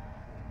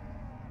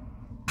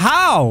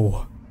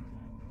 How?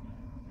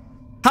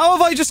 How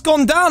have I just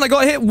gone down? I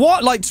got hit,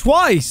 what, like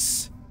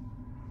twice?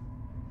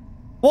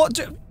 What?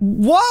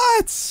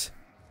 What?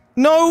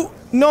 No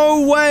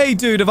way,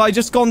 dude. Have I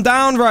just gone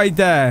down right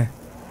there?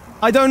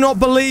 I do not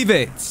believe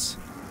it.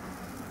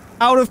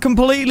 Out of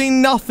completely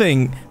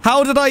nothing.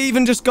 How did I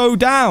even just go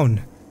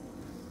down?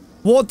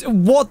 What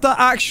the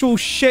actual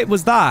shit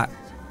was that?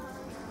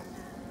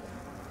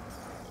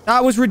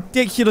 That was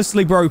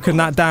ridiculously broken,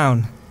 that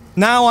down.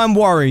 Now I'm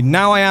worried.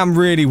 Now I am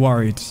really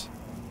worried.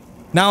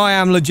 Now I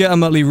am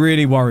legitimately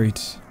really worried.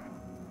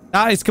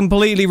 That is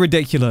completely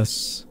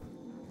ridiculous.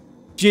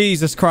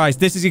 Jesus Christ.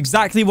 This is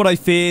exactly what I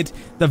feared.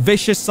 The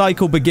vicious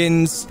cycle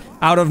begins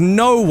out of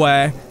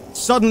nowhere.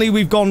 Suddenly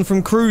we've gone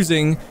from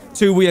cruising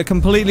to we are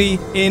completely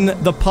in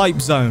the pipe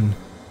zone.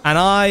 And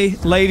I,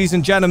 ladies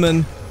and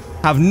gentlemen,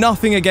 have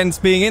nothing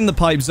against being in the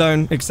pipe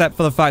zone except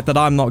for the fact that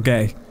I'm not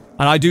gay.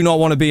 And I do not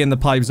want to be in the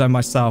pipe zone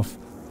myself.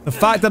 The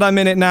fact that I'm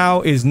in it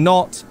now is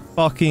not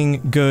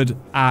fucking good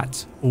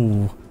at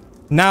all.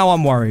 Now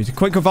I'm worried.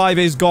 Quick revive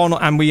is gone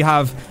and we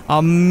have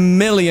a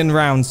million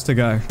rounds to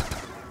go.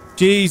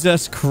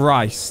 Jesus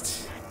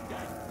Christ.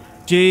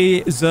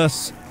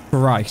 Jesus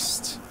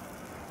Christ.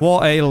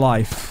 What a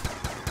life.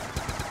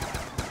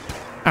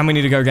 And we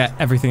need to go get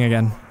everything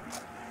again.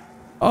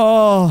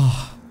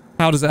 Oh.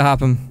 How does it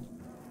happen?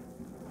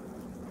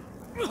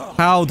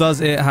 How does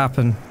it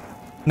happen?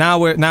 Now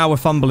we're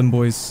fumbling,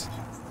 boys.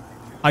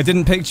 I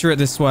didn't picture it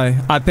this way.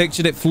 I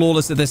pictured it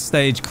flawless at this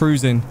stage,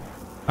 cruising.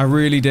 I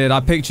really did. I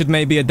pictured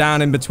maybe a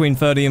down in between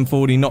 30 and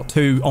 40, not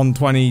 2 on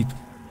 20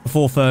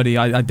 before 30.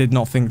 I did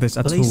not think this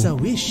at all. Place a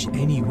wish,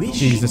 any wish,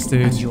 Jesus,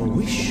 dude. and your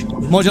wish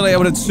Modulator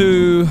with a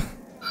 2.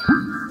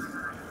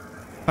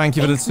 Thank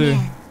you for the Thanks, 2.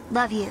 man.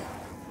 Love you.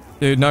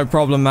 Dude, no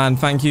problem, man.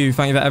 Thank you.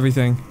 Thank you for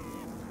everything.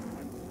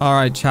 All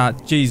right,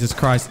 chat. Jesus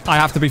Christ. I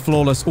have to be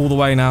flawless all the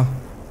way now.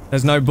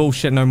 There's no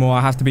bullshit no more.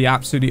 I have to be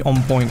absolutely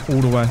on point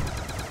all the way.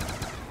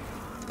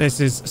 This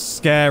is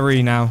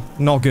scary now.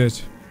 Not good.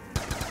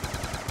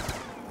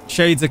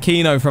 Shades of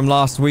Kino from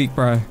last week,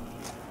 bro.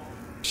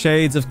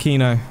 Shades of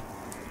Kino.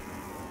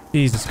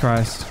 Jesus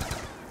Christ.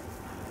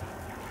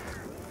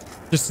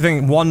 Just to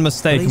think one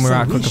mistake and we're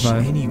out quicker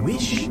fire. Any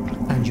wish,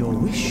 and your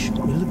wish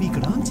will be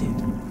granted.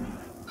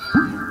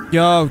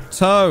 Yo,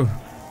 Toe.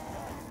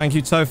 Thank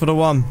you, Toe, for the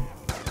 1.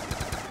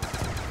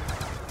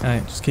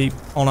 Okay, just keep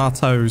on our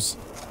toes.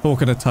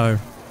 Talking to Toe.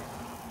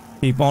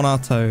 Keep on our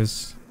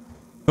toes.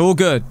 All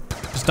good.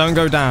 Just don't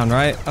go down,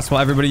 right? That's what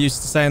everybody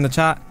used to say in the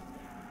chat.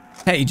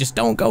 Hey, just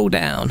don't go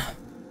down.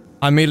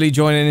 I immediately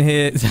join in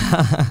here.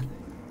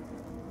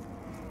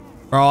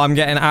 Bro, I'm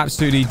getting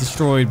absolutely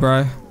destroyed,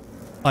 bro.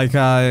 Like,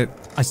 I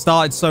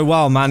started so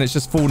well, man. It's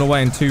just fallen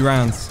away in 2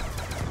 rounds.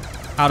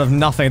 Out of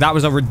nothing. That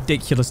was a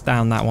ridiculous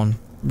down, that one.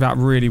 That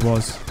really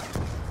was.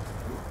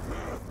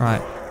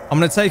 Right. I'm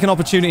going to take an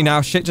opportunity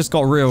now. Shit just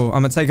got real.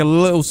 I'm going to take a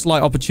little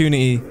slight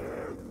opportunity.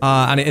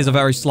 And it is a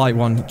very slight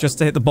one. Just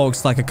to hit the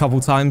box like a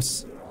couple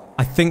times.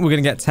 I think we're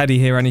going to get Teddy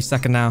here any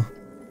second now.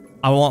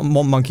 I want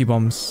more monkey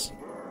bombs.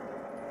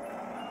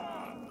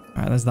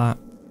 Alright, there's that.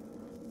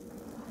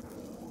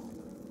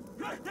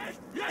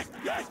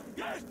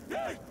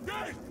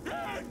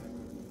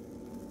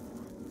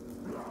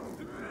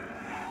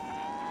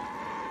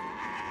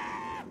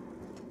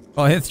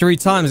 Oh, I hit 3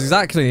 times,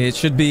 exactly. It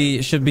should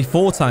be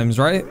 4 times,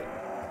 right?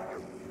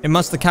 It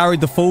must have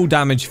carried the full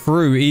damage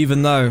through,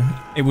 even though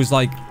it was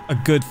like a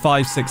good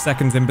 5-6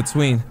 seconds in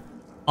between.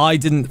 I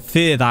didn't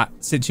fear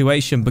that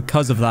situation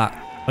because of that,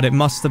 but it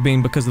must have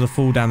been because of the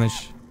full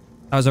damage.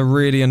 That was a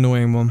really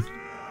annoying one.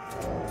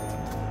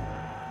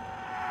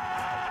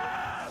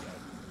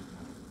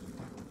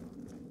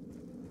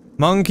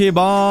 Monkey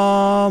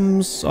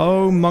bombs!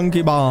 Oh,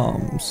 monkey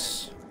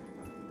bombs.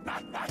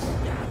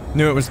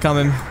 Knew it was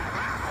coming.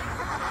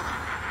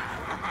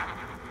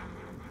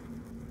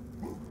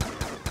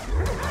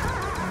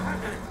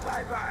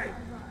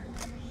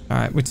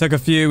 Alright, we took a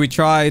few, we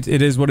tried.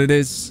 It is what it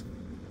is.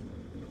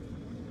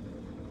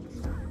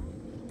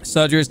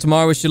 Surgery is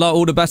tomorrow. Wish you luck.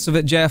 All the best of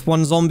it,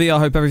 JF1 Zombie. I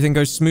hope everything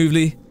goes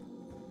smoothly.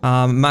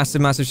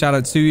 Massive shout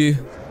out to you.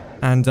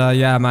 And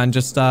yeah, man,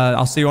 just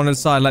I'll see you on the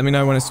side. Let me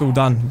know when it's all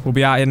done. We'll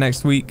be out here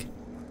next week.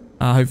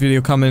 Hopefully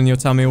you'll come in and you'll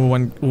tell me all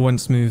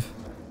went smooth.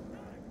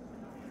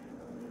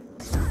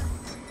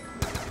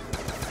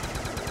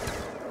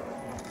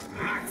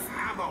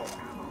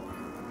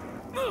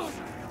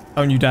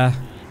 Don't you dare.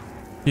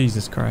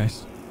 Jesus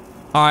Christ.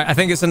 Alright, I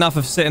think it's enough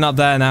of sitting up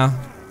there now.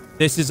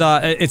 This is,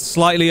 it's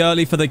slightly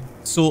early for the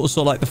sort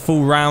of like the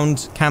full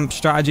round camp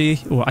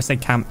strategy. Or I say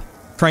camp.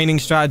 Training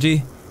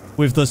strategy.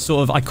 With the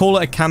sort of, I call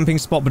it a camping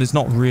spot, but it's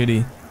not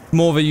really.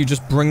 More of a, you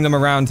just bring them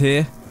around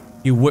here.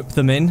 You whip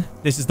them in.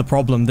 This is the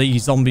problem.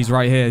 These zombies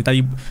right here.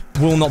 They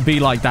will not be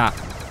like that.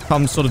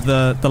 Come sort of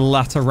the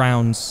latter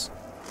rounds.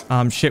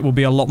 Shit will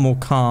be a lot more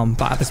calm.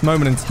 But at this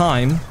moment in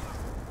time,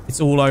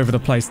 it's all over the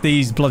place.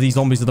 These bloody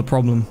zombies are the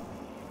problem.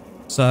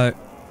 So,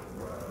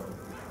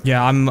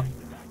 yeah, I'm...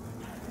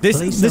 This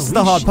is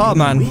the hard part,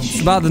 man.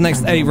 It's about the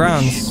next 8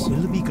 rounds.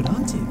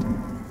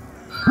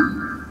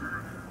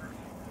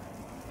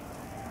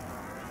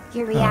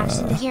 Your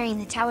reaction to hearing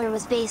the tower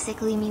was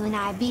basically me when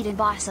I beat a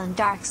boss on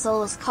Dark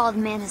Souls called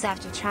Manas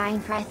after trying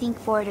for I think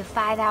 4 to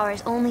 5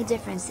 hours. Only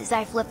difference is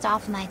I flipped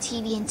off my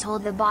TV and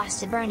told the boss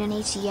to burn an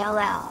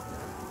HELL.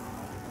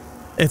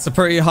 It's a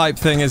pretty hype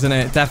thing, isn't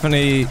it?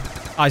 Definitely,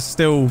 I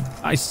still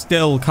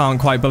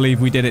can't quite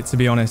believe we did it, to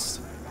be honest.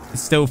 It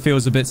still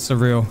feels a bit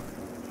surreal.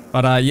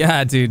 But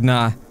yeah, dude,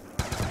 nah.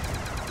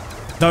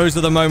 Those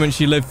are the moments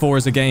you live for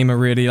as a gamer,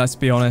 really, let's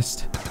be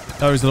honest.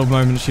 Those are the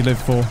moments you live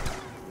for.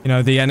 You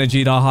know, the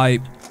energy, the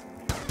hype,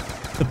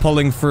 the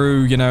pulling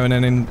through, you know, and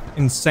an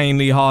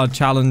insanely hard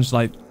challenge.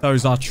 Like,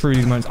 those are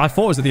truly the moments. I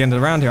thought it was at the end of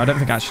the round here. I don't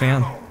think I actually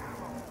am.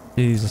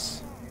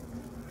 Jesus.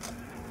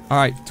 All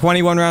right,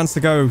 21 rounds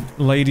to go,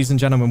 ladies and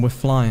gentlemen. We're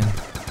flying.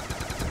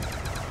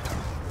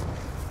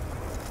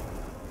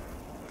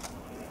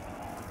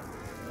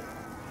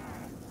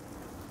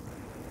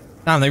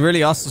 Damn, they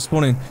really are still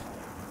spawning.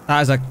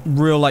 That is a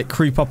real, like,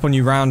 creep up on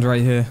you round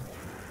right here.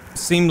 It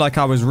seemed like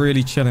I was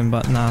really chilling,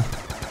 but nah.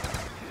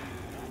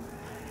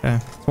 Okay,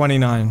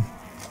 29.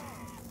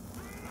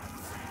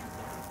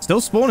 Still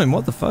spawning,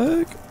 what the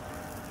fuck?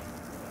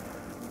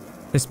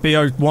 It's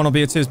BO1 or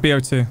BO2, it's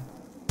BO2.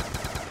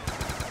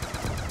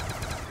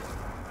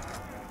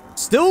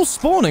 Still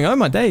spawning, oh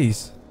my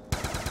days.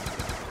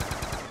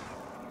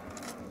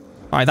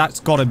 Alright, that's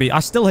gotta be... I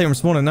still hear him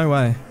spawning, no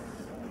way.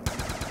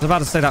 I was about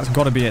to say that's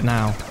gotta be it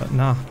now, but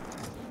nah.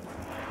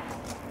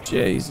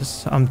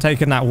 Jesus, I'm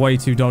taking that way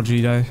too dodgy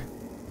though.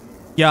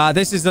 Yeah,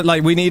 this is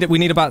like we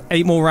need about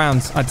 8 more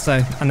rounds, I'd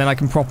say, and then I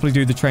can properly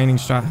do the training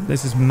strat.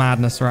 This is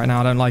madness right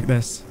now. I don't like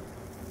this.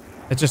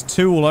 It's just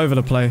 2 all over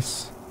the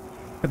place.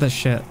 Look at this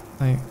shit.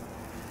 Like,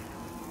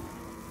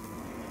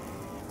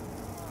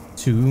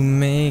 to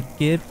make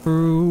it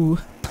through.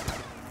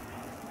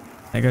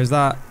 There goes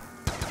that.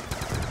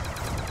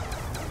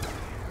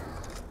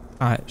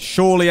 Alright,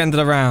 surely end of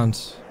the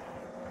round.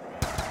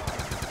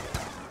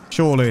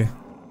 Surely.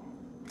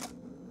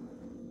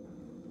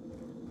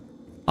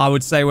 I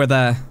would say we're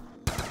there.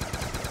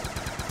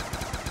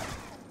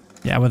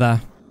 Yeah, we're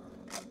there.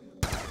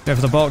 Go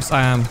for the box.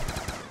 I am.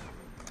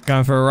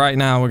 Going for it right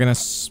now. We're going to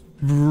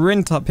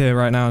sprint up here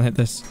right now and hit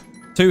this.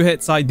 2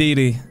 hits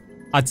ideally.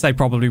 I'd say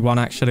probably 1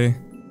 actually.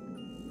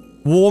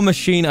 War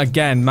Machine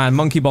again. Man,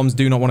 monkey bombs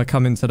do not want to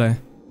come in today.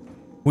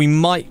 We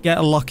might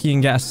get lucky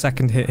and get a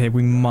second hit here.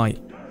 We might.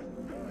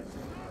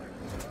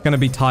 It's going to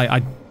be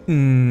tight.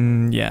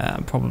 Yeah,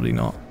 probably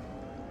not.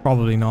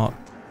 Probably not.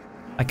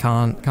 I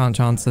can't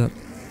chance it.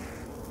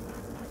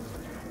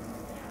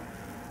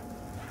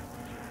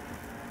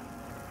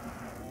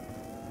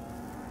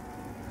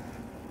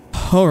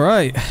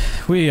 Alright,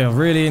 we are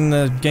really in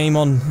the game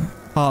on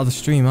part of the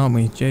stream, aren't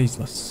we?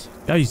 Jesus.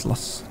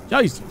 Jesus.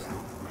 Jesus.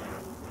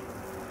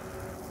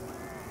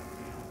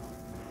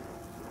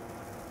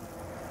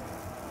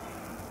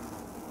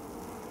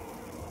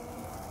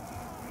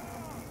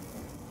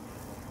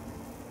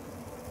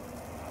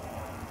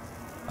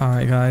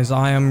 Alright guys,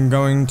 I am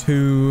going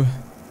to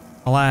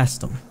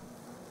blast them.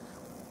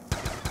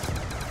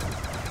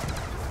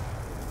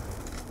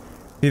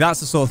 See, that's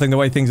the sort of thing, the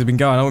way things have been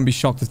going. I wouldn't be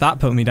shocked if that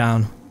put me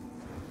down.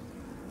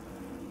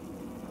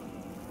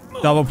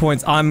 Double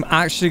points. I'm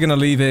actually going to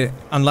leave it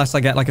unless I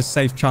get like a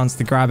safe chance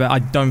to grab it. I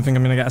don't think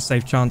I'm going to get a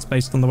safe chance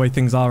based on the way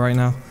things are right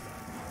now.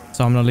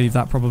 So I'm going to leave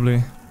that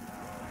probably.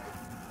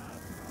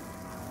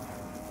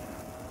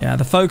 Yeah,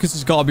 the focus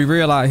has got to be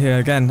real out here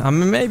again. I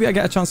mean, maybe I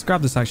get a chance to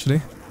grab this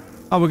actually.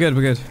 Oh, we're good.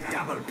 We're good.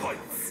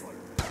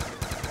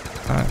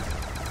 Alright.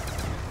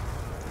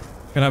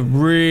 Gonna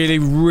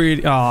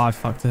really... Oh, I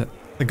fucked it.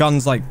 The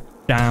gun's like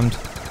jammed.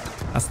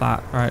 That's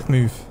that. Alright,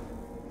 move.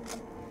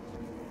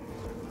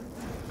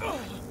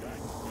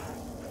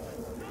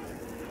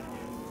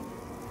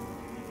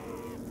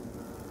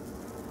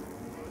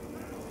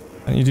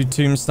 And you do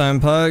tombstone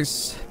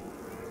perks.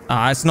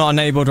 It's not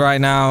enabled right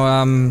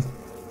now.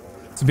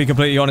 To be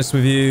completely honest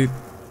with you,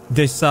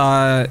 this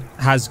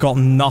has got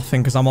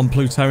nothing because I'm on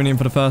plutonium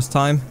for the first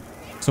time.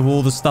 So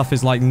all the stuff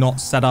is like not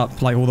set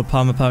up, like all the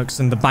perma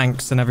perks and the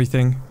banks and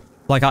everything.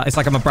 Like it's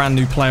like I'm a brand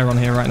new player on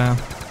here right now.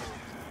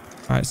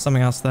 All right,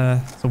 something else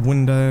there. It's a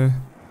window.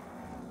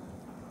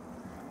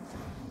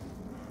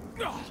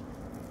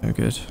 Oh,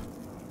 good.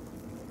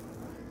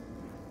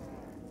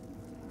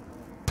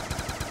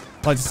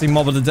 Like to see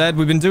Mob of the Dead.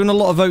 We've been doing a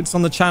lot of votes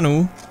on the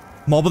channel.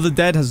 Mob of the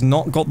Dead has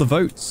not got the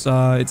votes.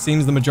 It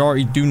seems the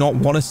majority do not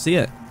want to see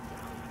it.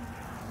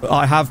 But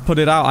I have put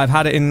it out. I've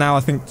had it in now, I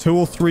think, 2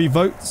 or 3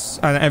 votes.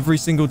 And every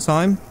single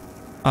time,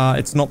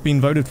 it's not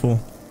been voted for.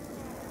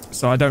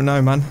 So I don't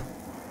know, man.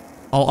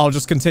 I'll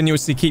just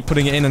continuously keep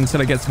putting it in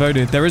until it gets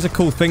voted. There is a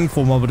cool thing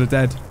for Mob of the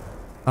Dead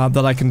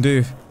that I can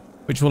do,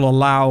 which will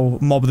allow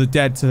Mob of the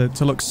Dead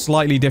to look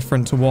slightly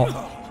different to what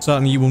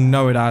certainly you will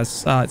know it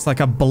as. It's like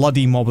a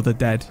bloody Mob of the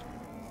Dead.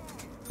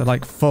 They're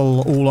like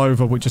full all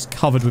over, which is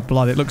covered with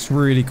blood. It looks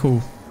really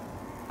cool.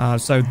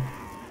 So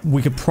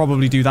we could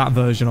probably do that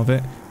version of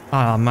it.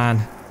 Ah,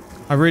 man.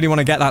 I really want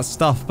to get that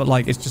stuff, but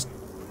like, it's just...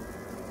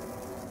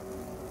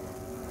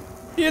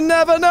 You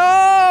never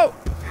know!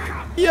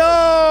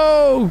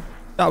 Yo!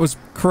 That was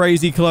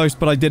crazy close,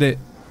 but I did it.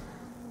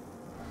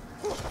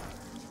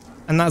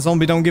 And that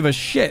zombie don't give a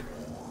shit.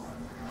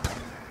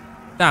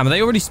 Damn, are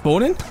they already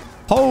spawning?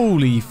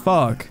 Holy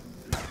fuck.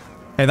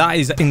 Okay, that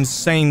is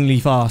insanely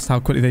fast how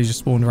quickly they just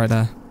spawned right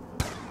there.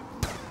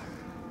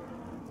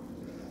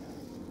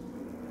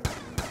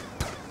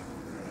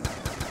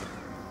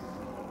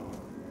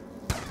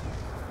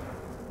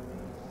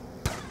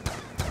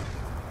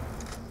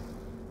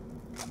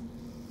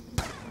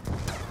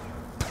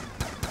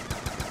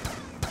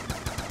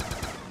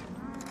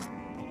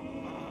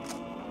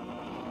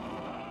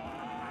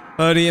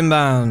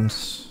 Inbound.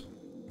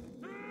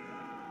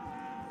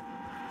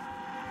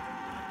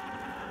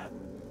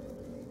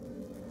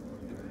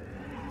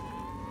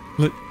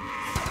 Look,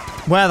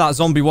 where that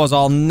zombie was,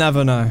 I'll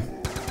never know.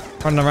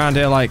 Running around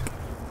here like,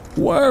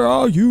 where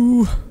are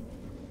you?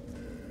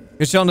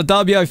 Good shot on the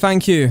W,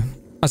 thank you.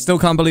 I still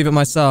can't believe it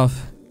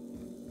myself.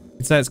 You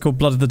could say it's called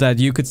Blood of the Dead.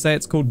 You could say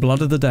it's called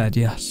Blood of the Dead,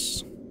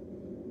 yes.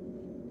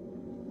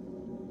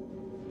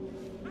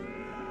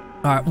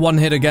 Alright, 1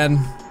 hit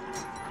again.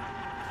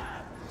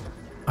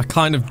 I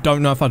kind of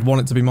don't know if I'd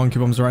want it to be monkey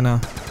bombs right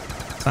now.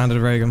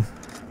 Standard Reagan.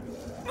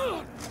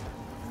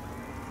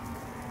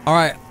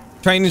 Alright.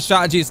 Training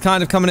strategy is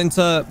kind of coming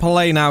into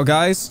play now,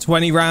 guys.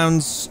 20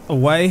 rounds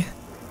away.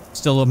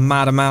 Still a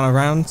mad amount of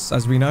rounds,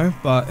 as we know,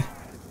 but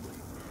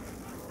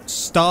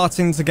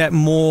starting to get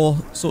more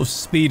sort of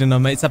speed in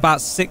them. It's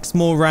about 6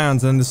 more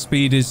rounds and the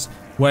speed is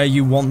where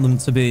you want them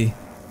to be.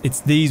 It's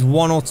these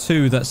 1 or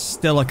 2 that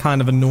still are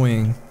kind of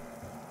annoying.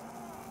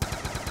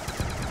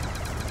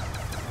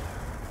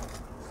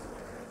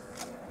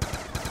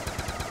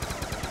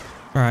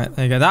 Alright,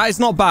 there you go. That is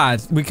not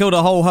bad. We killed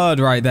a whole herd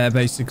right there,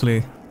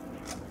 basically.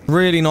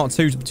 Really not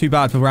too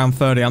bad for round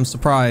 30. I'm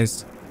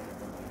surprised.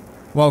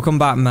 Welcome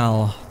back,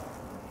 Mel.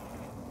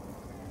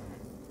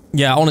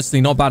 Yeah,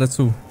 honestly, not bad at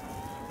all.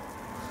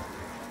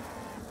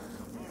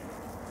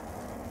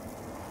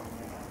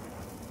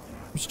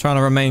 Just trying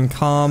to remain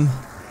calm,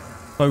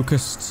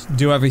 focused,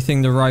 do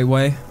everything the right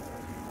way.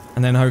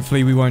 And then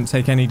hopefully we won't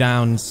take any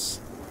downs.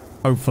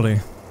 Hopefully.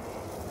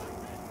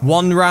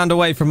 1 round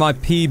away from my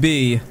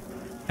PB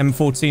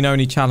M14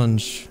 only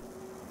challenge.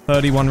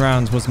 31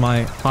 rounds was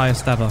my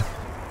highest ever.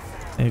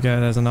 There you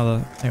go, there's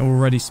another. They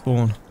already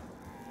spawn.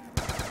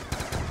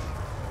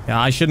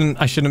 Yeah, I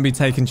shouldn't be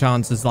taking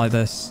chances like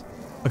this.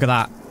 Look at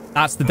that.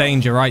 That's the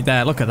danger right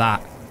there. Look at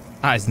that.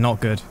 That is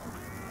not good.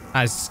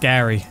 That is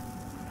scary.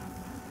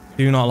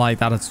 Do not like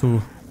that at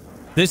all.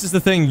 This is the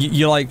thing.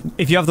 You like,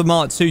 if you have the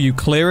Mark II, you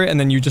clear it and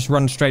then you just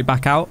run straight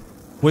back out.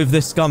 With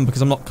this gun,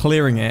 because I'm not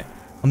clearing it,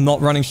 I'm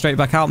not running straight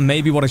back out.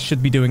 Maybe what I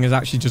should be doing is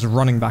actually just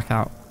running back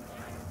out.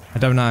 I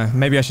don't know.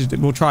 Maybe I should.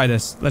 We'll try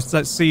this.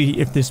 Let's see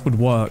if this would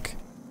work.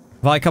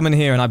 If I come in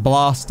here and I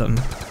blast them,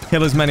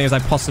 kill as many as I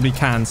possibly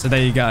can. So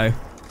there you go.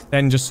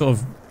 Then just sort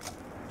of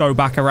go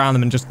back around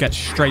them and just get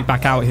straight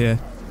back out here.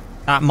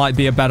 That might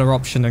be a better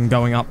option than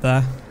going up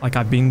there like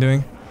I've been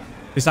doing.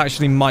 This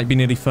actually might be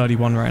nearly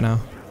 31 right now.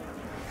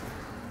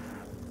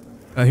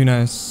 Who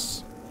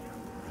knows?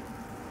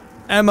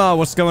 Emma,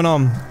 what's going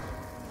on?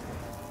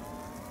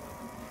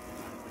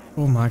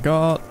 Oh my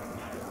god.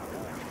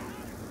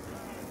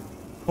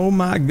 Oh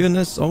my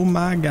goodness. Oh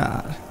my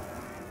god.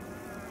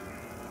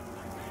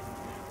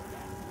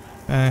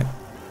 Okay.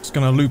 Just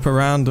gonna loop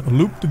around.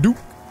 Loop the doop.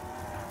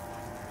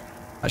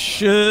 I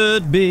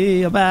should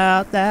be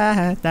about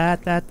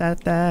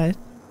that.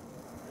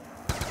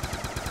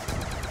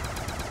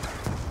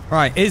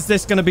 Right, is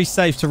this gonna be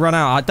safe to run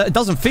out? It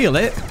doesn't feel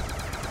it.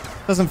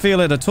 Doesn't feel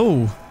it at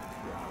all.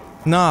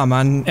 Nah,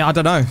 man. I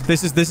don't know.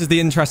 This is the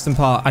interesting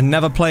part. I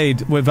never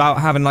played without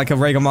having like a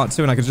Raygun Mark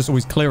II and I could just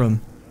always clear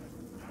them.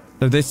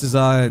 So this is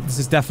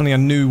definitely a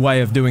new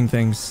way of doing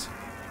things.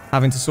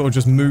 Having to sort of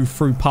just move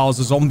through piles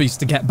of zombies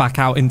to get back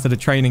out into the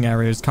training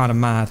area is kind of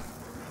mad.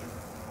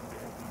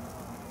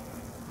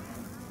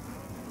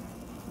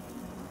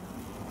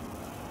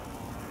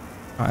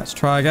 Alright, let's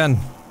try again.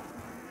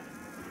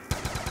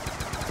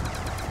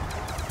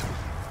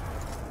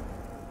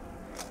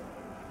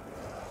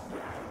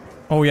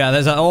 Oh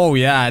yeah, oh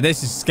yeah,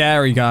 this is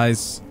scary,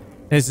 guys.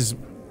 This is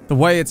the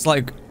way it's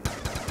like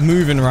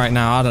moving right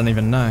now. I don't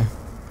even know.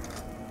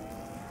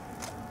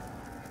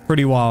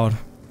 Pretty wild.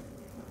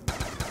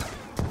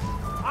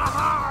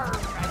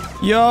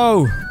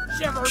 Yo!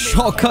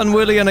 Shotgun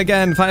William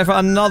again. Fighting for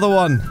another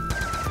one.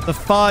 The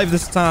 5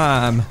 this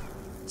time.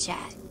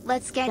 Chat,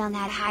 let's get on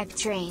that hype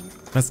train.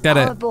 Let's get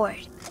it. All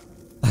aboard.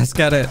 Let's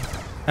get it.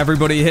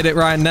 Everybody hit it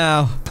right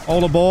now.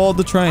 All aboard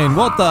the train.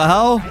 What the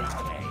hell?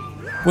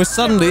 We're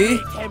suddenly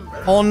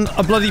on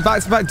a bloody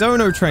back-to-back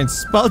dono train.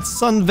 Spud,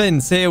 son,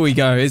 Vince. Here we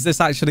go. Is this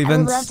actually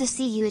Vince? I would love to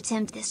see you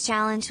attempt this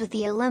challenge with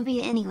the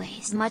Olympia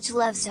anyways. Much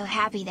love, so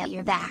happy that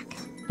you're back.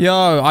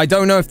 Yo, I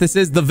don't know if this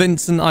is the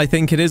Vincent I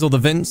think it is, or the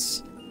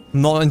Vince.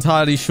 I'm not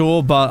entirely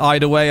sure, but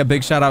either way, a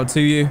big shout out to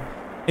you.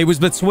 It was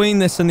between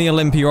this and the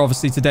Olympia,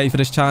 obviously, today for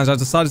this challenge. I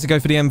decided to go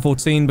for the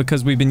M14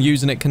 because we've been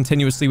using it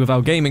continuously with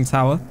our gaming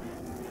tower.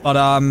 But,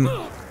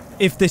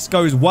 if this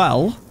goes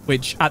well,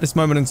 which at this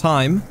moment in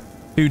time,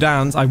 2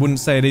 downs, I wouldn't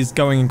say it is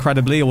going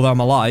incredibly, although I'm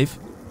alive.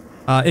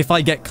 If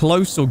I get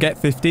close or get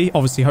 50,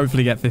 obviously,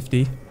 hopefully get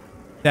 50,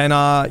 then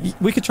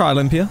we could try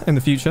Olympia in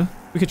the future.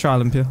 We could try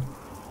Olympia.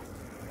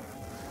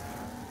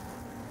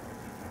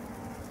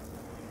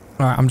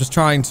 Alright, I'm just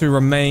trying to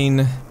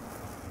remain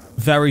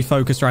very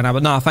focused right now.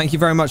 But nah, thank you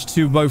very much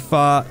to both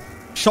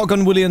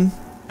Shotgun William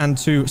and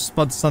to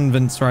Spud Sun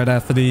Vince right there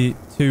for the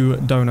 2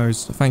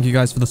 donos. Thank you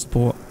guys for the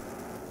support.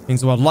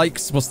 Means the world.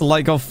 Likes, what's the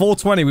like goal?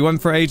 420. We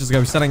went for ages ago.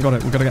 We still ain't got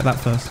it. We've got to get that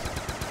first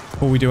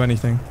before we do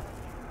anything.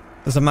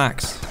 There's a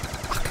max.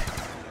 Fuck.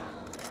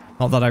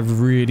 Not that I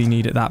really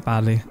need it that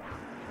badly.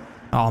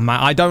 Oh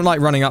man, I don't like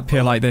running up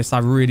here like this. I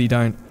really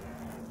don't.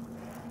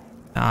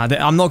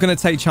 I'm not going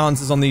to take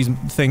chances on these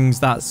things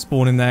that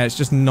spawn in there. It's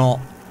just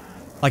not...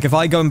 Like, if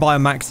I go and buy a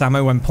max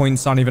ammo when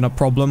points aren't even a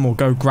problem, or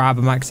go grab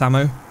a max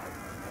ammo,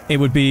 it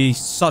would be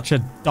such a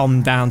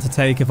dumb down to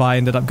take if I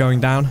ended up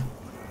going down.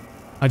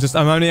 I'm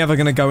only ever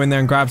going to go in there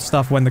and grab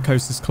stuff when the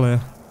coast is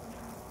clear.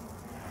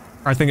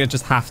 I think I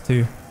just have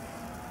to.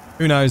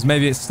 Who knows?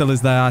 Maybe it still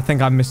is there. I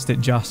think I missed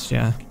it just,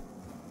 yeah.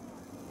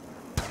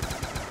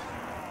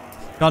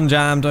 Gun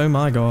jammed. Oh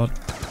my god.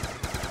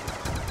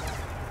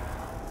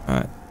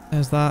 Alright.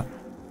 There's that.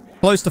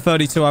 Close to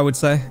 32, I would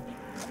say.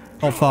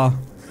 Not far.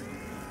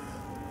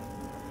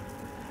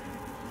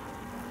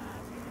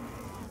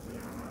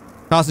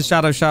 Cast a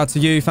shadow, shout out to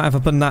you. Thank you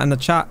for putting that in the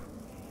chat.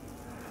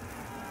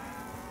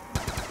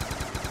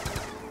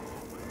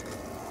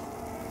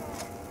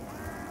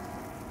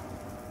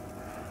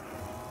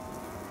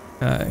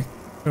 Okay.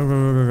 Go,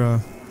 go, go, go,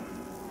 go.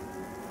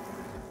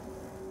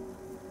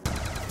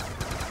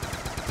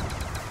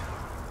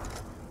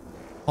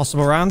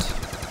 Possible round.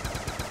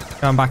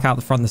 Going back out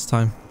the front this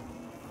time.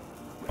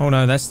 Oh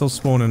no, they're still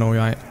spawning,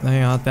 alright.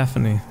 They are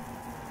definitely.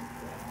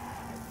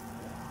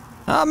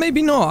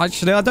 Maybe not,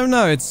 actually. I don't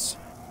know.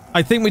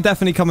 I think we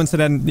definitely coming to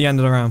the end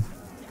of the round.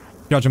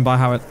 Judging by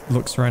how it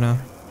looks right now.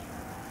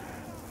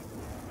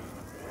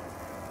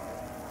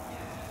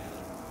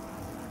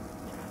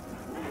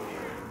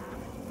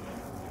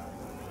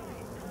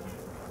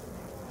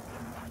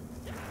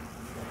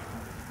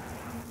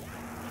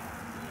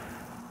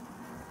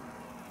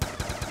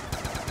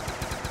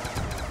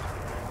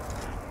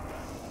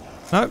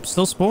 Nope,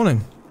 still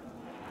spawning.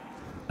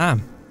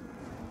 Damn.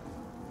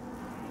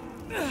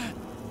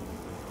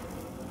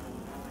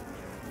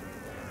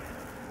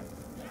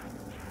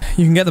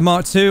 You can get the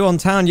Mark II on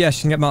town? Yes,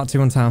 you can get Mark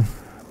II on town.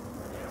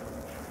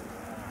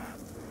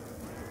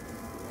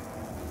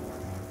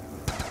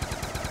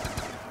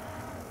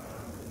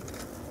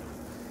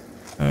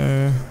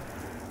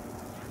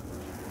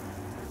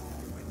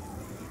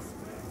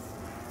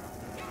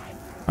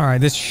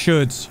 Alright, this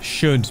should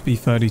be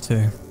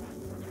 32.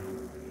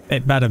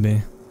 It better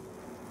be.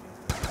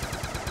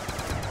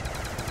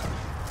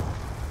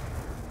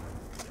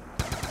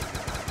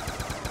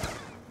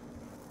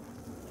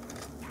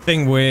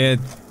 Thing weird.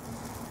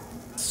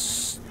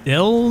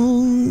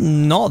 Still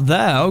not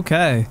there.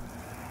 Okay.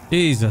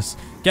 Jesus.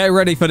 Get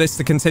ready for this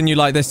to continue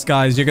like this,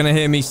 guys. You're gonna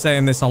hear me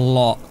saying this a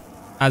lot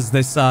as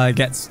this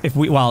gets, if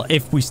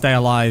we stay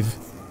alive.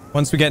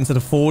 Once we get into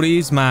the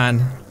 40s, man,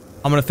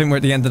 I'm gonna think we're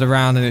at the end of the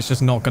round and it's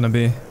just not gonna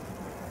be.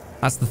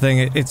 That's the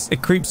thing.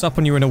 It creeps up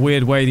on you in a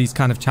weird way, these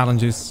kind of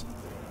challenges.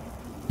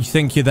 You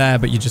think you're there,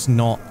 but you're just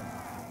not.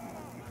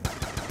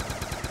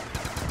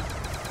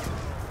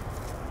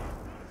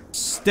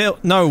 Still,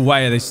 no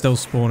way are they still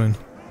spawning.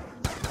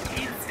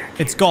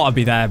 It's gotta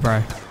be there,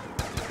 bro.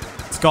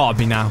 It's gotta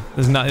be now.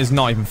 It's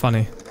not even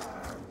funny.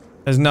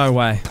 There's no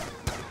way.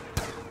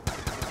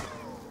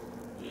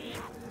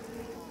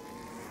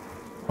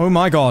 Oh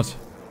my god.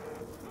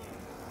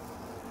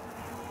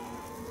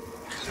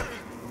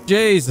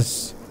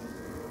 Jesus.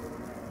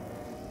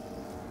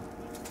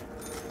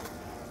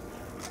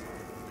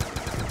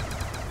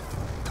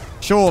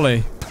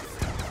 Surely.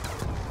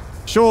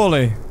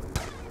 Surely.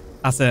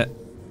 That's it.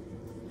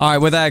 Alright,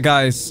 we're there,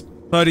 guys.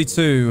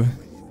 32.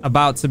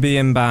 About to be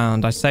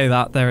inbound. I say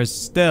that there is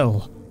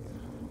still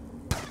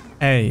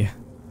a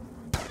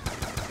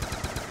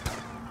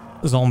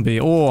zombie.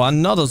 Oh,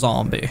 another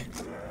zombie.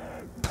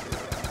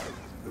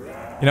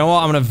 You know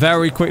what? I'm going to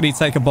very quickly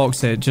take a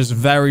box hit. Just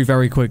very,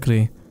 very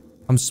quickly.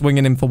 I'm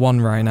swinging in for one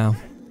right now.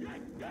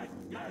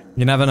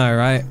 You never know,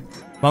 right?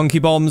 Monkey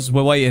bombs,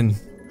 we're waiting.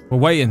 We're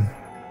waiting.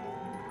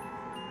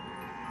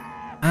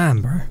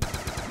 Damn, bro.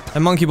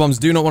 And monkey bombs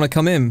do not want to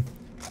come in.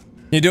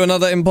 You do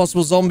another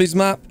Impossible Zombies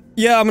map?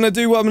 Yeah, I'm going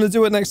to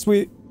do it next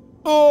week.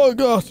 Oh,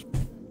 God.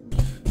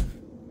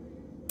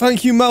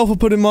 Thank you, Mel, for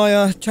putting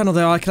my channel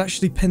there. I can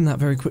actually pin that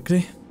very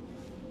quickly.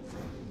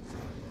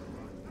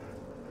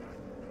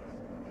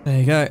 There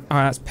you go. Alright,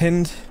 that's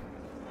pinned.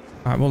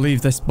 Alright, we'll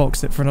leave this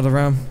box it for another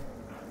round.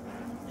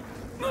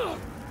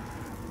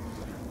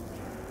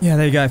 Yeah,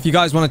 there you go. If you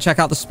guys want to check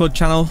out the Spud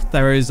channel,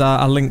 there is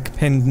a link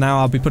pinned now.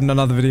 I'll be putting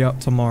another video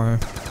up tomorrow.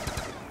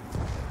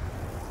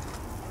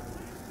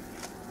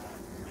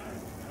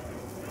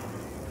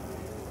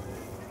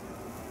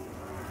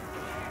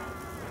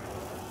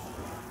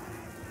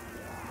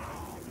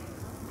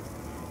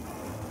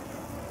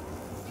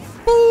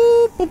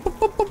 Boop, boop, boop,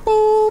 boop, boop,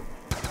 boop.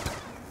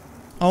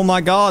 Oh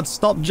my god,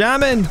 stop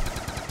jamming.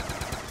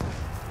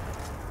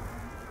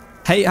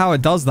 Hate how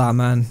it does that,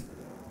 man.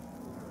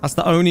 That's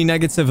the only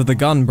negative of the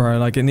gun, bro.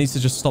 Like, it needs to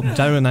just stop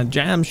doing that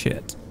jam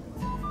shit.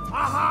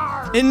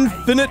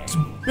 Infinite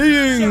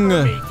Being!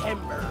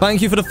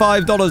 Thank you for the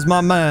 $5,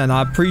 my man.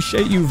 I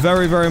appreciate you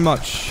very, very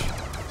much.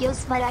 Yo,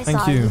 Spud, I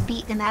saw you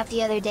beat them out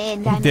the other day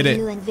and I made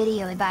you a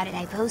video about it.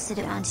 I posted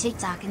it on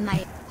TikTok in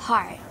my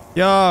heart.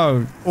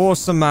 Yo,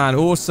 awesome, man.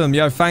 Awesome.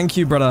 Yo, thank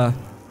you, brother.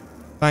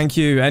 Thank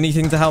you.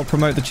 Anything to help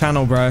promote the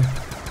channel, bro.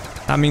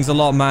 That means a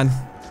lot, man.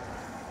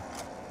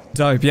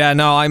 Dope. Yeah,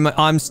 no,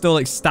 I'm still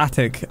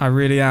ecstatic. I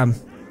really am.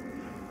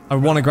 I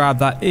want to grab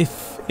that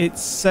if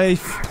it's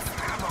safe.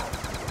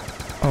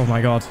 Oh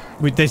my god.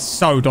 They're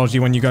so dodgy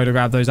when you go to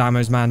grab those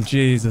ammos, man.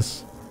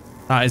 Jesus.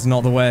 That is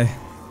not the way.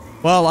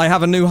 Well, I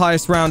have a new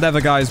highest round ever,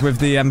 guys, with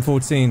the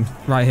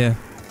M14 right here,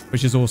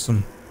 which is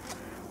awesome.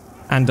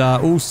 And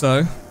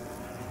also...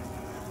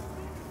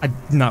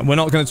 no, we're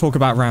not going to talk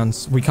about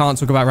rounds. We can't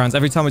talk about rounds.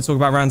 Every time we talk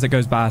about rounds, it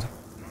goes bad.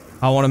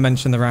 I want to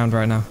mention the round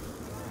right now.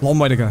 Long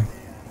way to go.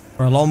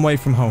 We're a long way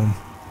from home.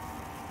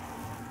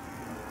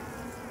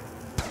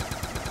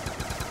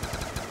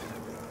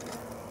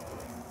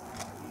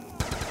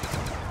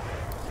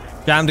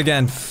 Jammed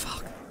again.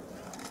 Fuck.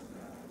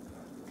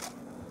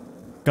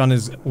 Gun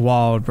is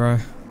wild, bro.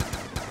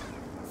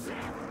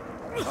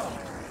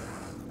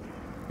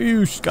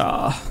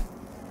 Ooshka.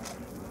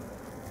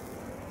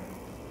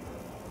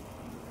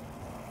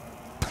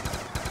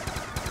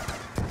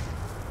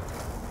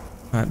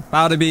 Alright,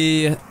 about to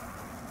be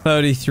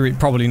 33.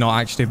 Probably not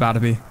actually about to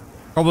be.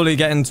 Probably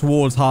getting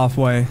towards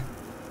halfway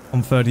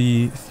on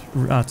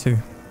 32.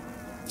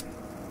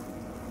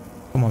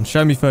 Come on,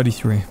 show me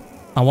 33.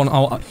 I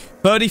want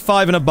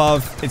 35 and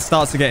above. It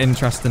starts to get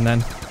interesting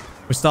then.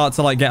 We start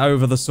to like get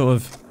over the sort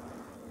of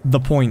the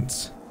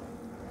point.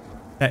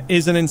 There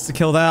is an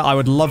insta-kill there. I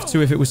would love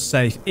to if it was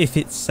safe. If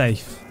it's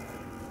safe.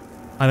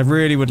 I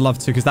really would love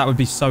to because that would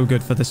be so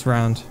good for this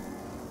round.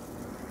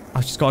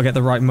 I've just got to get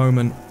the right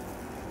moment.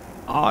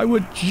 I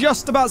would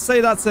just about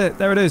say that's it.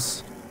 There it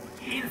is.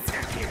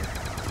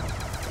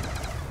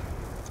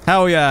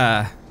 Hell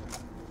yeah.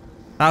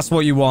 That's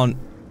what you want.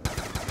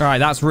 Alright,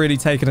 that's really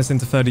taken us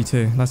into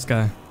 32. Let's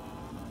go.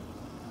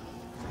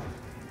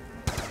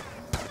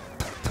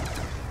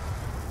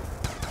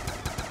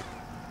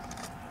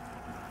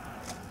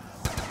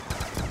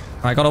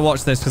 Alright, gotta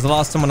watch this, because the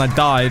last time when I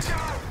died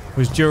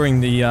was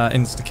during the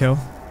insta-kill.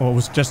 Or it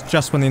was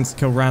just when the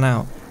insta-kill ran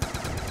out.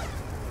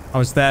 I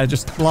was there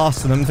just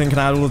blasting them, thinking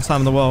I had all the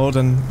time in the world,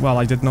 and, well,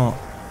 I did not.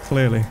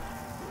 Clearly.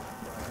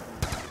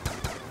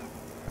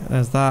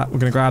 There's that. We're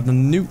gonna grab the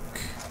nuke.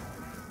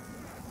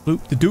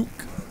 Bloop the duke.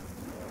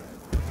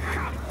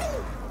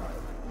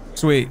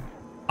 Sweet.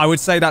 I would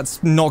say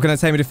that's not going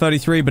to take me to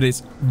 33, but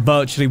it's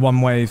virtually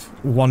one wave.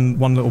 One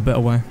little bit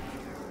away.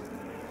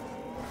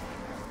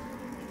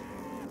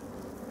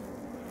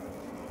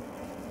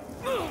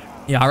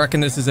 Yeah, I reckon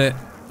this is it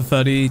for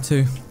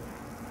 32.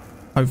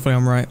 Hopefully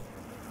I'm right.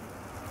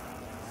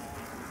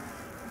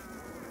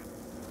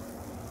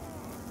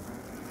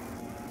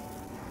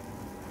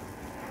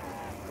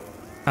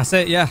 That's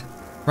it, yeah.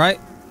 Right?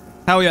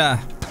 Hell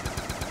yeah.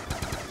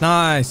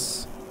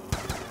 Nice.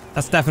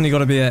 That's definitely got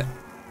to be it.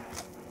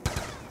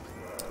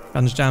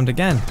 Guns jammed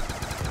again.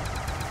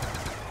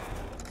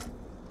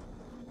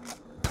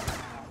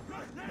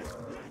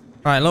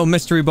 Alright, little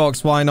mystery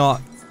box, why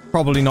not?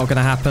 Probably not going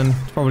to happen.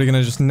 It's probably going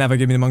to just never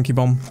give me the monkey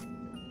bomb.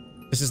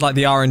 This is like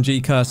the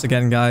RNG curse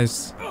again,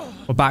 guys.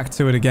 We're back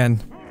to it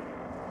again.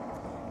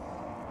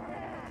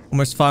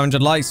 Almost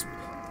 500 likes.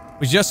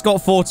 We just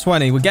got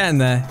 420. We're getting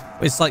there.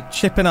 It's like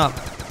chipping up.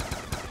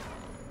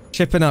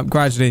 Chipping up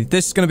gradually.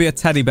 This is going to be a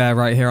teddy bear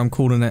right here. I'm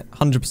calling it.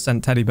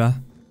 100% teddy bear.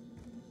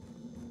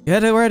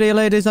 Get ready,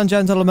 ladies and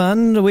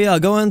gentlemen. We are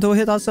going to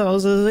hit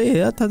ourselves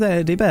a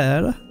teddy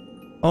bear.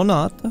 Or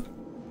not.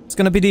 It's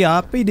going to be the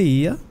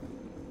RPD.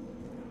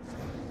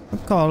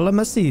 Call him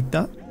a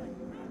Masita.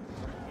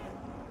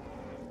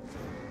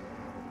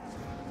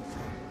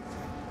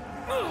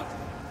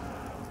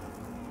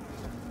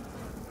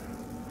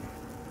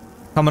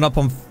 Coming up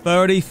on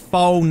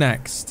 34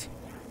 next.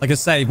 Like I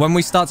say, when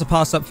we start to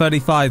pass up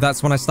 35,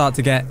 that's when I start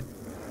to get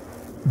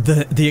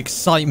the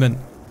excitement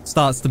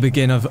starts to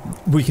begin of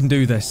we can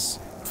do this.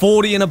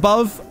 40 and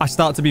above, I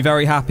start to be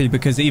very happy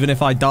because even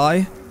if I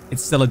die,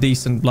 it's still a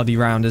decent bloody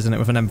round, isn't it,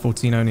 with an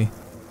M14 only.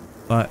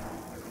 But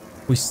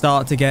we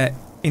start to get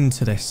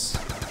into this.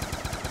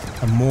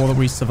 The more that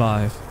we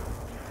survive.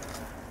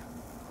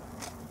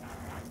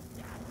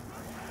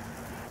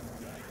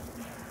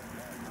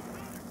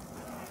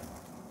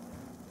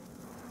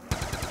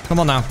 Come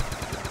on now.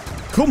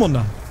 Come on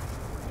now.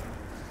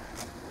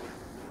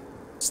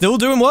 Still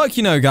doing work,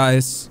 you know,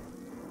 guys.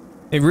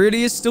 It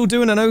really is still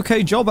doing an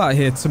okay job out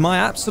here, to my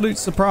absolute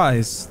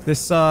surprise.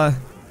 This, that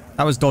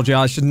was dodgy.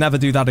 I should never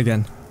do that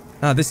again.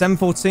 This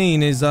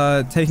M14 is,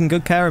 taking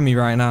good care of me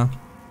right now.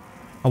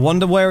 I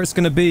wonder where it's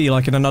going to be,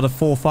 like, in another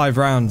 4 or 5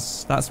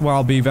 rounds. That's where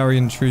I'll be very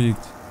intrigued.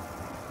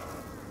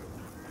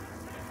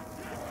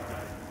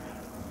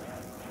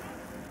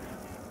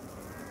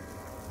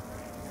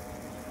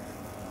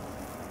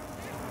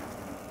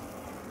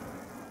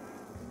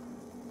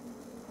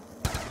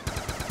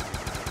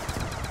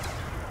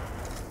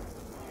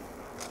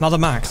 Another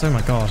max, oh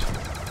my god.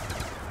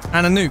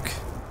 And a nuke.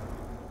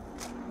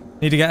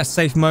 Need to get a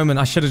safe moment.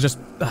 I should have just...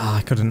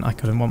 I couldn't.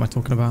 What am I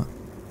talking about?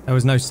 There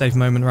was no safe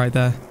moment right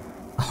there.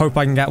 I hope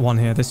I can get one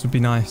here. This would be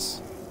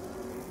nice.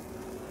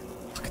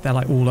 Fuck, they're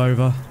like all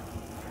over.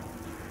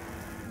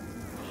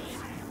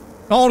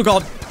 Oh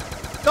god.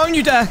 Don't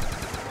you dare.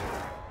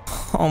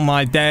 Oh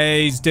my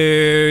days,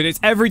 dude. It's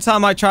every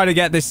time I try to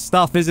get this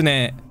stuff, isn't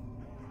it?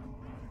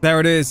 There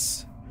it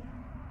is.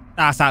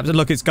 That's absolutely...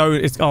 Look, it's go...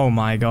 It's... Oh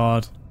my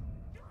god.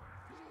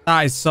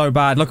 That is so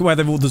bad. Look at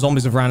where all the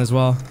zombies have ran as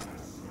well.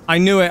 I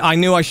knew it. I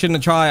knew I shouldn't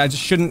have tried. I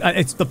just shouldn't.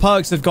 It's the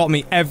perks have got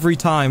me every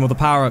time, or the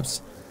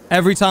power-ups.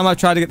 Every time I've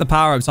tried to get the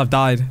power-ups, I've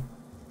died.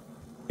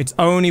 It's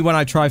only when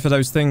I try for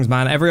those things,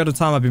 man. Every other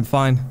time I've been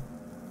fine.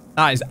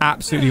 That is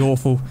absolutely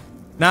awful.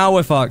 Now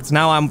we're fucked.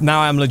 Now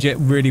I'm legit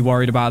really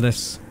worried about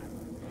this.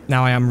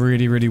 Now I am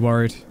really, really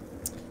worried.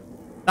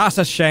 That's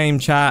a shame,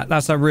 chat.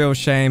 That's a real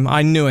shame.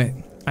 I knew it.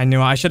 I knew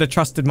it. I should have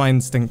trusted my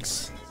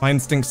instincts. My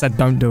instincts said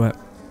don't do it.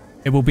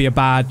 It will be a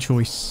bad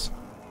choice.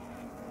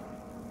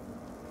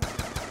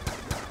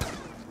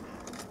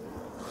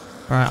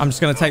 Alright, I'm just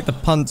going to take the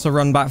punt to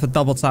run back for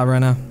double tap right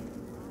now.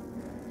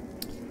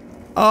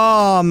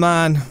 Oh,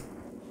 man.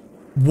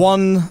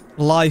 1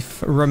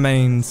 life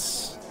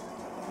remains.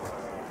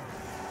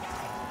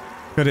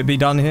 Could it be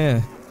done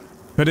here?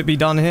 Could it be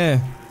done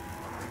here?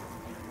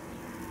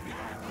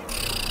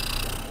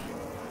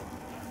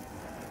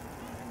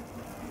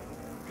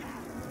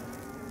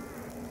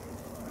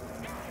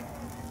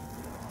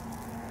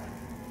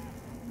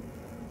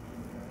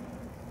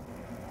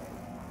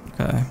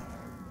 Okay.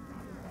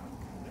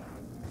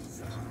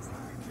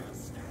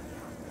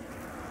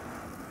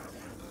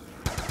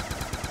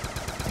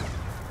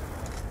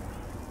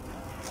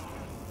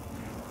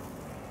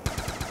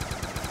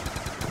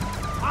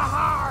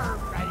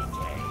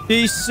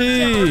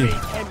 DC!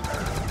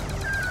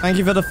 Thank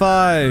you for the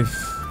 5.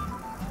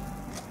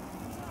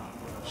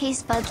 Hey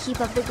Spud, keep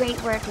up the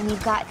great work and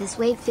you've got this.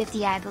 Wave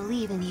 50, I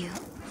believe in you.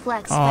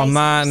 Flex. Oh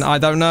man, I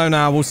don't know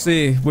now. We'll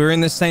see. We're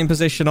in the same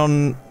position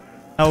on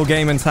L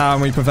Gaming Tower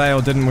and we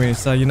prevailed, didn't we?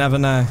 So you never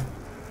know.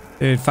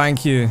 Dude,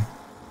 thank you.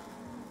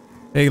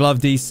 Big love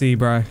DC,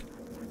 bro.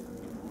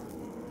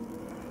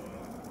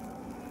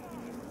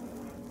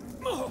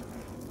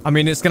 I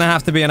mean, it's going to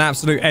have to be an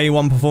absolute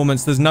A1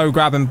 performance. There's no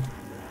grabbing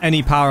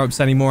any power-ups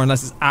anymore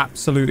unless it's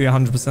absolutely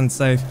 100%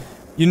 safe.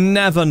 You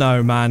never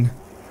know, man.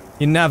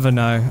 You never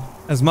know.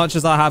 As much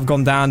as I have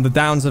gone down, the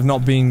downs have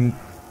not been...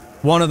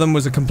 One of them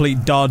was a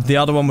complete dud. The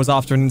other one was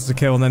after an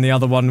insta-kill, and then the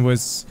other one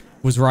was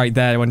right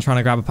there when trying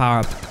to grab a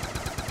power-up.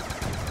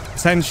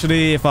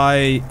 Essentially, if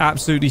I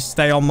absolutely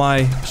stay on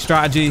my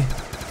strategy,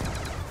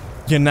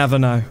 you never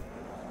know.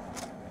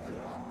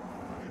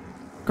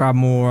 Grab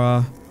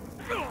more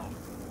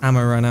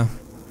ammo right now.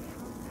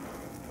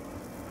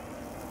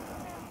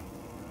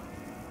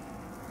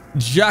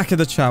 Jack in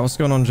the chat. What's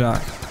going on,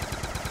 Jack?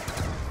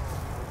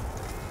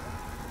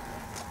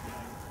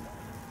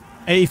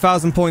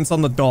 80,000 points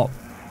on the dot.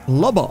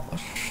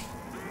 Lobosh.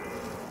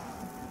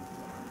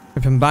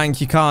 Open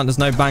bank. You can't. There's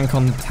no bank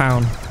on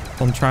town.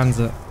 On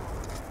transit.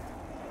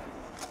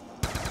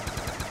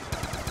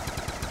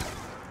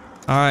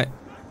 Alright.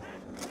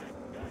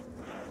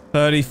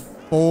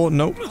 34.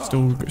 Nope.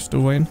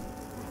 Still waiting.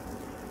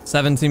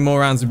 17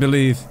 more rounds, I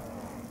believe.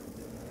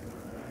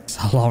 It's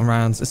a lot of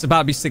rounds. It's about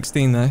to be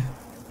 16, though.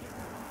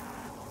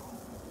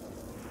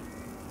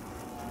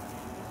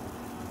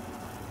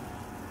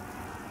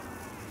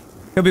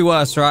 Could be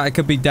worse, right? I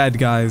could be dead,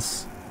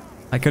 guys.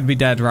 I could be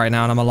dead right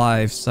now and I'm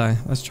alive, so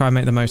let's try and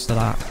make the most of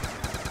that.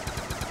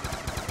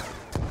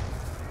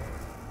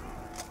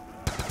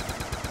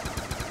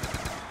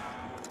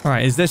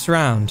 Alright, is this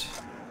round?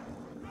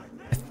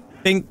 I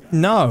think...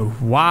 No.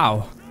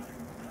 Wow.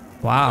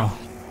 Wow.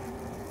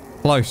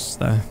 Close,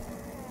 though.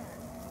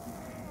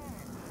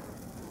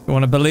 You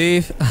want to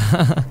believe?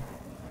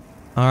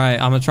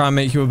 Alright, I'm going to try and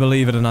make you a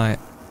believer tonight.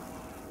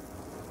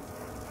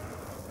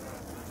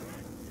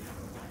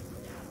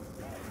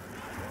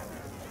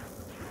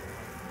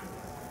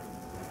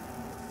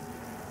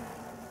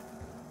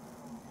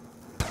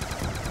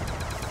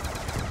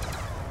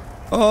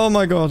 Oh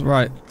my god,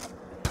 right.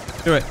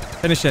 Do it.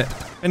 Finish it.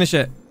 Finish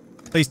it.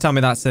 Please tell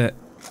me that's it.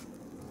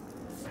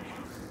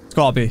 It's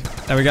gotta be.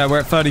 There we go. We're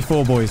at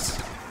 34, boys.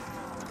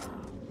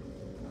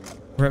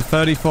 We're at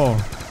 34.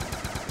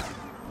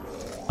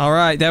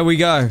 Alright, there we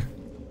go.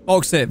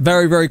 Box it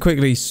very, very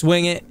quickly.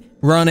 Swing it.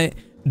 Run it.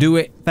 Do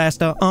it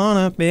faster. On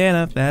a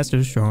better,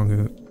 faster,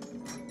 stronger.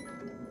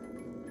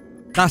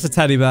 That's a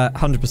teddy bear.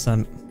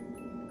 100%.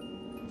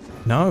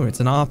 No, it's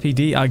an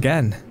RPD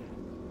again.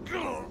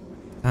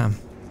 Damn.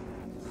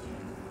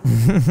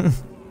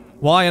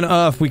 Why on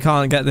earth we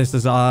can't get this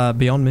is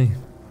beyond me.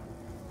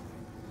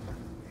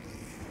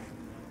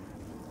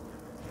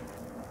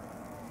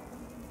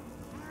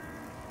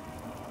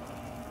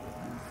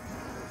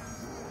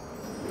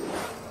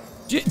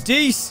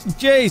 Jesus,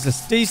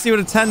 DC with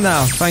a 10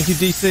 now. Thank you,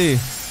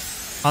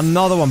 DC.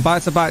 Another one,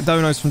 back-to-back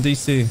donos from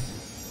DC.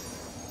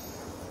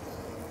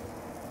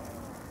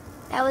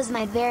 That was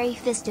my very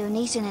first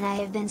donation and I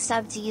have been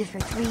subbed to you for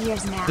 3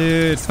 years now.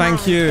 Dude,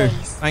 thank you.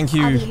 Thank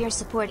you. I'll be here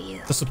supporting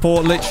you. The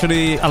support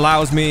literally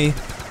allows me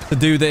to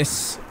do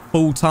this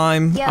full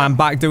time. Yo, I'm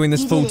back doing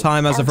this full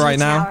time as of right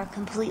now.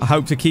 I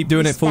hope to keep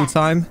doing it full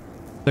time.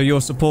 So your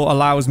support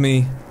allows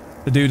me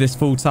to do this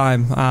full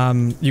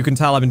time. You can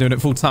tell I've been doing it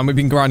full time. We've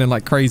been grinding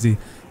like crazy.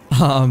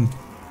 But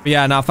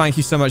yeah, now thank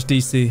you so much,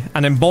 DC.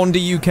 And then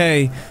Bondi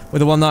UK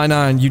with the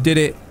 199. You did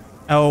it.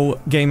 L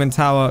Gaming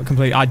Tower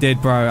complete. I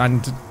did, bro.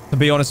 And to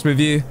be honest with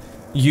you,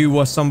 you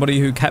were somebody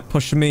who kept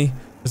pushing me.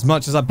 As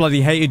much as I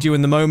bloody hated you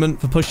in the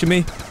moment for pushing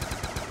me.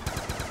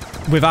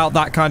 Without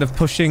that kind of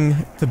pushing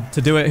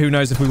to do it, who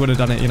knows if we would have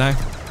done it, you know?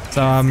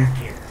 So,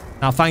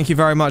 now thank you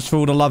very much for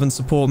all the love and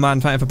support, man.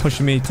 Thank you for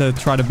pushing me to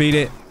try to beat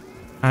it.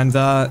 And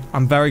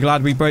I'm very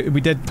glad we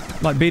did,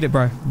 like, beat it,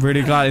 bro.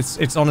 Really glad.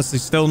 It's honestly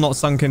still not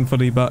sunk in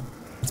fully, but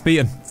it's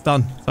beaten. It's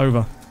done. It's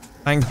over.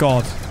 Thank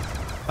God.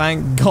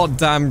 Thank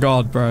goddamn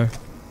God, bro.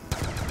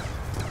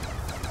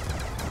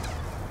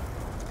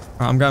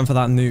 Right, I'm going for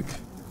that nuke.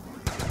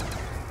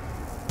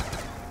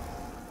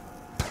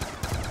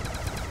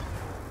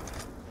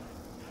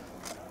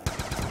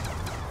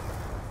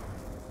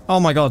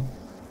 Oh my god.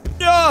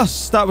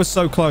 Yes! That was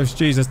so close.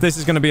 Jesus, this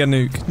is going to be a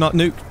nuke. Not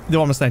nuke. The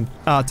one I'm saying.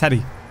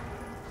 Teddy.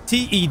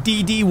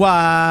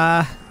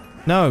 T-E-D-D-Y.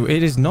 No,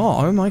 it is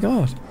not. Oh my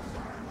god.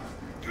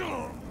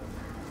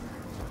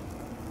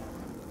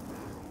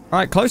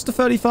 Alright, close to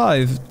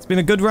 35. It's been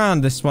a good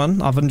round, this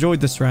one. I've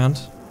enjoyed this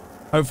round.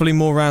 Hopefully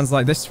more rounds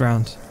like this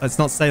round. Let's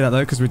not say that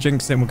though, because we're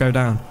jinxing it and we'll go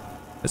down.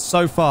 But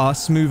so far,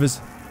 smooth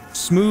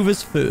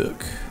as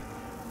fuck.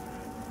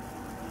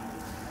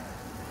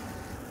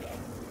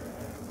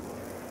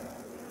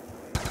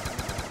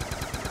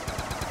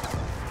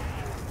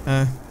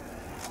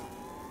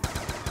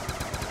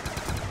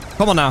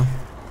 Come on now.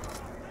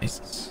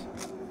 Jesus.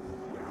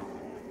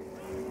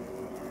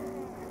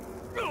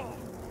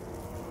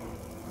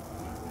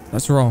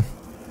 Let's roll.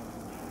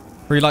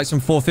 3 likes from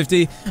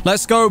 450.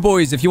 Let's go,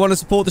 boys. If you want to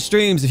support the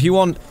streams, if you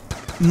want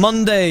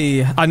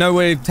Monday, I know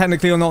we're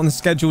technically not on the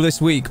schedule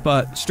this week,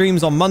 but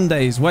streams on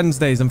Mondays,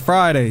 Wednesdays, and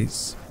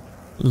Fridays.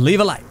 Leave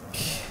a like.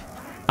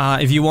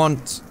 If you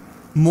want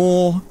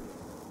more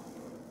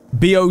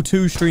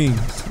BO2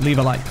 streams, leave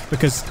a like.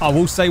 Because I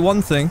will say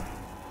one thing.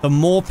 The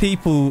more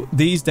people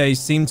these days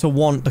seem to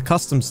want the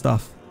custom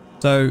stuff.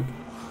 So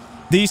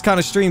these kind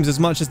of streams, as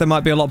much as there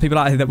might be a lot of people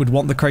out here that would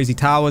want the crazy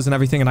towers and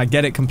everything, and I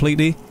get it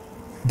completely,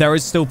 there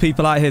is still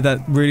people out here that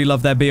really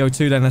love their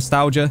BO2, their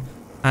nostalgia.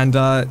 And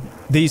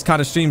these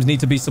kind of streams need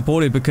to be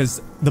supported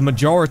because the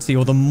majority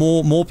or the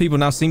more people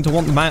now seem to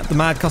want the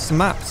mad custom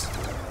maps.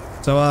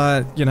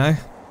 So, you know,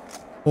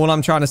 all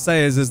I'm trying to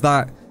say is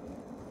that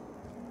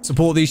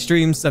support these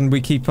streams and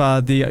we keep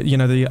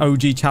the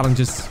OG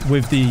challenges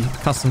with the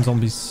custom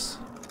zombies.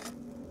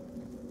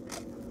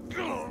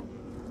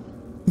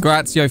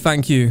 Grazio,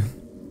 thank you.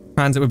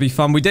 Transit would be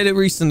fun. We did it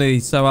recently,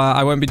 so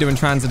I won't be doing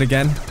transit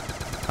again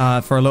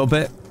for a little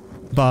bit,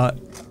 but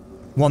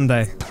one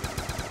day.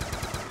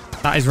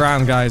 That is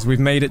round, guys. We've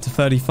made it to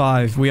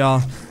 35. We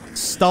are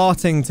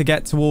starting to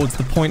get towards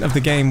the point of the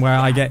game where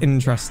I get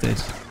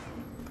interested.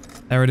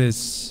 There it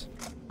is.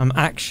 I'm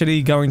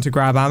actually going to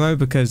grab ammo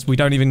because we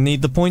don't even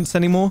need the points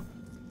anymore.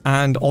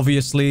 And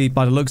obviously,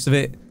 by the looks of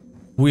it,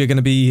 we are going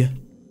to be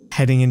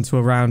heading into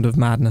a round of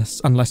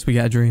madness unless we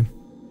get a dream.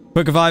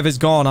 Quick Revive is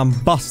gone. I'm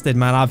busted,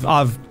 man.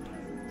 I've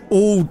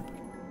all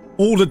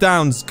the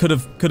downs could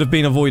have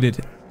been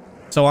avoided.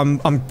 So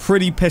I'm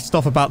pretty pissed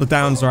off about the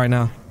downs right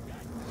now.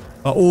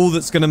 But all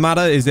that's going to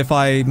matter is if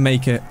I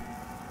make it.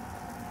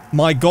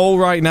 My goal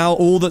right now,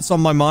 all that's on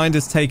my mind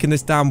is taking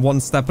this down one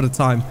step at a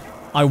time.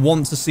 I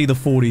want to see the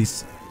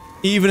 40s.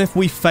 Even if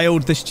we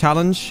failed this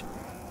challenge,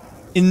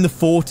 in the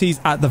 40s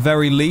at the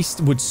very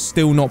least would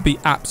still not be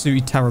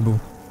absolutely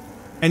terrible.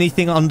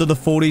 Anything under the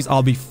 40s,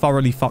 I'll be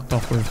thoroughly fucked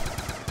off with.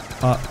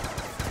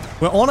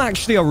 We're on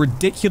actually a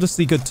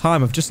ridiculously good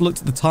time. I've just looked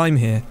at the time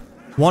here.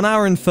 1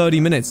 hour and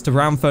 30 minutes to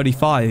round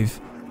 35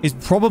 is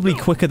probably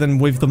quicker than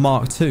with the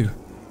Mark II.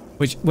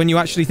 Which, when you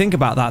actually think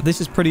about that,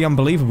 this is pretty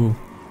unbelievable.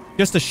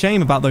 Just a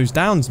shame about those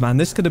downs, man.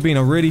 This could have been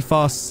a really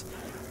fast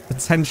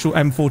potential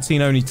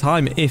M14 only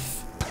time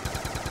if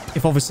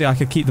obviously I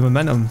could keep the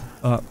momentum.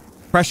 But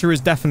pressure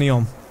is definitely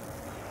on.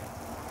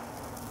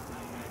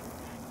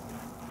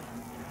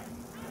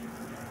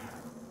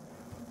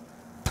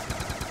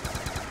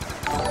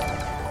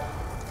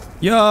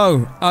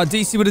 Yo,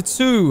 DC with a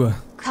 2.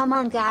 Come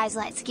on, guys,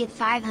 let's get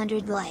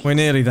 500 likes. We're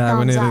nearly there.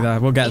 We're nearly there.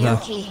 We'll get there.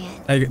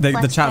 Hey,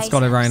 the chat's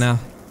got it right now.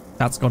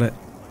 Chat's got it.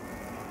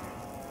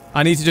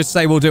 I need to just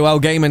say we'll do L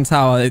Gaming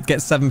Tower. It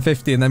gets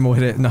 750 and then we'll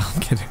hit it. No,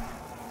 I'm kidding.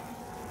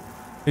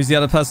 Who's the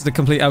other person to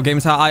complete L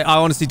Gaming Tower? I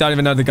honestly don't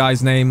even know the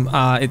guy's name.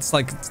 It's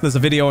like there's a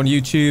video on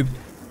YouTube.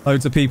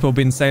 Loads of people have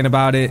been saying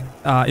about it.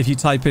 If you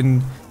type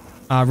in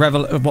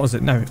what was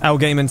it? No, L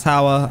Gaming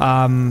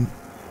Tower.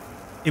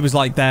 It was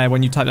like there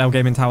when you typed L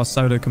Gaming Tower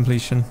solo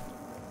completion.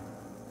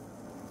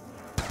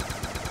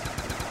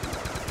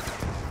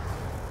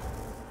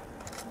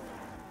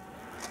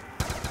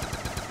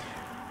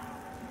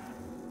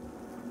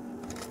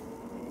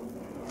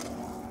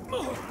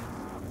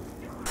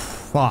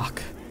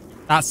 Fuck.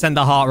 That sent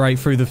the heart rate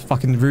through the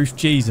fucking roof.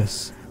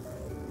 Jesus.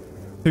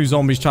 2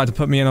 zombies tried to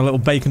put me in a little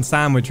bacon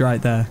sandwich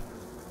right there.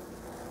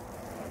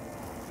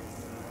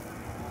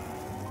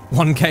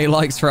 1k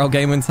likes for L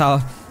Gaming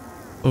Tower.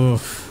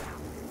 Oof.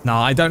 No,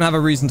 I don't have a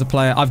reason to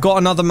play it. I've got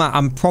another map.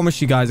 I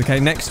promise you guys, okay?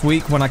 Next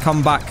week when I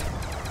come back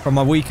from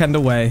my weekend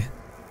away,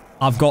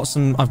 I've got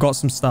some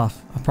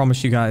stuff. I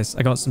promise you guys.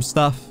 I got some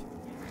stuff.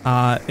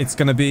 It's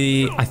going to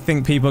be... I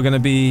think people are going to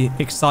be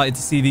excited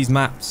to see these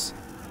maps.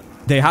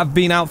 They have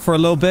been out for a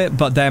little bit,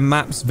 but they're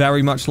maps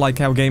very much like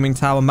L Gaming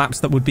Tower. Maps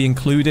that would be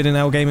included in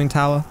L Gaming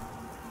Tower.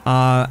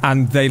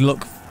 And they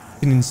look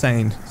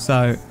insane.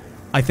 So,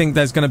 I think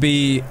there's going to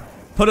be...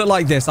 Put it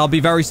like this. I'll be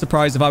very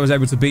surprised if I was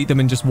able to beat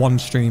them in just one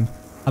stream.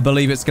 I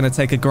believe it's going to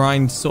take a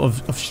grind sort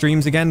of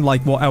streams again,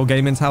 like what L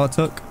Gaming Tower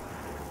took.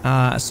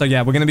 So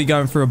yeah, we're going to be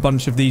going through a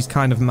bunch of these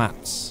kind of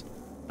maps.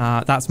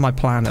 That's my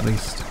plan, at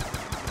least.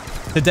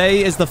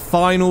 Today is the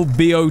final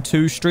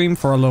BO2 stream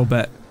for a little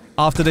bit.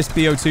 After this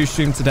BO2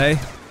 stream today,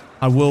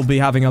 I will be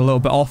having a little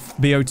bit off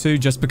BO2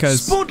 just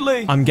because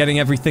Spuddley! I'm getting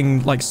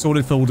everything like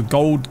sorted for all the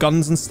gold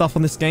guns and stuff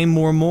on this game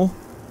more and more.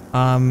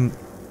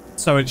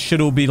 So it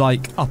should all be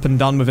like up and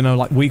done within a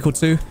like week or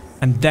two.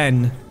 And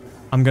then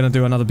I'm going to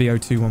do another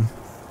BO2 one.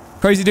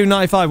 Crazy Dude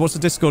 95, what's the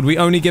Discord? We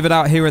only give it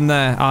out here and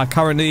there.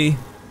 Currently,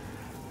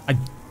 I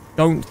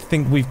don't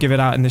think we've given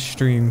it out in this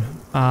stream.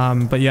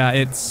 But yeah,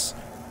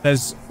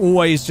 there's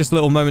always just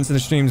little moments in the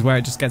streams where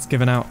it just gets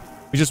given out.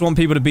 We just want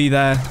people to be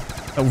there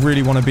that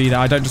really want to be there.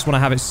 I don't just want to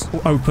have it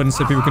open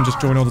so people can just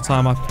join all the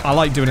time. I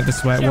like doing it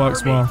this way. It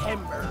works well.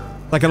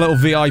 Like a little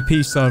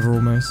VIP server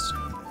almost.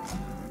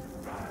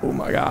 Oh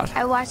my god.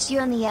 I watched you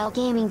on the L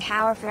Gaming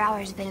Tower for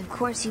hours, but of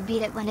course you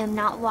beat it when I'm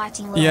not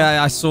watching.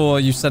 Yeah, I saw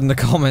you said in the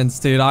comments,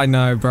 dude. I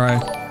know, bro.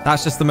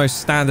 That's just the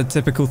most standard,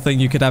 typical thing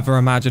you could ever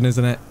imagine,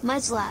 isn't it?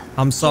 Much love.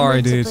 I'm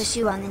sorry, dude. To push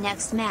you on the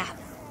next map.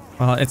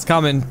 Well, it's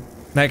coming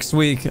next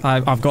week.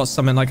 I've got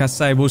something, like I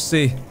say, we'll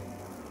see.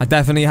 I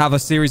definitely have a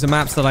series of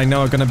maps that I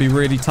know are going to be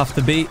really tough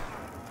to beat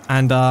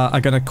and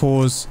are going to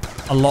cause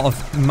a lot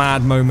of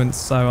mad moments.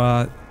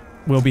 So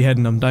we'll be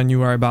hitting them. Don't you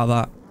worry about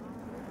that.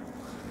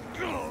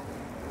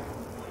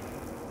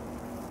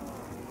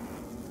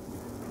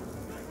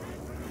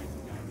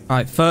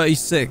 Alright,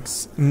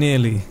 36.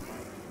 Nearly.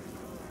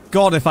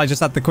 God, if I just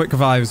had the quick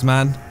revives,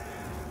 man.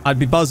 I'd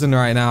be buzzing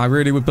right now. I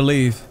really would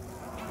believe.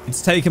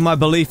 It's taken my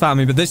belief out of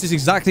me, but this is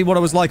exactly what I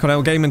was like on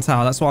L Gaming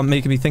Tower. That's what I'm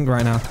making me think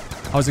right now.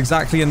 I was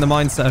exactly in the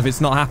mindset of it's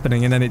not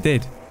happening, and then it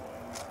did.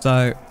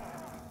 So,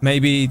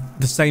 maybe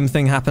the same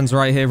thing happens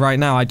right here, right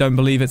now. I don't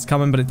believe it's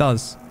coming, but it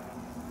does.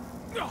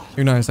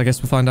 Who knows? I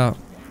guess we'll find out.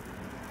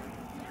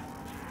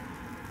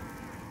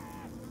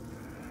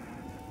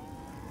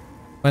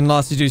 When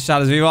last did you do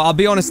Shadows of Evil? I'll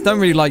be honest, don't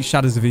really like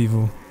Shadows of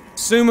Evil.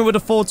 Sumo with a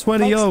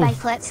 420.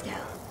 Let's go.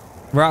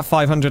 We're at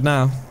 500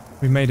 now.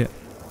 We made it.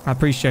 I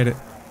appreciate it.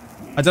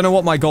 I don't know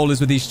what my goal is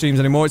with these streams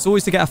anymore. It's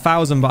always to get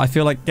 1,000, but I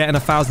feel like getting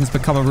 1,000's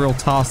become a real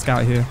task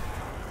out here.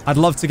 I'd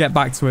love to get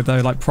back to it though,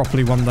 like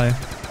properly one day.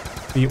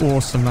 Be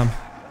awesome, man.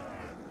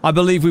 I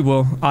believe we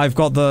will. I've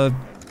got the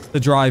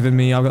drive in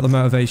me. I've got the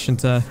motivation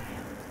to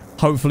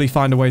hopefully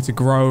find a way to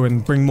grow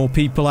and bring more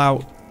people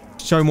out,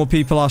 show more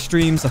people our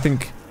streams. I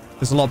think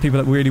there's a lot of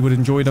people that really would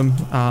enjoy them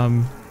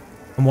and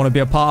want to be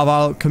a part of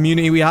our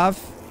community we have.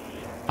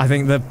 I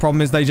think the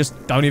problem is they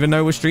just don't even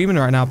know we're streaming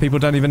right now. People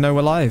don't even know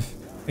we're live.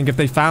 I think if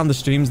they found the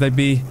streams,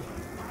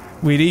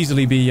 we'd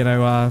easily be, you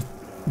know,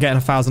 getting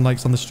 1,000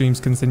 likes on the streams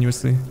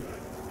continuously.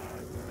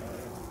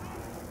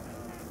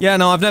 Yeah,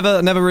 no, I've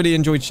never really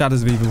enjoyed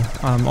Shadows of Evil.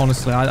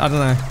 Honestly, I don't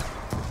know.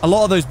 A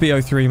lot of those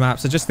BO3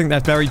 maps, I just think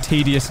they're very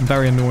tedious and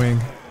very annoying.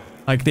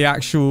 Like the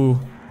actual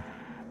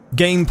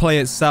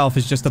gameplay itself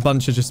is just a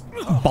bunch of just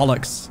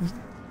bollocks.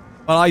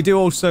 But I do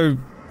also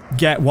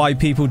get why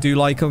people do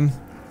like them.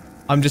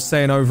 I'm just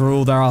saying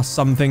overall there are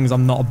some things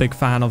I'm not a big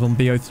fan of on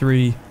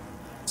BO3,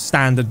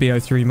 standard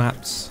BO3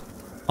 maps.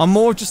 I'm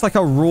more just like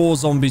a raw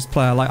zombies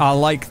player. Like I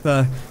like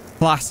the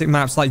classic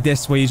maps like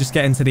this where you just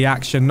get into the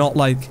action, not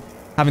like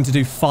having to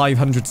do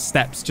 500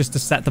 steps just to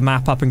set the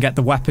map up and get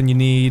the weapon you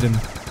need. And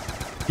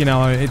you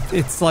know,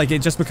 it's like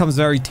it just becomes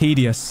very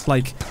tedious.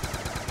 Like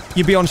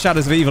you'd be on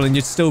Shadows of Evil and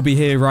you'd still be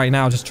here right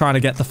now just trying to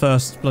get the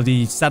first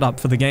bloody setup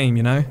for the game,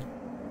 you know?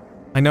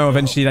 I know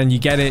eventually then you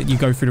get it, you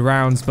go through the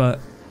rounds, but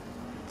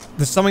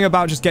there's something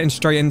about just getting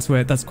straight into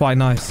it that's quite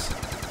nice.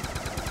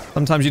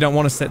 Sometimes you don't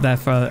want to sit there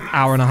for an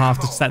hour and a half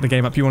to set the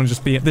game up. You want to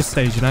just be at this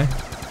stage, you know?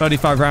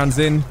 35 rounds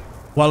in,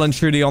 well and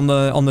truly on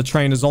the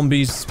train of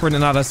zombies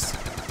sprinting at us,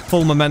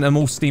 full momentum,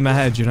 all steam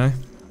ahead, you know?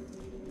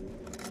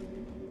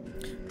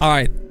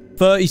 Alright,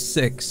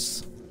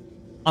 36.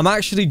 I'm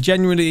actually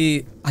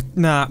genuinely...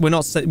 Nah, we're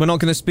not going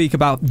to speak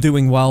about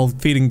doing well,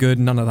 feeling good,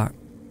 none of that.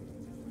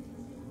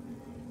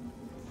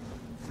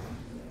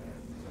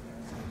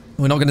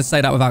 We're not going to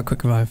say that without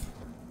quick revive.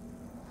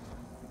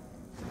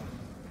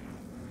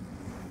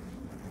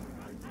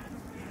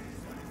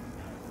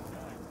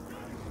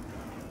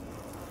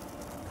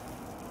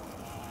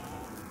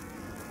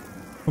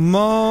 Come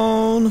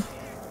on.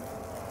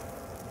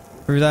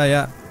 Through there,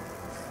 yeah.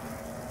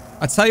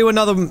 I tell you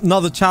another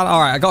challenge. All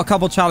right, I got a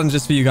couple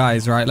challenges for you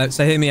guys, right?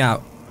 So hear me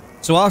out.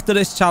 So after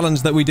this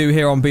challenge that we do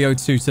here on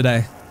BO2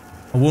 today,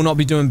 I will not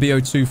be doing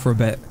BO2 for a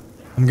bit.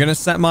 I'm going to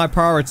set my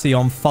priority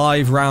on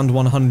 5 round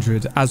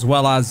 100, as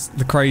well as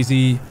the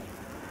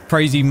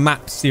crazy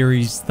map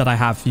series that I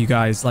have for you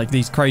guys. Like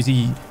this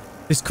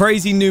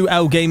crazy new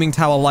L Gaming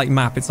Tower like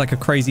map. It's like a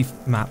crazy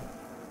map.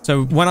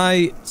 So when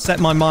I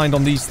set my mind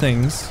on these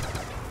things,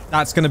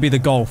 that's going to be the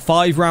goal.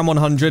 5 round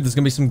 100. There's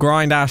going to be some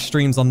grind ass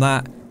streams on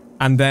that.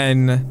 And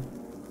then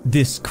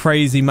this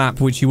crazy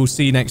map, which you will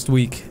see next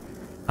week.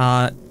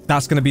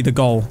 That's going to be the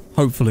goal.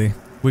 Hopefully.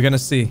 We're going to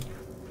see.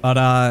 But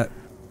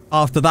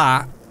after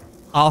that,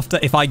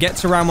 if I get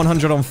to round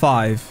 100 on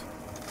 5,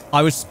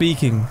 I was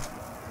speaking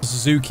to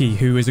Suzuki,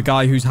 who is a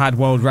guy who's had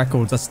world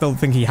records. I still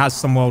think he has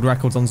some world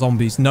records on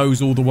zombies.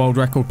 Knows all the world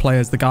record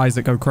players, the guys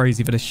that go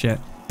crazy for this shit.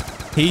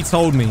 He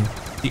told me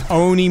the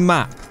only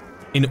map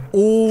in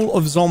all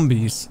of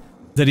zombies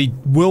that he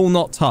will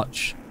not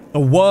touch, the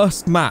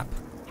worst map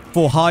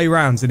for high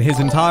rounds in his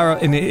entire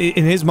in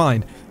his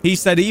mind. He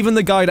said even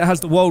the guy that has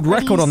the world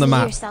record on the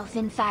map. Yourself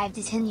in 5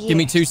 to 10 years? Give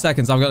me 2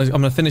 seconds. I'm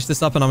gonna finish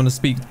this up and I'm gonna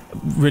speak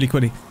really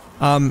quickly.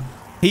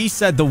 He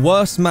said the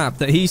worst map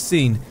that he's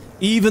seen,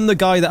 even the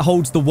guy that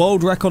holds the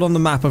world record on the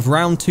map of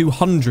round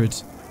 200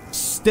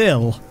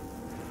 still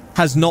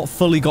has not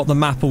fully got the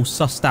map all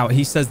sussed out.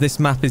 He says this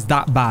map is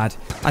that bad.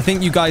 I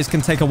think you guys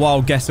can take a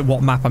wild guess at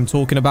what map I'm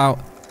talking about.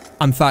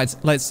 In fact,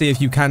 let's see if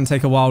you can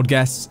take a wild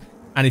guess.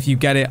 And if you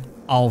get it,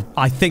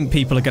 I think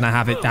people are going to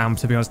have it down,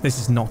 to be honest.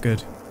 This is not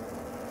good.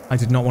 I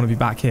did not want to be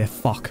back here.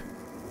 Fuck.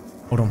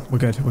 Hold on. We're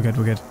good. We're good.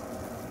 We're good.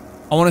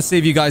 I want to see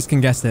if you guys can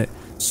guess it.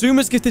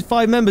 Suma's gifted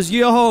 5 members.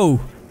 Yo!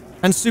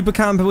 And Super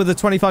Camper with the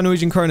 25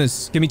 Norwegian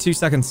kroners. Give me 2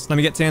 seconds. Let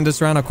me get to the end of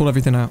this round. I'll call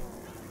everything out.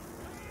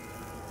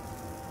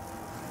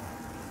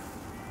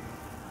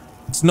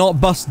 It's not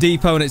Bus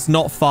Depot and it's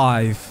not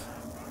 5.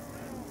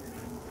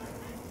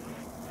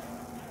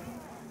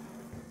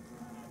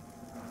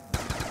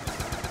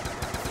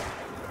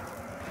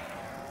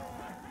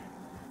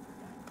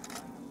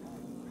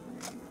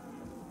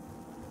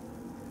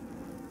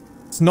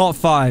 It's not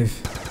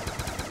 5.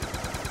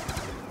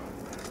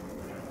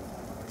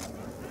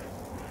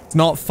 It's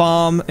not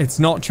Farm. It's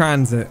not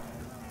Transit.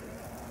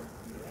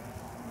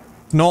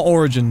 It's not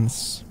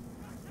Origins.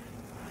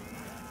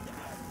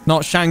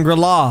 Not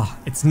Shangri-La.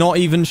 It's not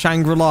even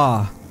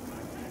Shangri-La.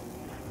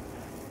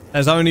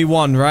 There's only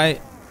one,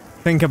 right?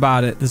 Think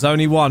about it. There's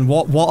only one.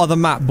 What other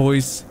map,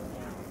 boys?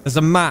 There's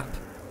a map.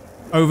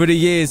 Over the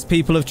years,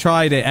 people have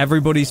tried it.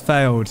 Everybody's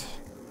failed.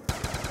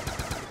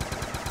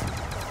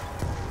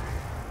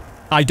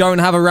 I don't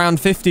have a round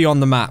 50 on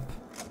the map.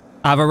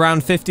 I have a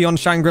round 50 on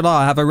Shangri-La.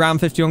 I have a round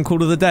 50 on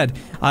Call of the Dead.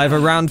 I have a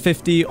round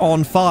 50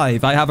 on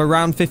 5. I have a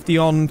round 50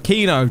 on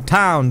Kino,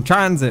 Town,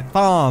 Transit,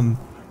 Farm.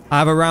 I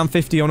have a round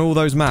 50 on all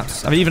those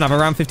maps. I even have a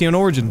round 50 on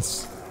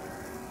Origins.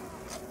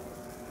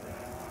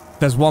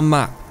 There's one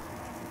map.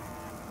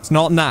 It's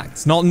not NUKE.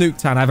 It's not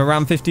Nuketown. I have a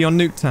round 50 on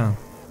Nuketown.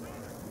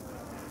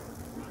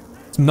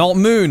 It's not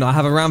Moon. I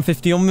have a round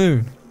 50 on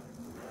Moon.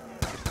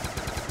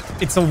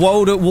 It's a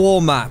World at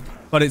War map,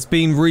 but it's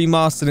been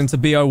remastered into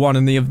BO1,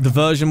 and the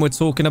version we're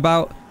talking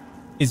about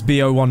is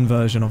BO1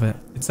 version of it.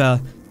 It's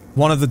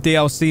one of the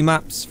DLC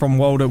maps from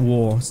World at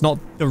War. It's not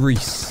the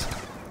Reese.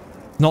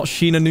 Not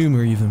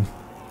Shinanuma even.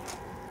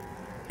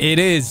 It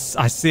is.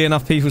 I see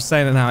enough people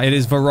saying it now. It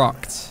is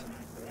Verrucht.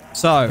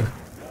 So,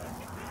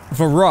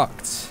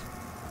 Verrucht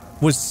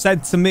was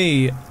said to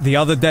me the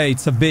other day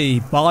to be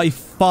by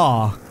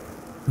far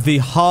the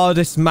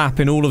hardest map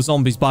in all of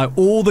zombies by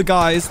all the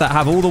guys that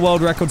have all the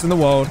world records in the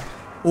world.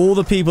 All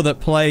the people that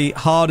play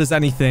hard as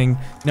anything,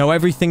 know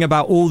everything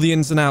about all the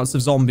ins and outs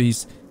of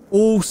zombies,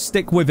 all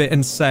stick with it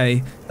and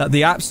say that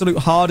the absolute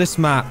hardest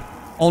map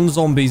on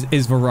zombies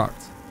is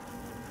Verrucht.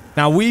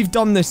 Now, we've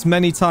done this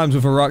many times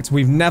with Verrucht.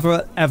 We've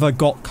never, ever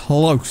got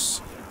close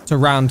to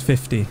round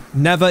 50.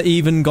 Never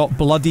even got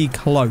bloody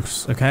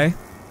close, okay?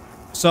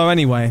 So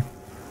anyway,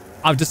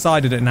 I've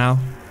decided it now.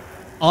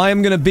 I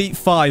am going to beat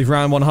 5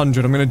 round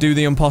 100. I'm going to do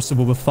the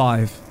impossible with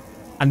 5.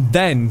 And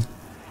then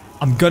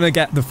I'm going to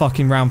get the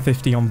fucking round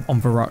 50 on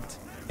Verrucht.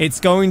 It's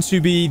going to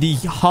be the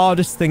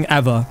hardest thing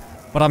ever,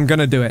 but I'm going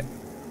to do it.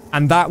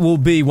 And that will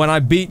be, when I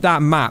beat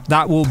that map,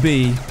 that will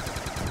be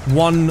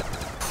one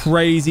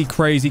crazy,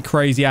 crazy,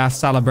 crazy ass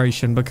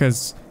celebration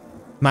because,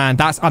 man,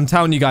 I'm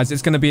telling you guys,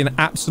 it's going to be an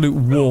absolute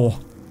war.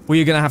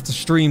 We're going to have to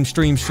stream.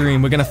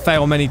 We're going to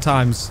fail many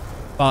times,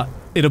 but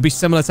it'll be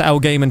similar to L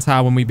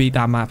Tower when we beat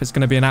that map. It's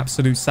going to be an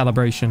absolute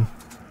celebration.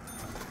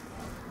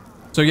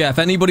 So yeah, if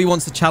anybody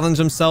wants to challenge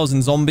themselves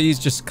in zombies,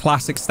 just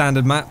classic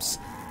standard maps,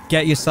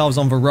 get yourselves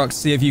on Verrucht,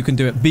 see if you can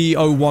do it.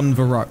 BO1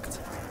 Verrucht.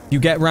 You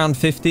get round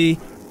 50,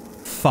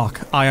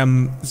 fuck, I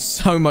am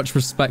so much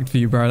respect for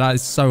you, bro. That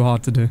is so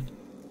hard to do.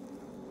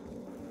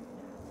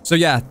 So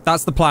yeah,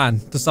 that's the plan,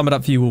 to sum it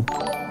up for you all.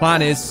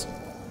 Plan is,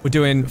 we're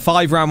doing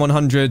 5 round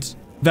 100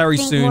 very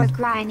soon, and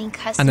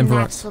then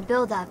Verrucht. Will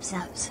build up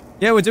subs.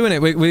 Yeah, we're doing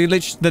it. We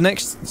literally,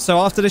 so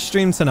after this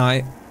stream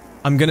tonight,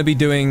 I'm going to be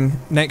doing,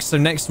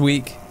 next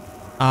week,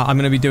 I'm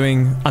going to be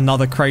doing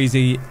another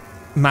crazy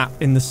map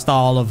in the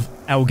style of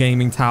L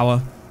Gaming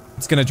Tower.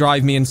 It's going to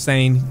drive me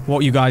insane. What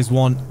you guys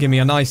want. Give me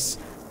a nice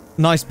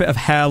bit of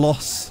hair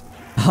loss.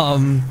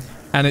 And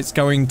it's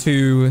going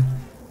to,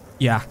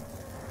 yeah,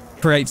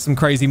 create some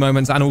crazy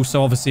moments and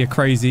also obviously a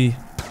crazy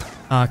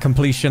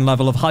completion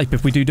level of hype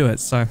if we do it.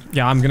 So,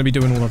 yeah, I'm going to be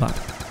doing all of that.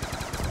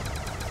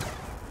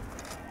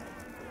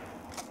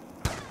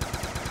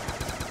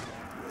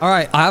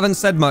 Alright, I haven't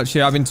said much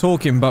here. I've been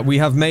talking, but we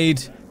have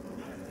made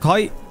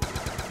quite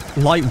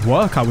light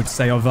work, I would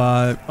say, of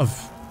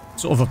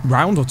sort of a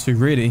round or two,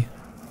 really.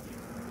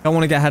 Don't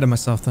want to get ahead of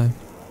myself, though.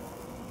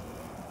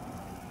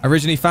 I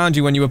originally found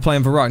you when you were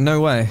playing Verrucht.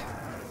 No way.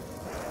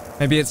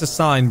 Maybe it's a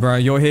sign, bro.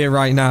 You're here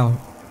right now.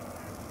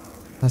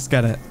 Let's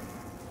get it.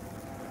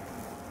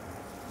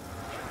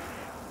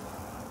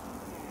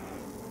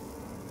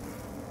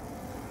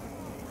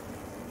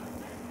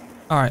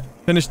 Alright,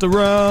 finish the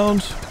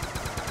round.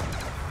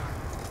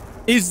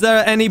 Is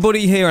there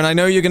anybody here, and I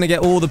know you're going to get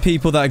all the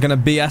people that are going to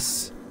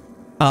BS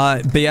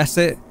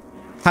it.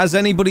 Has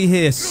anybody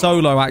here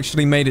solo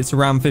actually made it to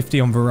round 50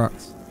 on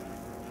Verrucht?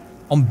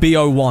 On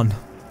BO1?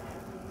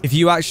 If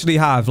you actually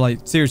have, like,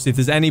 seriously, if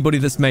there's anybody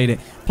that's made it,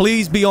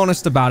 please be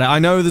honest about it. I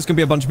know there's going to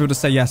be a bunch of people to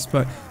say yes,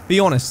 but be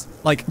honest.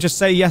 Like, just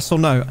say yes or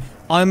no.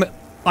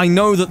 I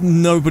know that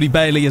nobody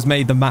barely has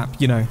made the map,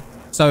 you know.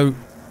 So,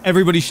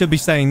 everybody should be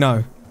saying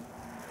no.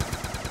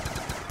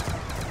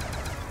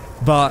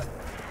 But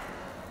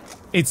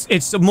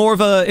it's more of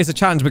a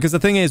challenge, because the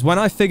thing is, when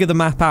I figure the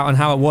map out and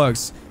how it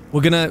works,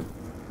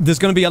 there's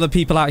gonna be other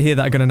people out here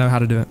that are gonna know how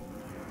to do it.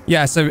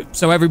 Yeah,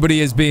 so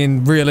everybody is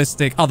being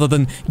realistic other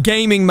than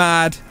Gaming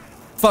Mad.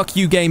 Fuck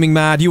you, Gaming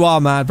Mad. You are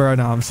mad, bro.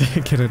 No, I'm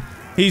kidding.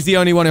 He's the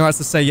only one who has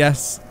to say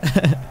yes.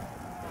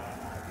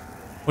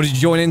 What did you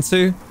join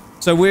into?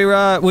 So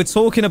we're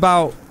talking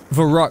about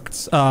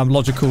Verrucht,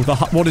 logical.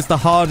 What is the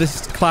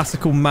hardest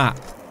classical map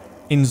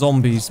in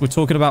zombies? We're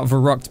talking about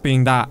Verrucht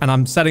being that, and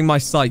I'm setting my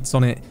sights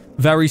on it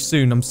very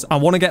soon. I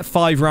want to get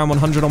 5 round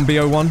 100 on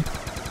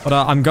BO1, but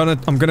I'm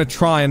gonna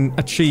try and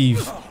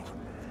achieve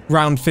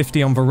round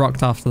 50 on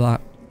Verrucht after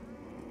that.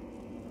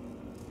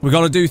 We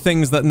got to do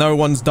things that no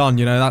one's done,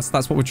 you know.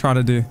 That's what we're trying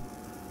to do.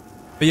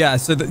 But yeah,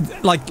 so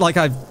like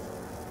I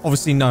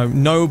obviously know,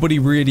 nobody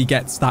really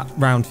gets that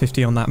round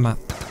 50 on that map,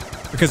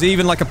 because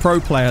even like a pro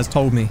player has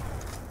told me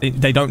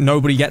they don't.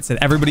 Nobody gets it.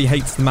 Everybody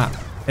hates the map.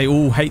 They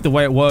all hate the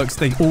way it works.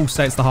 They all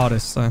say it's the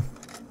hardest. So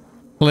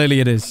clearly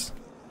it is.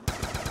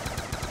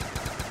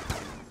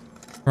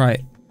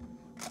 Right.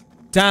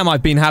 Damn,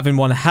 I've been having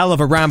one hell of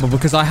a ramble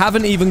because I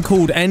haven't even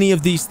called any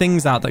of these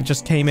things out that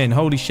just came in.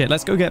 Holy shit.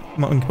 Let's go get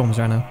monkey bombs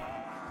right now.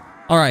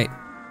 All right.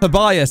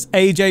 Tobias,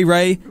 AJ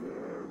Ray,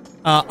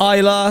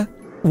 Isla,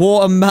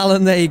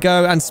 Watermelon, there you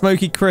go, and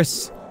Smokey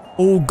Chris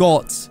all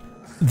got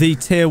the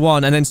tier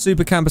 1. And then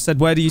Super Camper said,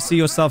 where do you see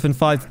yourself in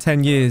 5 to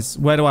 10 years?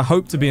 Where do I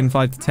hope to be in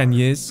 5 to 10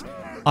 years?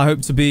 I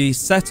hope to be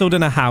settled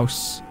in a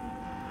house.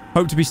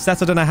 Hope to be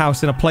settled in a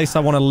house in a place I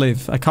want to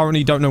live. I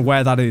currently don't know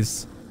where that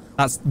is.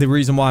 That's the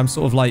reason why I'm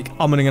sort of like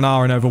umming and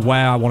ahhing over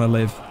where I want to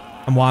live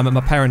and why I'm at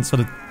my parents for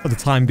the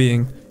time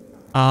being.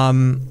 I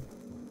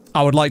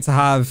would like to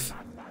have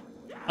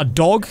a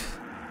dog,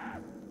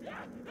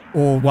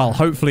 or well,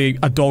 hopefully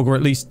a dog, or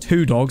at least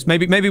 2 dogs,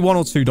 maybe 1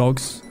 or 2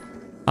 dogs.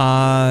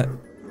 And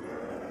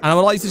I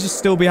would like to just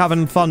still be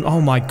having fun. Oh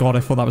my god,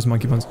 I thought that was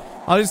monkey buns.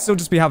 I'd still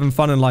just be having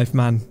fun in life,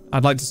 man.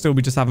 I'd like to still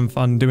be just having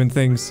fun, doing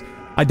things.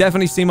 I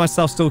definitely see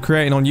myself still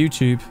creating on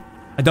YouTube.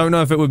 I don't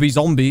know if it would be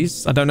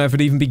zombies. I don't know if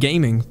it'd even be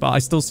gaming, but I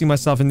still see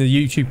myself in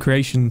the YouTube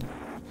creation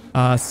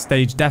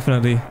stage,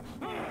 definitely.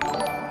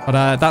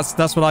 But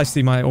that's what I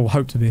see or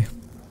hope to be.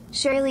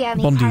 Surely I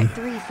mean part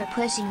 3 for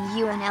pushing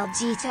you and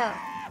LG toe.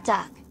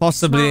 Duck.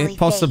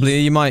 Possibly.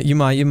 You might.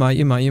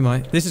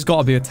 This has got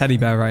to be a teddy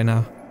bear right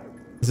now.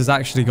 This has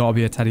actually got to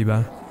be a teddy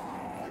bear.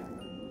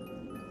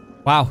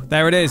 Wow,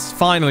 there it is.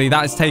 Finally,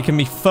 that has taken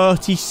me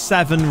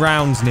 37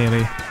 rounds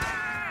nearly.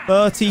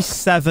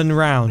 37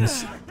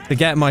 rounds to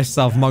get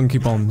myself monkey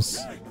bombs.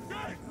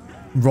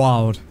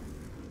 Wild.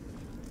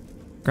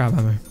 Grab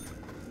ammo.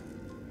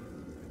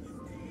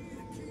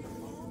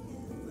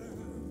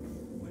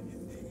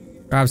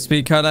 Grab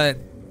speed cutter.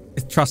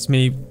 Trust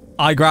me,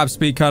 I grab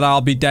speed cutter, I'll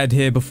be dead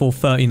here before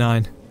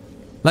 39.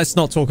 Let's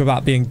not talk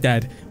about being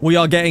dead. We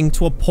are getting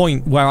to a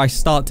point where I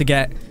start to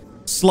get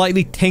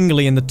slightly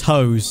tingly in the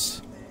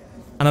toes.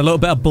 And a little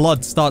bit of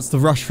blood starts to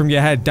rush from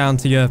your head down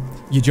to your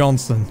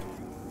Johnson.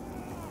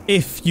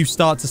 If you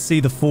start to see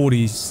the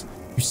 40s,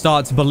 you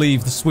start to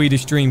believe the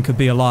Swedish dream could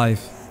be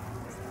alive.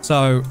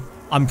 So,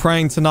 I'm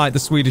praying tonight the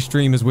Swedish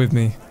dream is with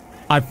me.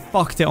 I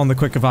fucked it on the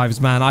quick revives,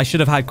 man. I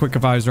should have had quick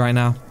revives right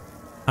now.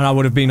 And I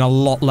would have been a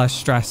lot less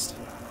stressed.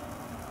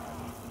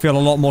 Feel a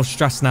lot more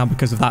stressed now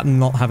because of that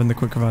not having the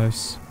quick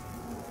revives.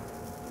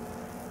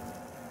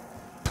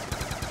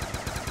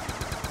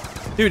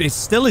 Dude, it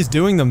still is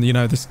doing them, you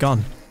know, this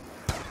gun.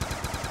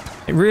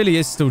 It really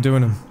is still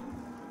doing them.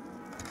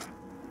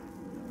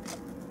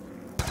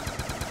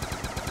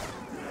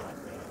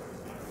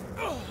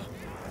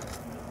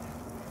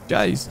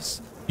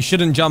 Jesus. You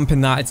shouldn't jump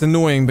in that. It's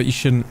annoying, but you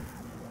shouldn't.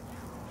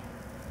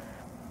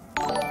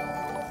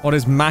 What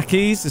is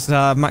Mackey's? It's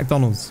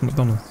McDonald's.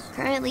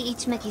 Currently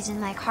each Mickey's in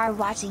my car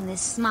watching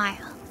this smile.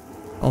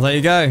 Oh, there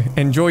you go.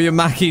 Enjoy your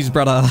Mackey's,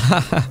 brother.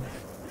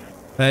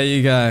 There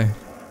you go.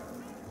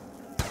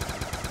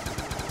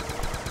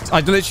 I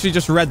literally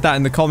just read that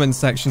in the comments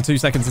section 2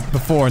 seconds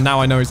before, and now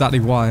I know exactly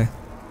why.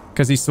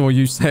 Because he saw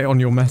you say it on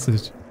your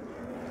message.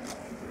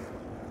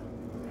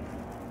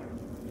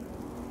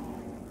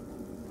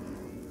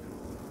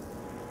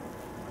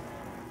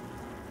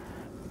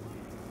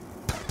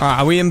 Alright,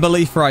 are we in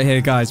belief right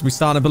here, guys? We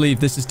starting to believe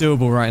this is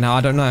doable right now?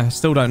 I don't know.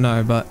 Still don't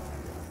know, but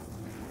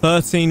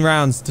 13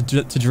 rounds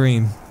to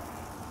dream.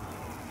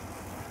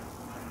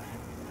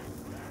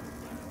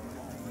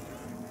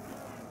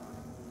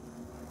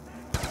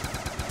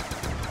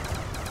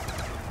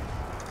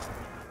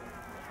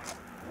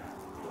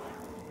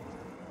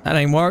 That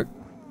ain't work.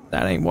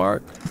 That ain't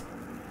work.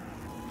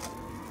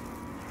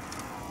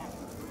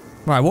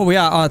 Right, what are we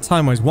at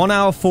time-wise? 1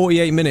 hour,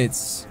 48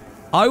 minutes.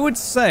 I would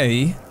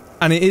say,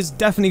 and it is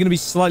definitely going to be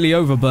slightly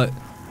over, but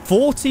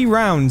 40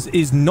 rounds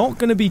is not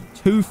going to be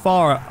too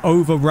far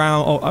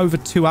over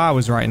 2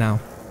 hours right now,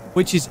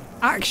 which is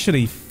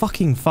actually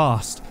fucking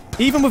fast.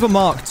 Even with a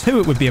Mark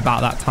II, it would be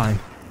about that time.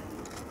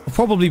 It'll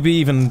probably be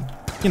even,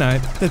 you know,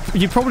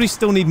 you probably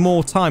still need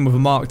more time with a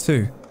Mark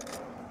II.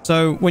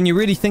 So when you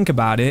really think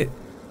about it,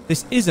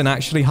 this isn't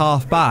actually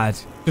half bad,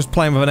 just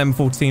playing with an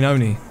M14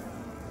 only.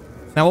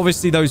 Now,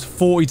 obviously, those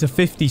 40 to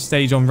 50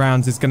 stage on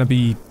rounds is going to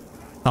be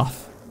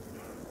tough.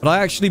 But I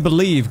actually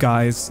believe,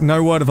 guys,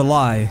 no word of a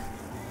lie,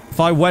 If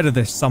I weather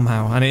this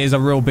somehow, and it is a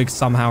real big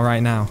somehow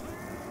right now,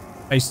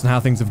 based on how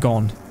things have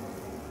gone,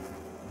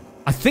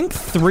 I think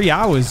 3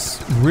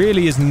 hours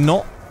really is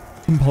not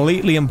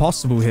completely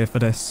impossible here for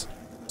this.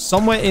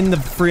 Somewhere in the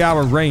 3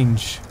 hour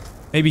range.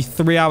 Maybe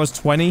 3 hours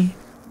 20,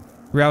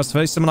 3 hours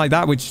 30, something like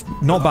that, which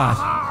not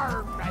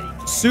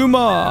bad.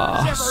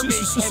 Suma!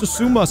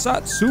 Suma,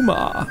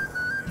 Satsuma.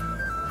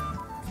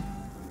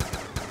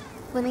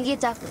 Let me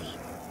get Duckley.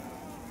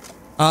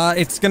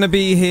 It's gonna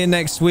be here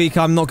next week.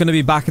 I'm not gonna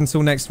be back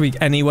until next week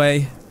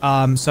anyway.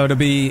 So it'll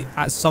be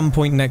at some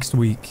point next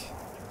week.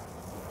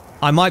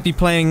 I might be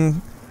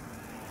playing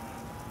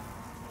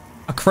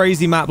a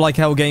crazy map like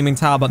Hell Gaming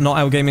Tower, but not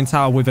Hell Gaming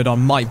Tower with it on.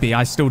 Might be.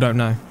 I still don't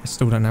know.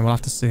 We'll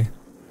have to see.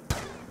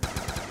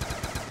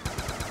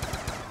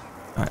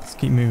 Alright, let's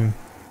keep moving.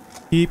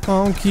 Keep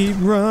on, keep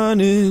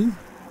running.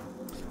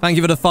 Thank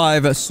you for the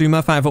 5,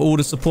 Suma. Thank you for all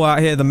the support out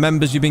here. The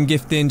members you've been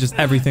gifting. Just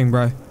everything,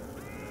 bro.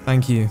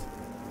 Thank you.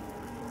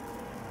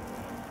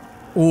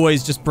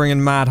 Always just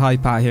bringing mad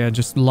hype out here.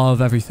 Just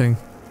love everything.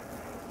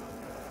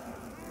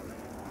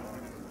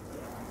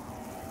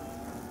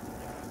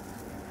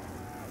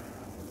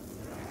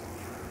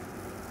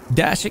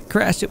 Dash it,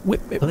 crash it,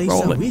 whip it,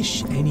 roll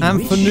it.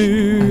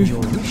 Anthony.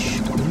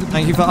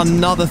 Thank you for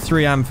another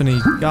 3, Anthony.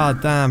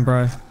 God damn,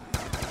 bro.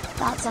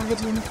 Thoughts on the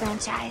Doom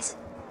franchise?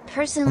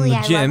 Personally,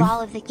 I love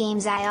all of the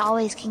games. I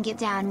always can get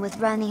down with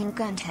running and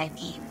gun type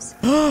games.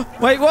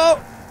 Wait, whoa!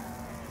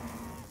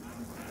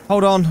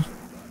 Hold on.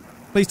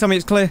 Please tell me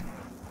it's clear.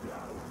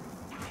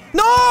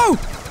 No!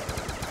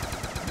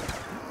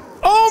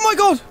 Oh my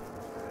god!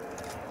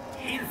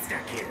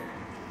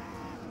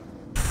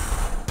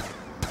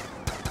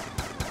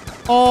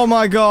 Oh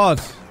my god.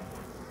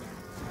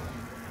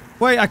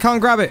 Wait, I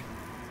can't grab it.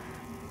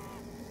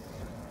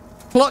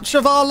 Clutch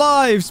of our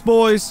lives,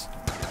 boys.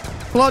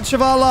 Clutch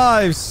of our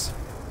lives.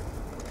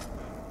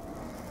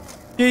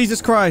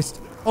 Jesus Christ.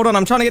 Hold on,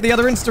 I'm trying to get the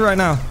other Insta right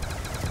now.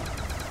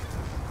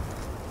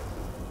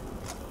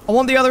 I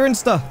want the other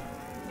Insta.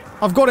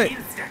 I've got it.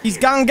 He's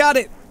gang got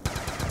it.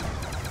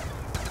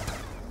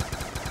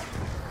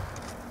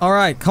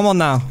 Alright, come on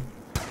now.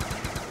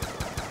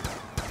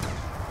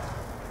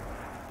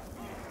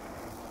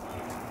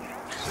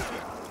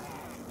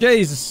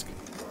 Jesus.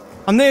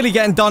 I'm nearly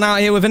getting done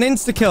out here with an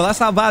insta-kill. That's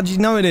how bad you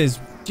know it is.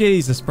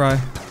 Jesus, bro.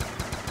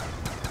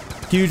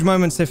 Huge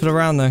moments if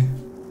around, though.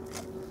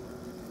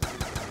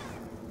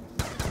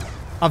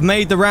 I've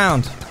made the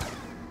round.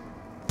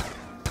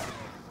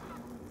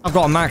 I've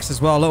got a max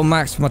as well. A little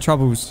max for my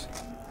troubles.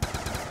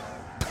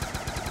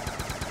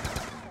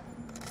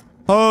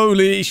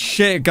 Holy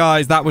shit,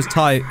 guys. That was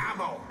tight.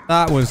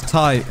 That was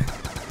tight.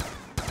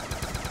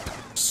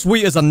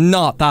 Sweet as a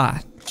nut,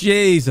 that.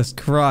 Jesus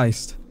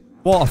Christ.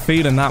 What a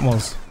feeling that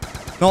was.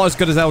 Not as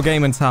good as Hell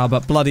Gaming Tower,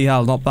 but bloody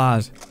hell, not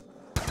bad.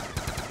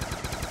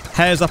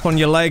 Hairs up on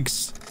your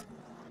legs.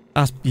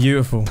 That's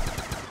beautiful.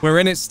 We're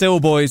in it still,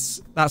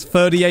 boys. That's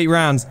 38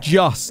 rounds.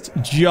 Just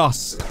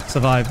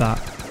survived that.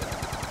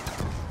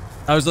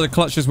 Those are the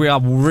clutches we are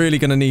really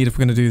going to need if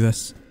we're going to do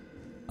this.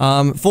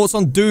 Thoughts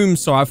on Doom?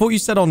 Sorry, I thought you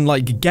said on,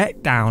 like,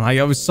 Get Down.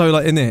 I was so,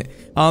 like, in it.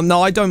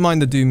 No, I don't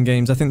mind the Doom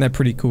games. I think they're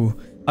pretty cool.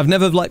 I've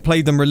never, like,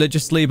 played them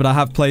religiously, but I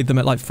have played them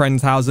at, like,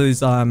 friends'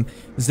 houses.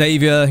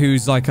 Xavier,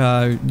 who's, like,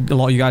 a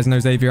lot of you guys know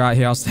Xavier out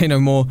here. I'll say no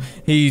more.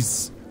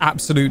 He's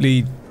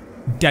absolutely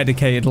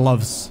dedicated,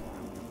 loves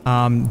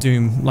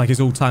Doom, like,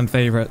 his all-time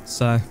favorite.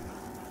 So,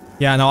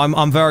 yeah, no,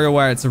 I'm very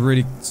aware it's a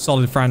really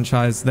solid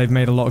franchise. They've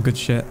made a lot of good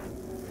shit.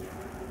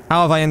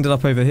 How have I ended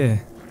up over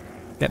here?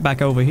 Get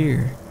back over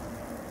here.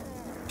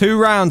 2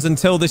 rounds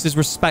until this is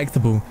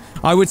respectable.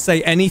 I would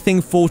say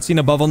anything 14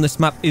 above on this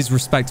map is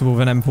respectable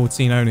with an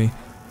M14 only.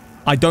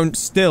 I don't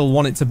still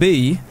want it to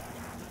be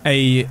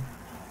a,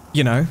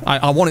 you know,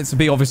 I want it to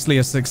be obviously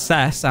a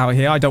success out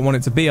here. I don't want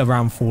it to be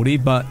around 40,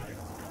 but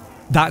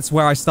that's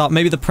where I start.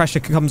 Maybe the pressure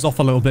comes off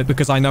a little bit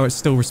because I know it's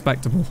still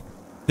respectable.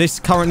 This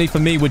currently for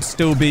me would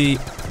still be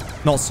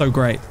not so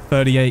great.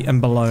 38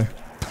 and below.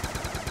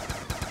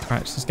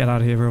 Alright, let's just get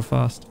out of here real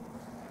fast.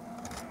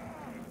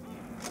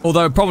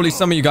 Although probably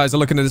some of you guys are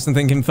looking at this and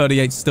thinking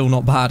 38's still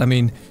not bad. I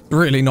mean,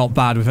 really not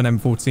bad with an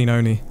M14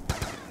 only.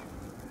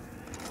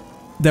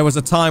 There was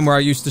a time where I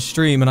used to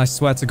stream and I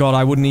swear to God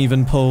I wouldn't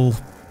even pull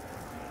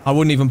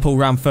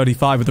round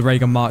 35 with the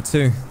Reagan Mark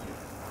II.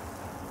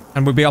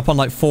 And we'd be up on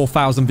like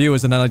 4,000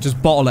 viewers and then I'd just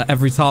bottle it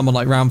every time on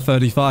like round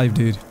 35,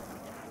 dude.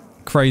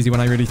 Crazy when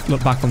I really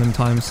look back on them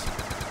times.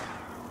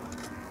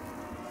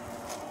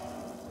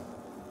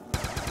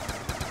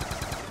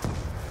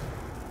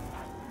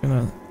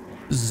 Gonna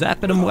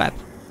zap it and whap.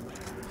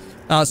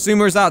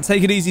 Suma is out.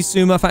 Take it easy,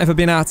 Suma. Thank you for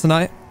being out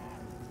tonight.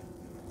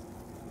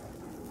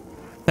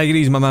 Take it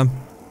easy, my man.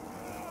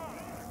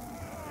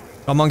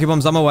 Got monkey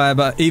bombs, I'm aware,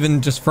 but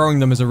even just throwing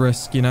them is a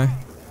risk, you know?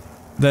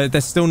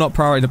 They're still not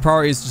priority. The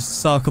priority is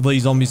just circle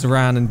these zombies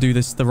around and do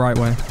this the right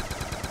way.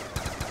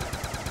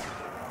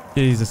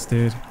 Jesus,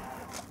 dude.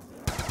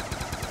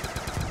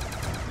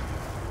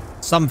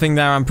 Something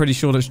there, I'm pretty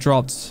sure that's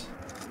dropped.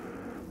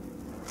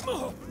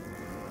 I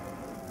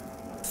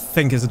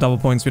think it's a double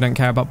points. We don't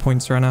care about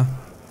points right now.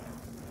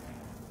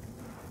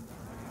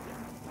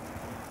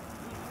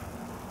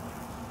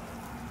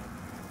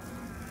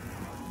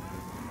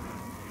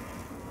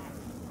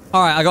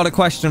 All right, I got a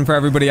question for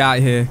everybody out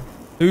here.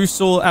 Who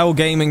saw L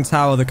Gaming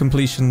Tower, the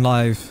completion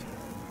live?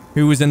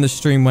 Who was in the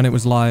stream when it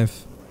was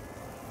live?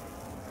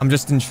 I'm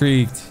just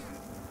intrigued.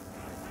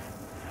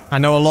 I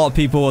know a lot of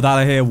people that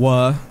are here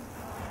were,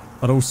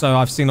 but also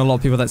I've seen a lot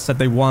of people that said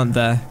they weren't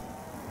there.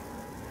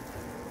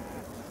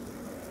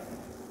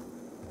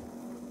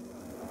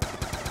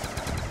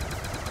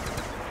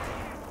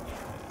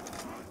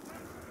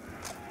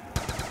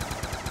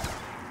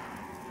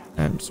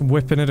 And just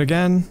whipping it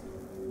again.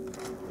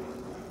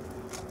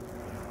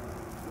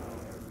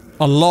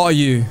 A lot of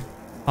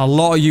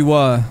you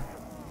were.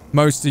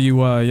 Most of you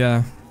were,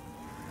 yeah.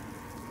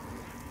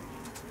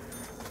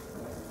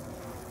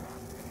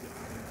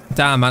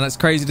 Damn, man, it's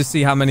crazy to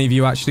see how many of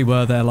you actually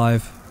were there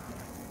live.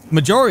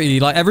 Majority,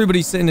 like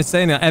everybody's sitting there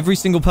saying that. Every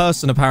single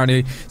person, apparently.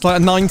 It's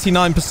like a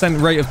 99%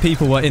 rate of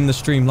people were in the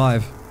stream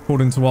live,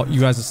 according to what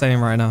you guys are saying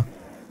right now.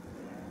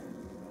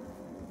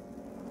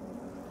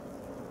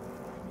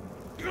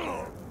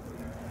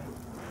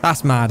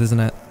 That's mad, isn't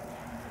it?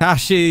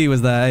 Kashi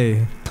was there,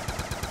 eh?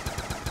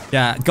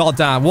 Yeah,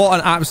 goddamn, what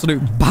an absolute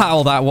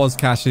battle that was,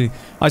 Kashi.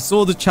 I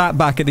saw the chat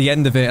back at the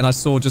end of it, and I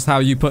saw just how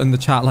you put in the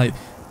chat, like,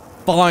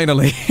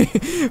 finally.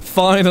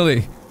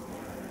 Finally.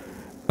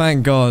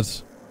 Thank God.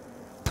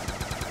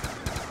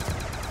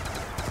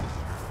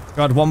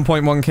 God,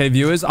 1.1k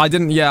viewers. I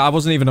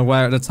wasn't even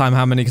aware at the time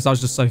how many, because I was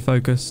just so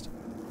focused.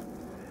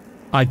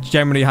 I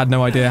generally had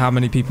no idea how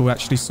many people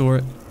actually saw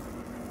it.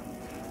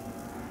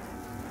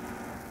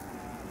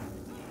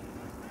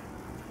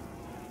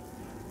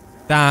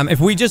 Damn, if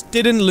we just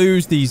didn't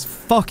lose these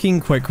fucking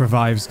quick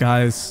revives,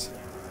 guys.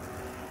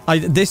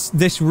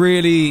 This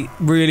really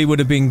would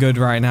have been good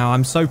right now.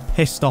 I'm so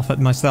pissed off at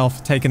myself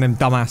for taking them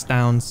dumbass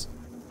downs.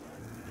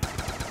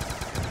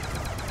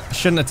 I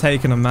shouldn't have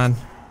taken them, man.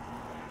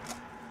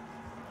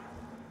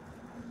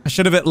 I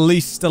should have at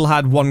least still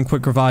had one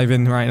quick revive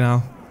in right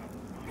now.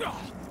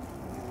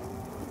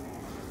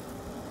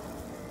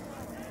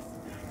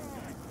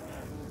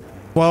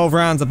 $12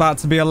 rounds, about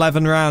to be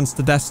 11 rounds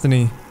to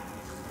Destiny.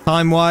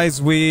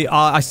 Time-wise,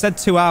 I said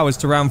 2 hours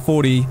to round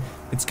 40.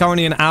 It's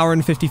currently an hour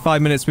and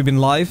 55 minutes we've been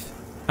live.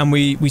 And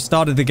we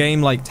started the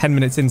game like 10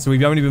 minutes in, so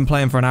we've only been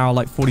playing for an hour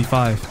like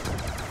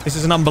 45. This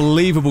is an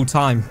unbelievable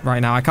time right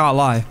now, I can't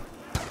lie.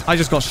 I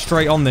just got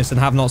straight on this and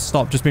have not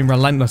stopped, just been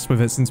relentless with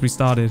it since we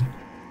started.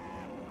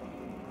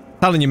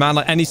 Telling you, man,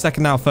 like any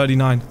second now,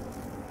 39.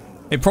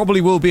 It probably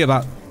will be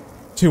about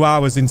 2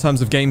 hours in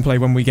terms of gameplay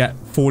when we get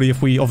 40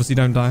 if we obviously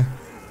don't die.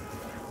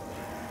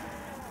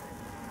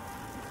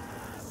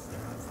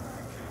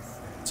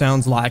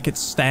 Sounds like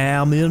it's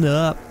stamming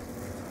up.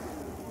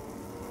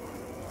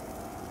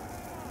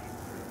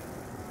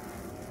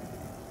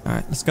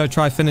 Alright, let's go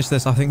try finish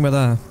this. I think we're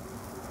there.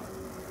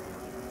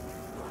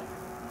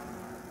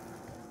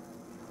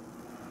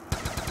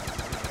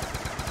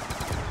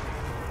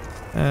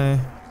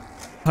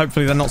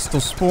 Hopefully they're not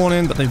still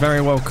spawning, but they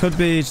very well could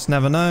be. Just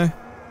never know.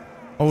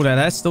 Oh,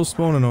 they're still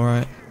spawning,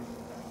 alright.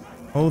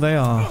 Oh, they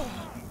are.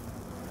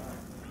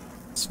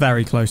 It's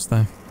very close,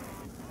 though.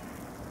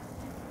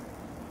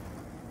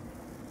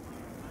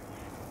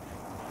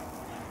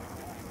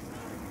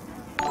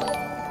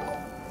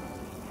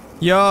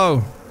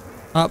 Yo!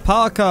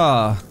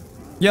 Parker!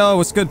 Yo,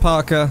 what's good,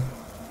 Parker?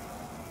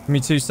 Give me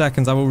 2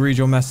 seconds, I will read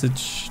your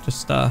message.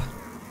 Just,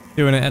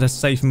 doing it at a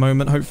safe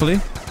moment,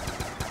 hopefully.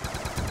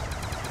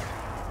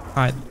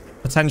 Alright,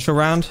 potential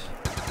round.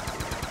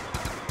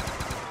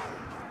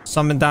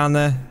 Something down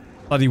there.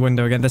 Bloody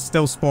window again. They're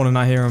still spawning,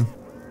 I hear them.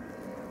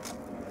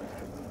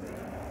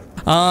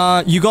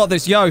 You got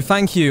this. Yo,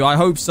 thank you. I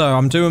hope so.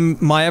 I'm doing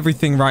my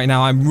everything right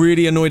now. I'm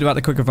really annoyed about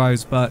the quick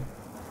revives, but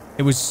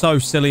it was so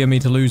silly of me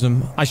to lose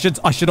them. I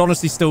should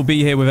honestly still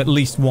be here with at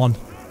least one.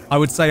 I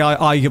would say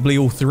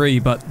arguably all 3,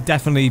 but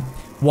definitely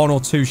 1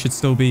 or 2 should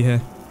still be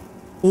here.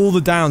 All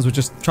the downs were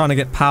just trying to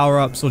get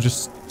power-ups or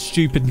just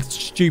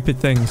stupid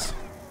things.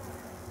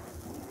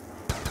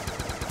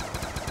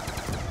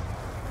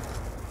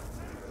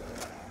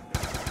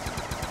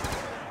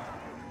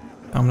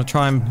 I'm going to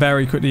try and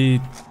very quickly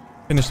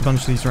finish a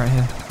bunch of these right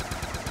here.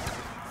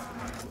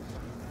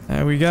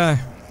 There we go.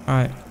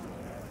 Alright.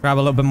 Grab a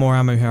little bit more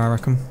ammo here, I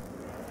reckon.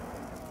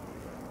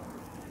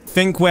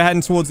 Think we're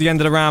heading towards the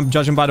end of the round,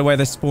 judging by the way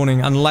they're spawning,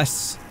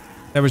 unless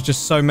there was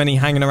just so many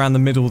hanging around the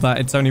middle that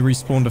it's only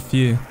respawned a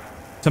few.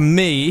 To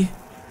me,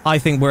 I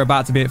think we're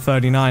about to be at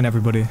 39,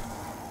 everybody.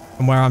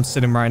 From where I'm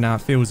sitting right now,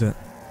 it feels it.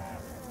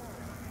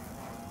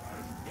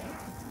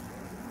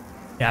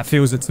 Yeah, it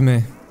feels it to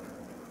me.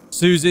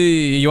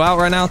 Susie, are you out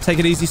right now? Take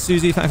it easy,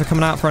 Susie. Thank you for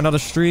coming out for another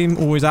stream.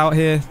 Always out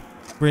here.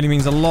 Really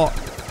means a lot.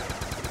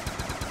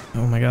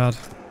 Oh my god.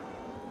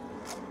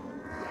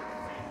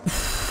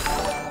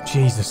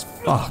 Jesus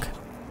fuck.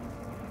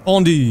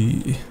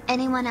 Andy.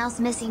 Anyone else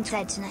missing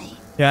Ted tonight?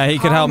 Yeah, he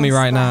could help me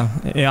right now.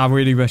 Yeah, I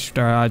really wish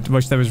I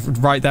wish there was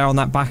right there on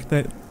that back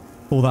that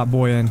pull that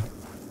boy in.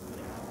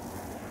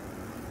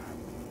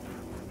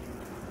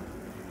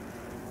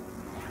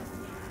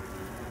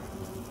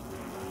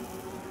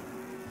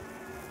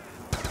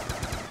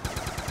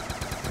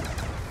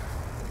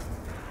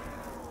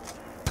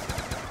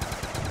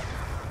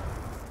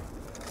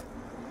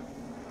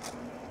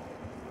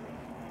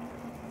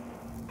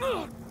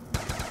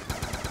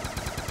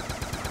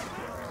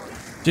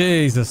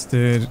 Jesus,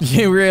 dude.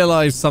 You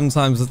realize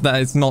sometimes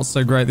that it's not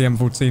so great, the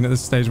M14 at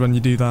this stage when you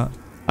do that.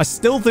 I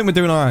still think we're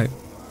doing alright.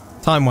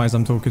 Time-wise,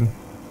 I'm talking.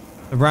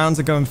 The rounds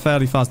are going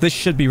fairly fast. This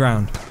should be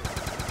round.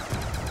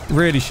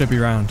 Really should be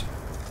round.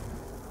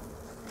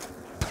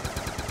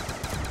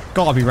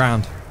 Gotta be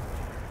round.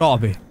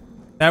 Gotta be.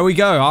 There we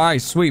go.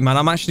 Alright, sweet, man.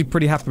 I'm actually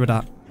pretty happy with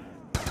that.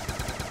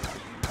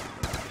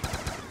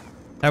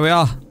 There we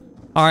are.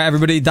 Alright,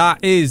 everybody.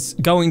 That is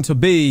going to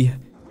be...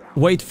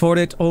 Wait for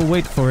it or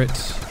wait for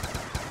it.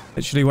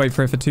 Literally wait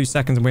for it for 2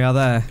 seconds and we are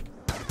there.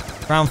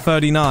 Round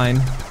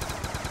 39.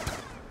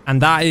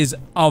 And that is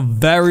a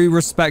very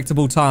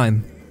respectable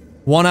time.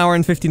 1 hour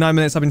and 59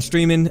 minutes I've been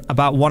streaming.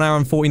 About 1 hour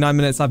and 49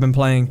 minutes I've been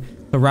playing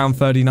for round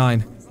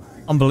 39.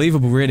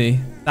 Unbelievable, really.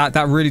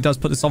 That really does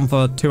put this on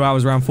for 2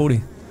 hours round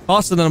 40.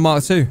 Faster than a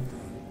Mark II.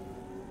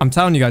 I'm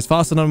telling you guys,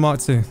 faster than a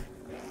Mark II.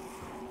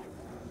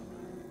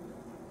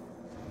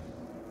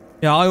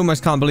 Yeah, I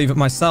almost can't believe it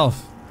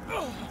myself.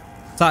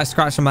 Started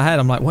scratching my head.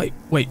 I'm like, wait,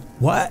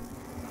 what?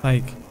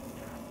 Like,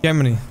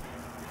 Gemini.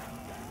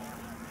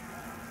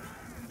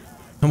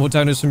 And we'll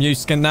donors from you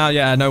skin now.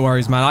 Yeah, no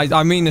worries, man.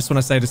 I mean this when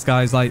I say this,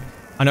 guys. Like,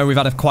 I know we've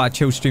had quite a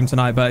chill stream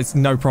tonight, but it's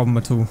no problem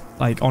at all.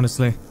 Like,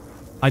 honestly.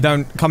 I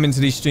don't come into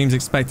these streams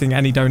expecting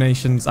any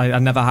donations. I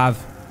never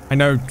have. I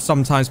know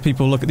sometimes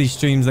people look at these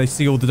streams, they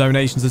see all the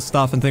donations and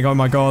stuff and think, oh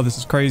my god, this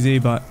is crazy.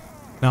 But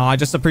no, I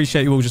just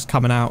appreciate you all just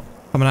coming out,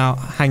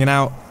 hanging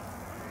out.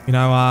 You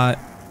know,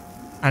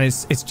 and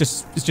it's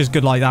just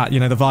good like that. You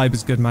know, the vibe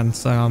is good, man.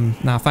 So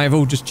now thank you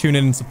all just tuning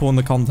in and supporting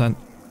the content.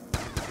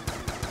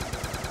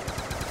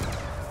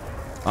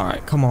 All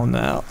right, come on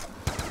now.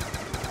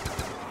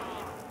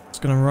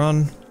 Just gonna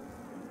run.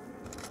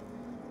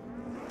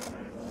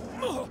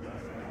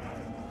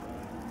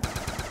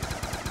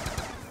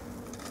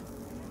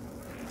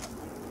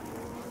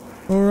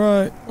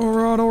 Alright,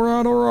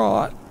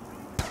 alright.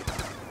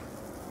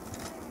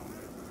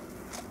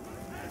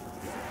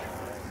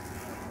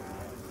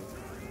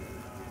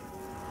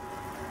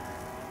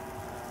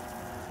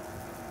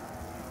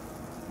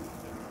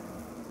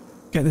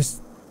 Get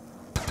this,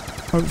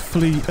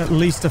 hopefully at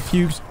least a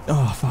few.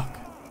 Oh, fuck.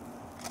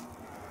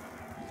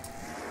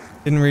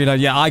 Didn't reload.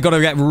 Yeah, I gotta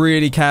get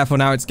really careful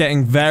now. It's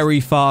getting very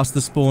fast,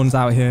 the spawns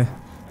out here.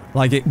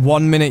 Like,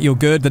 1 minute you're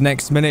good, the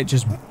next minute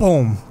just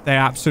boom. They're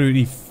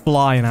absolutely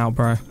flying out,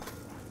 bro.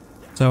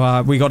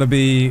 So we gotta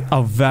be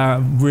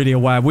really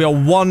aware. We are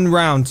 1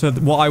 round to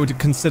what I would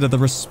consider the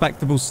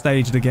respectable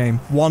stage of the game.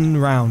 1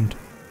 round.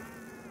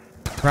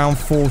 Round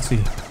 40.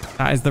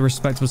 That is the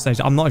respectable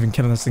stage. I'm not even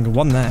killing a single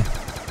one there.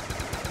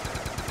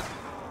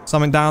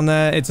 Something down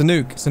there. It's a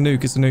nuke. It's a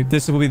nuke. It's a nuke.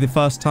 This will be the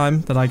first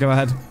time that I go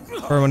ahead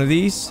for one of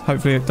these.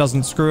 Hopefully it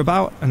doesn't screw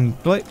about and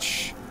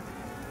glitch.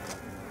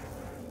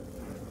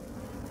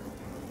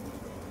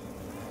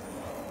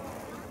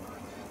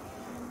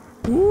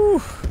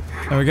 Ooh.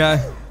 There we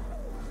go.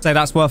 Say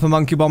that's worth a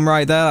monkey bomb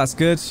right there. That's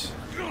good.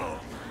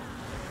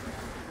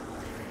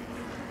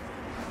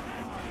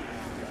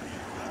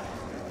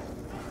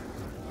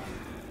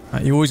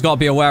 Right, you always got to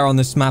be aware on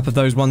this map of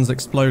those ones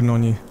exploding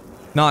on you.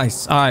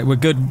 Nice. Alright, we're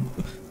good.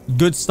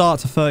 Good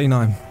start to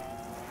 39.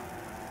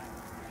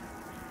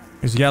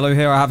 There's yellow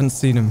here. I haven't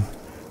seen him.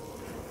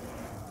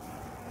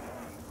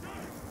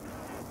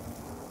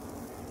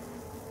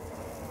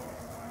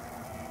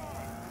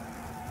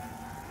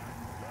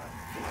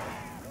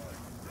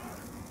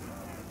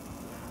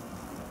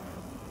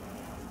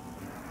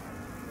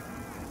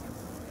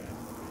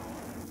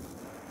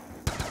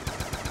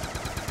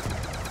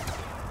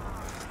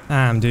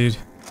 Damn, dude.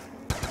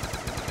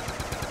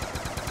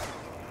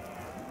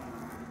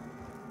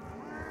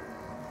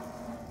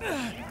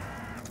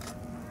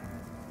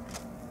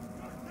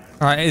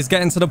 Alright, it's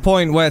getting to the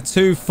point where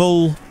 2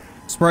 full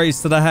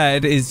sprays to the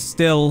head is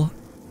still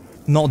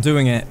not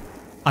doing it.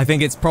 I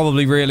think it's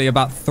probably really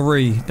about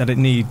 3 that it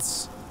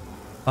needs.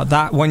 But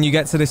that, when you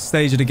get to this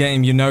stage of the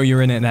game, you know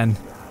you're in it then.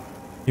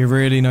 You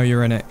really know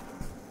you're in it.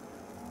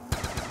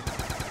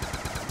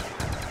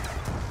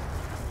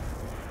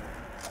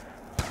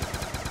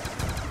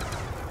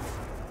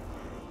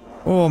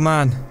 Oh,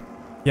 man.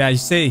 Yeah, you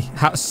see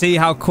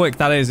how quick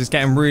that is. It's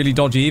getting really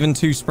dodgy. Even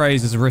 2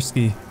 sprays is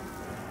risky.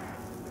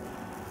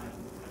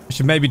 I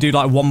should maybe do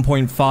like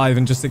 1.5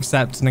 and just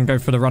accept and then go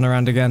for the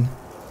runaround again.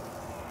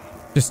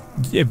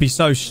 It'd be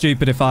so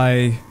stupid if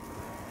I...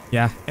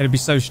 Yeah, it'd be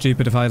so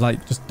stupid if I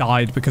like just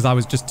died because I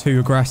was just too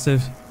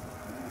aggressive.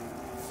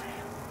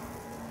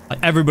 Like,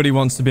 everybody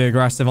wants to be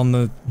aggressive on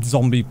the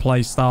zombie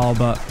play style,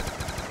 but...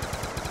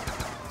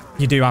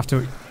 You do have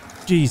to...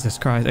 Jesus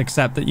Christ,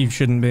 accept that you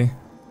shouldn't be.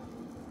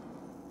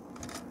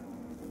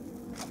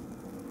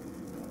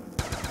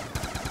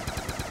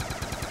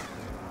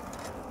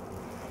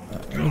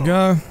 There we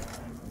go.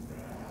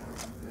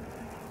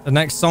 The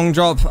next song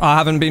drop, I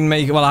haven't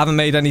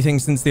made anything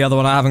since the other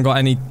one. I haven't got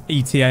any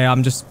ETA.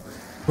 I'm just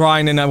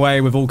grinding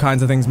away with all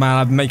kinds of things, man.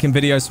 I'm making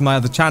videos for my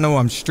other channel.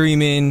 I'm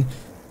streaming.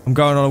 I'm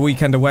going on a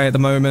weekend away at the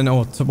moment,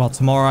 or well,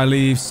 tomorrow I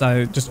leave.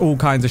 So just all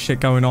kinds of shit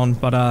going on.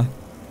 But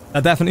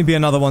there'll definitely be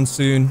another one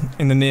soon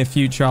in the near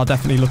future. I'll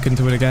definitely look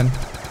into it again.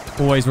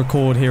 always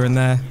record here and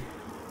there.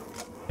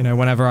 You know,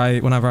 whenever I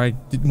want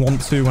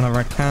to, whenever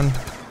I can. All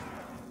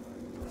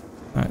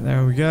right,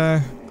 there we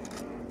go.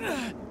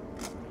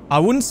 I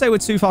wouldn't say we're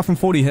too far from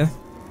 40 here.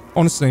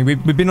 Honestly,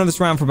 we've been on this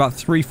round for about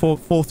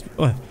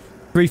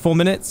 3-4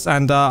 minutes,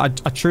 and I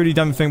truly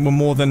don't think we're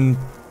more than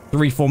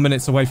 3-4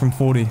 minutes away from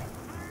 40.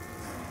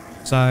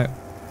 So,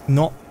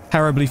 not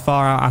terribly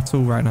far out at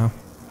all right now.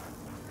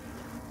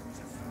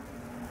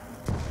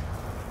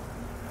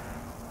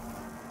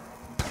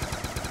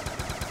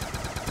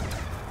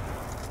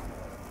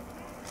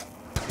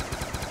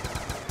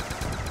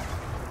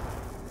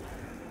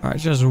 Alright,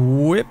 just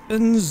whip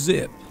and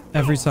zip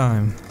every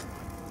time.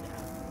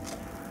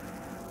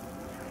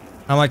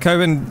 Am I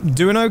coping?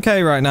 Doing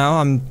okay right now.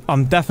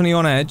 I'm definitely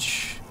on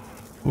edge.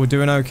 We're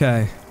doing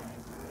okay.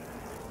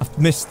 I've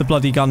missed the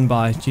bloody gun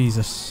by.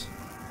 Jesus.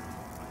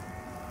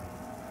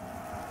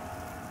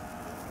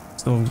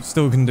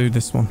 Still can do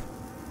this one.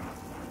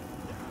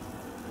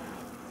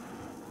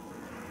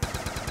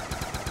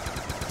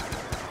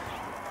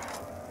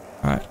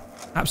 Alright.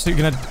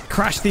 Absolutely gonna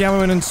crash the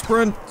ammo in and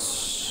sprint.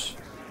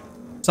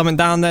 Something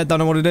down there. Don't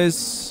know what it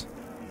is.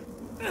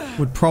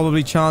 Would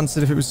probably chance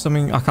it if it was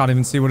something... I can't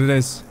even see what it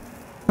is.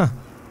 Huh.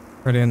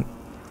 Brilliant.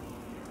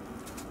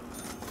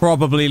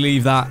 Probably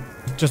leave that.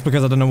 Just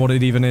because I don't know what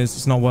it even is.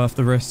 It's not worth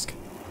the risk.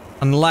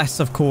 Unless,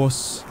 of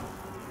course...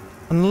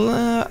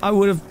 Unless I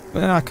would have...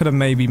 I could have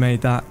maybe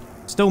made that.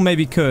 Still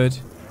maybe could.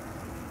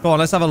 Go on,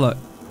 let's have a look.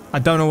 I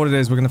don't know what it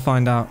is. We're going to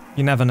find out.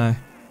 You never know.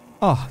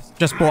 Oh,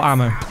 just bought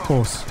ammo. Of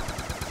course.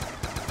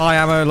 High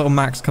ammo. Little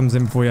max comes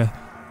in for you.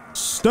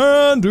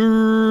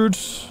 Standard.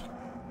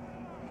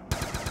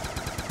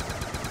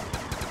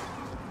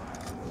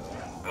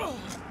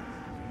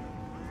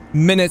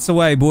 Minutes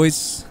away,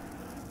 boys.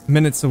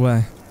 Minutes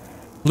away.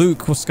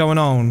 Luke, what's going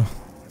on?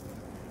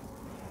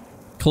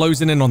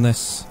 Closing in on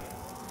this.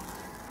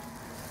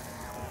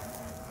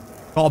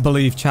 Gotta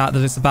believe, chat,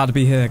 that it's about to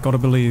be here. Gotta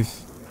believe.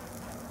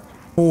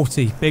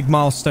 40. Big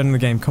milestone in the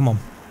game. Come on.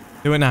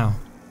 Do it now.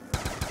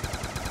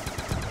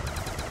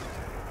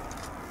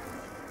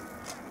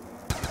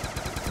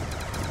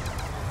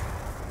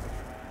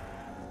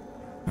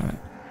 Alright.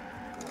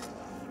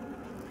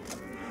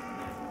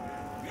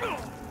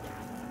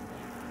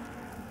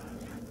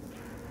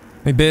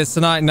 Any beers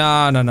tonight? No.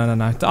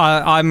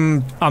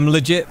 I'm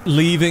legit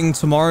leaving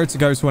tomorrow to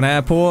go to an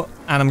airport,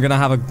 and I'm gonna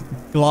have a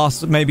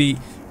glass, maybe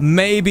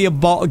a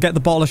bottle, get the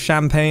bottle of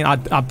champagne.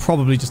 I'd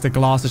probably just a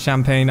glass of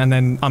champagne, and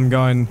then I'm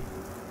going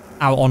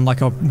out on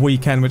like a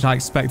weekend, which I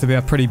expect to be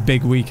a pretty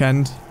big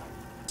weekend.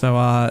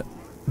 So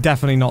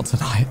definitely not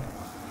tonight.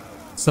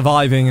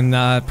 Surviving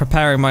and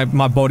preparing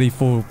my body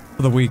for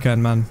the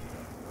weekend, man.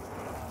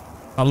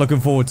 I'm looking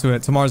forward to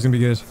it. Tomorrow's gonna be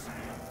good.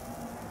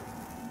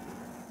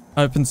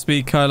 Open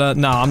speed cola.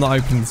 No, I'm not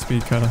opening the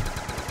speed cola.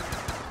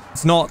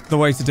 It's not the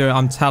way to do it.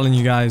 I'm telling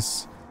you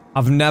guys.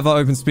 I've never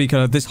opened speed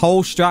cola. This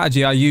whole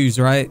strategy I use,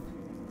 right?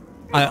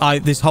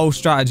 This whole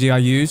strategy I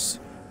use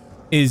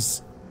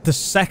is the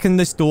second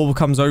this door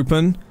becomes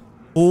open,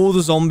 all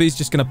the zombies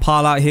just gonna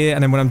pile out here,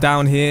 and then when I'm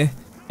down here,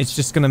 it's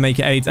just gonna make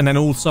it 8, and then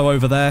also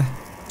over there.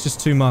 It's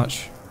just too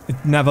much.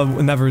 It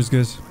never is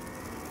good.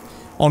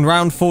 On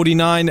round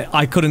 49,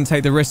 I couldn't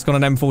take the risk on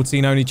an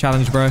M14 only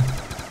challenge, bro.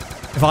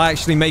 If I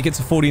actually make it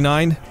to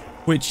 49,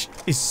 which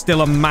is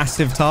still a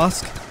massive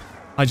task,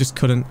 I just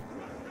couldn't.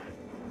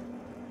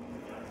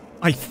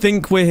 I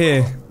think we're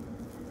here.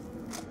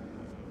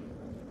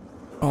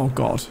 Oh,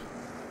 God.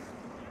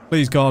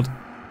 Please, God.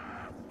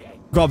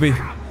 Gotta be.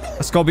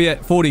 That's gotta be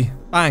it. 40.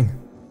 Bang.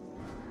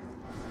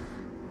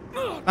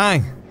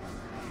 Bang.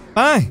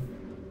 Bang.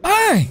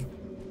 Bang.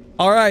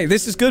 All right.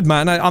 This is good,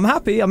 man. I'm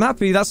happy. I'm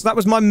happy. That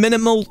was my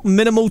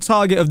minimal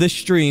target of this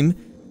stream.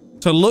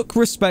 To look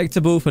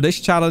respectable for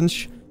this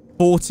challenge,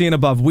 40 and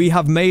above. We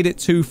have made it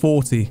to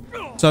 40.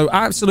 So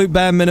absolute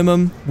bare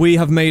minimum, we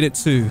have made it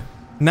to.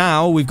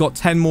 Now we've got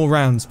 10 more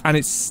rounds, and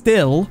it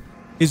still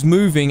is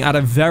moving at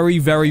a very,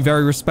 very,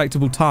 very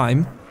respectable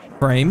time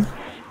frame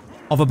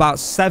of about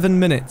 7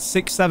 minutes,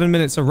 6-7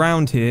 minutes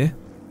around here,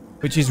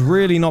 which is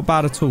really not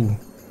bad at all.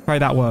 Pray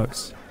that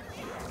works.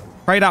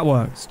 Pray that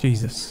works.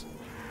 Jesus.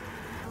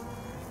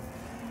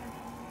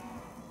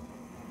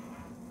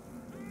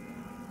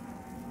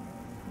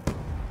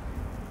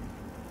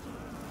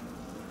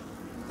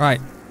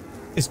 Right.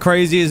 As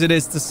crazy as it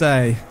is to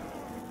say,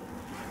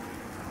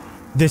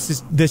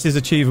 this is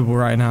achievable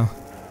right now.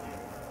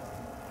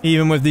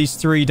 Even with these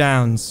 3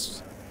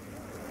 downs.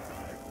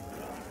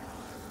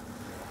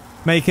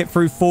 Make it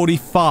through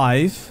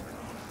 45,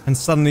 and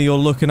suddenly you're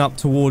looking up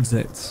towards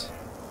it.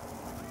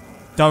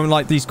 Don't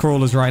like these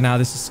crawlers right now.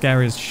 This is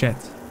scary as shit.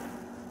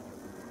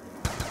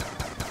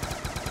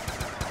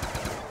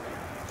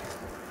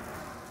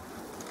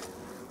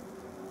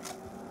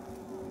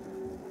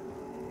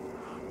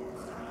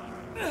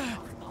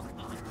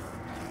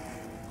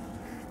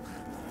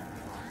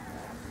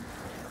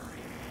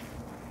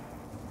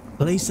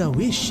 Place a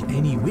wish,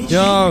 any wish.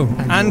 Yo,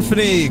 and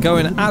Anthony wish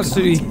going will be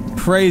absolutely granted.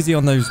 crazy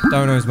on those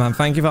donos, man.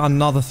 Thank you for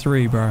another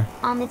 3, bro.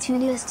 On the 2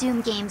 newest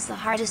Doom games, the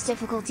hardest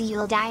difficulty,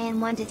 you'll die in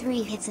 1 to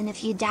 3 hits, and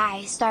if you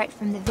die, start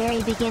from the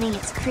very beginning.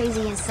 It's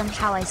crazy, and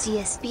somehow I see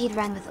a speed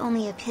run with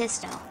only a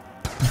pistol.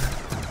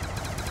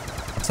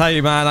 I'll tell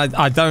you, man,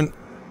 I don't...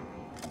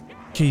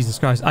 Jesus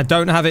Christ. I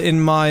don't have it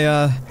in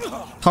my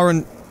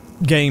current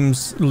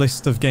games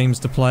list of games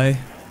to play.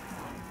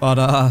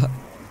 But,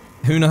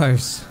 who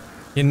knows?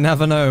 You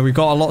never know. We've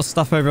got a lot of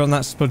stuff over on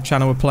that Spud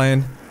channel we're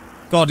playing.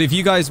 God, if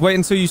you guys wait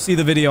until you see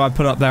the video I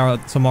put up there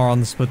tomorrow on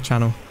the Spud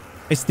channel.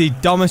 It's the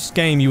dumbest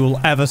game you will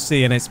ever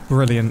see, and it's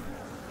brilliant.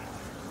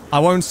 I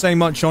won't say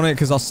much on it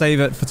because I'll save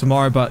it for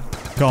tomorrow, but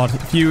God,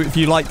 if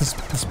you like the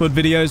Spud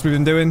videos we've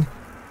been doing,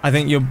 I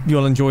think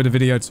you'll enjoy the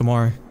video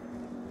tomorrow.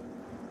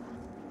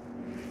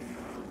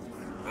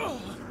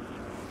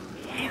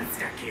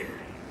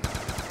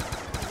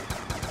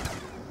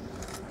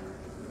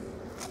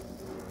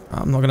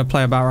 I'm not gonna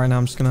play about right now.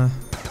 I'm just gonna...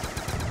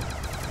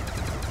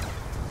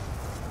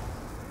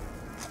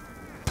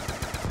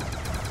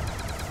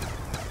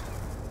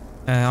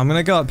 I'm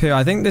gonna go up here.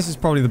 I think this is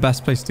probably the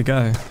best place to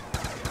go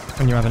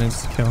when you have an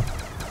insta-kill.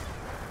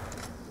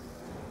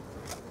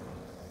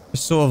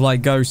 Just sort of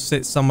like go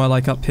sit somewhere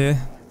like up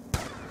here,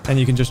 and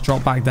you can just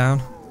drop back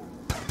down.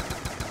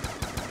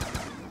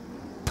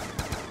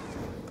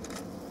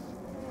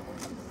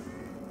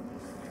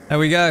 There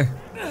we go.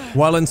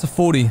 Well into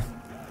 40.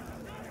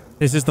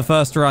 This is the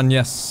first run,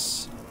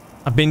 yes.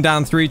 I've been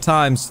down 3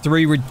 times.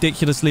 3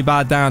 ridiculously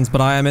bad downs, but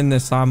I am in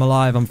this. I'm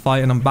alive. I'm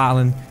fighting. I'm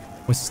battling.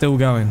 We're still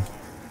going.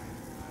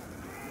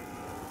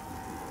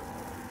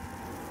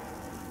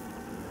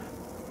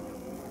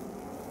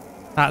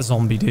 That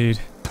zombie, dude.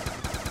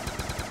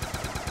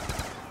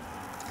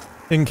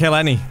 Didn't kill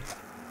any.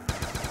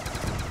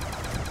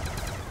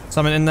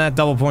 Something in there.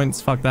 Double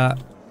points. Fuck that.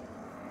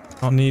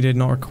 Not needed.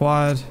 Not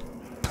required.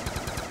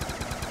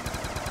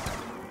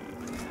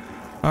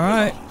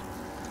 Alright.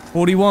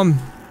 41.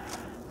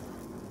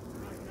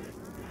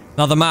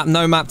 Another map.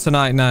 No map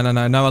tonight.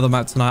 No other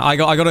map tonight. I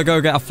gotta go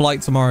get a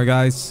flight tomorrow,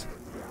 guys.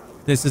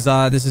 This is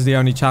the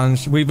only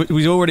challenge.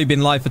 We've already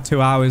been live for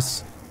 2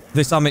 hours.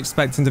 This I'm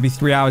expecting to be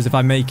 3 hours if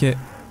I make it.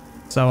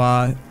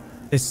 So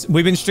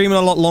we've been streaming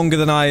a lot longer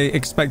than I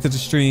expected to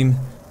stream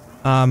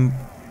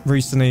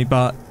recently,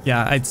 but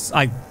yeah,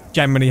 I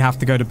generally have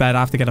to go to bed.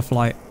 I have to get a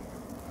flight.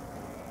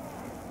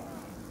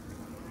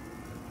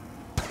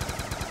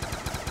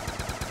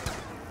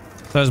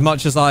 So as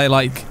much as I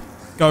like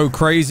go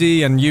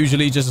crazy and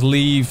usually just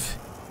leave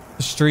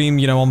the stream,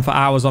 you know, on for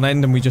hours on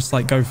end, and we just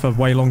like go for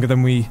way longer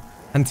than we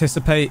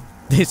anticipate,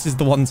 this is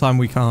the one time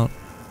we can't.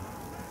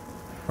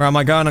 Where am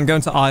I going? I'm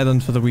going to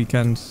Ireland for the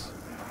weekend.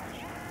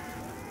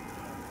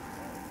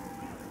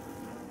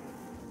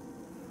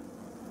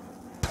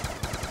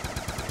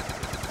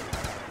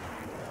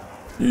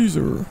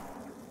 User.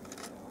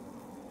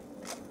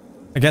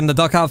 Again, the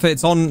duck outfit,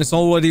 it's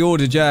already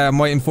ordered. Yeah, I'm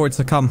waiting for it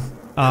to come.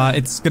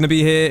 It's gonna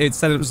be here. It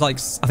said it was like,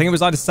 I think it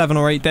was either 7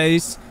 or 8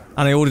 days,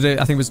 and I ordered it,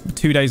 I think it was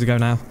 2 days ago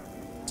now.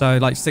 So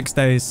like 6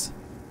 days.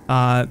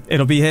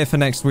 It'll be here for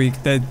next week.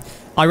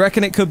 I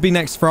reckon it could be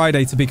next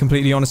Friday, to be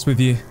completely honest with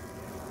you.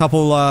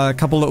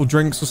 Couple little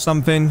drinks or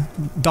something.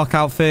 Duck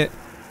outfit.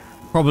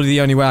 Probably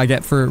the only way I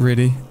get through it,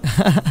 really.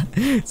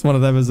 It's one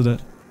of them, isn't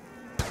it?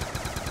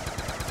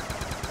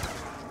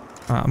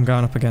 Alright, I'm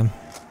going up again.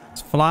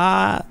 It's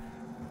flat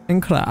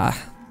and clear.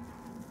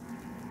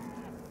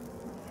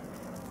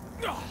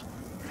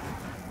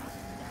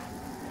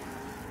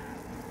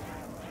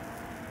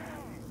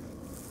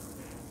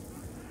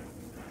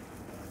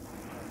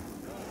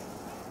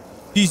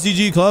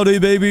 DCG cloudy,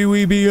 baby,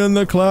 we be in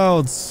the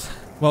clouds.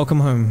 Welcome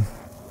home.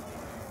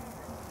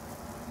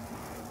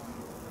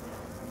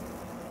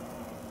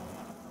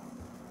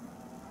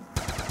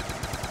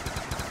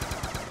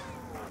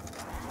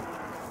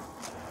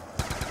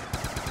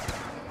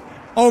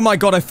 Oh my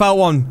god, I felt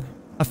one.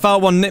 I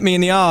felt one nip me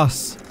in the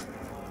ass.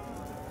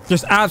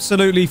 Just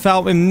absolutely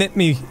felt him nip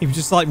me. He was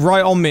just like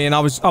right on me, and I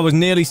was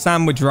nearly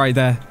sandwiched right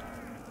there.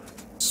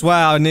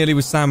 Swear I nearly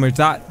was sandwiched.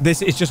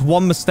 This is just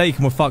one mistake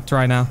and we're fucked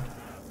right now.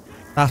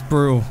 That's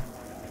brutal.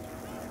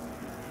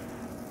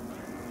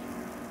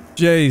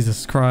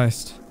 Jesus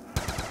Christ.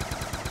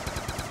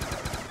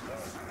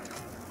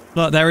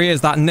 Look, there he is,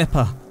 that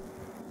nipper.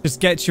 Just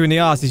gets you in the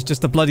ass. He's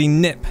just a bloody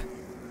nip.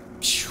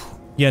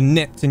 You're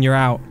nipped and you're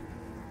out.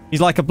 He's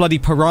like a bloody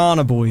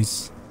piranha,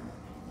 boys.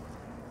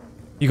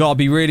 You gotta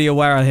be really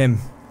aware of him.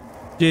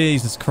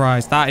 Jesus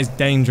Christ, that is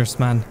dangerous,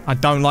 man. I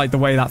don't like the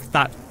way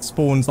that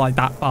spawns like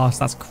that fast.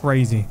 That's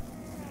crazy.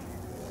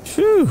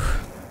 Phew.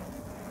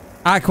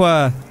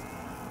 Aqua.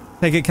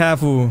 Take it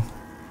careful.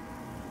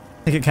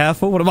 Take it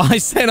careful? What am I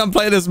saying? I'm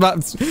playing this map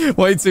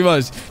way too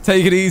much.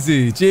 Take it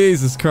easy.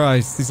 Jesus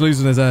Christ. He's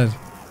losing his head.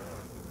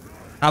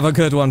 Have a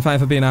good one.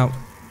 Thank you for being out.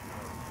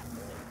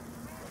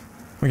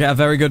 We get a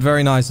very good,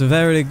 very nice.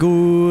 Very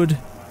good.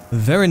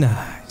 Very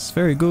nice.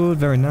 Very good,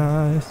 very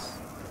nice.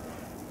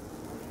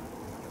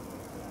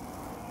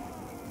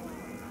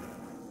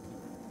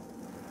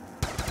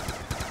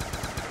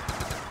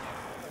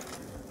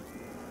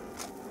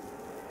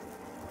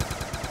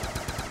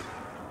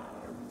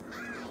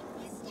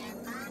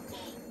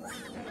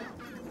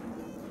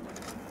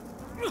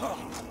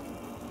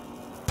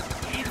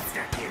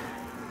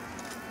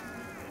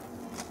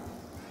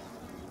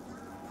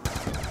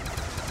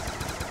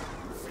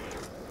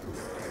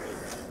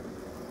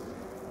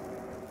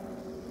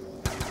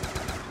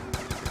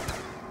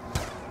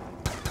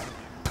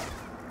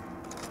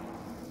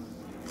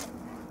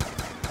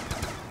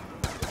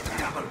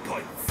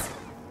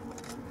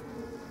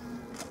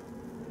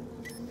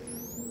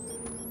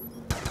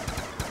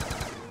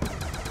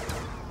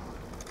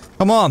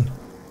 Come on.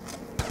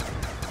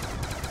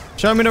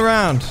 Show me the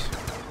round.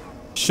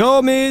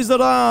 Show me the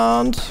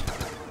round.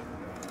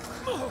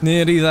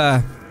 Nearly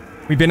there.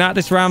 We've been at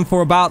this round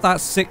for about that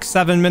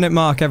 6-7 minute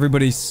mark,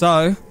 everybody.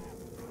 So,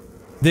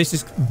 this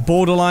is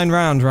borderline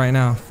round right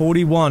now.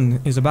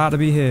 41 is about to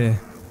be here.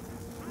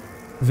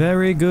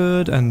 Very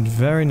good and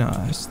very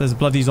nice. There's a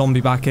bloody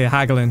zombie back here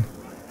haggling.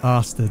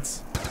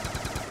 Bastards.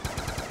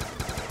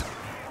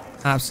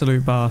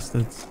 Absolute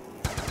bastards.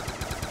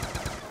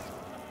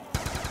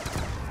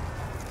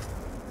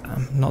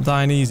 I'm not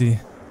dying easy.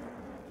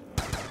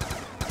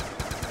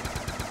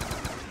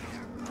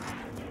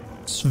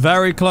 It's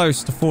very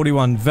close to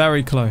 41.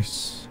 Very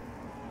close.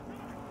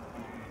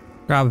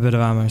 Grab a bit of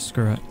ammo.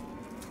 Screw it.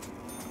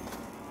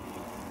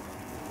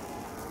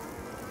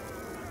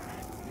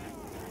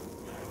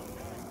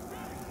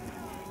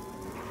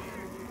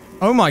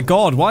 Oh my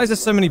god, why is there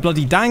so many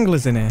bloody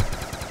danglers in here?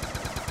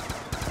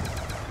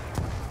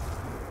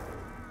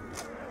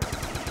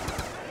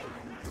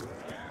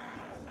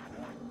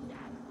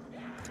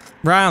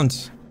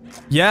 Round.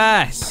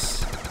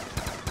 Yes!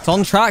 It's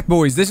on track,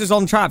 boys. This is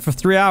on track for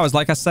 3 hours,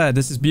 like I said.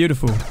 This is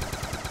beautiful.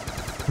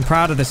 I'm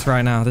proud of this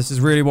right now. This is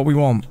really what we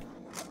want.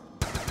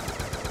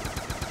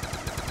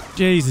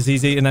 Jesus,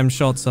 he's eating them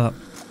shots up.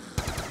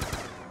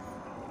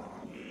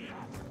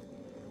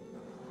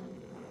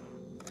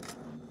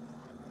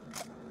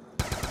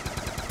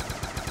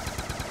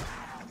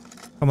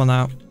 Come on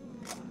now.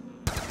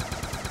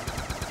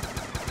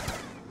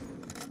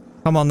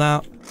 Come on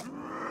now.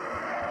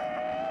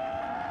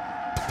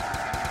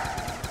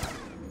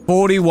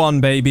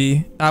 41,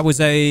 baby. That was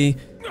a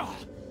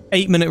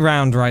 8-minute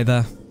round right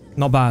there.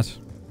 Not bad.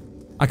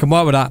 I can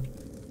work with that.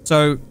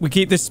 So, we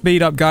keep this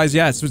speed up, guys.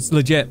 Yes, it's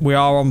legit. We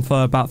are on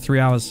for about 3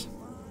 hours.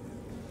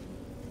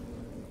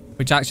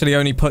 Which actually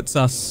only puts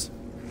us...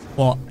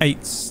 What?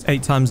 8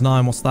 times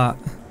 9. What's that?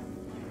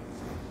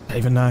 I don't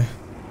even know.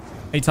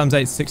 8 times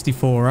 8 is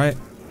 64, right?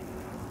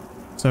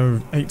 So,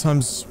 8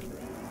 times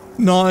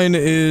 9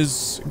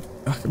 is...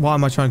 Why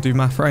am I trying to do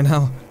math right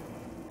now?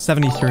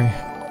 73.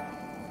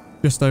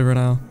 Just over an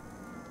hour.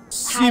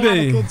 Have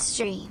a good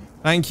stream.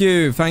 Thank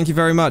you. Thank you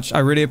very much. I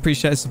really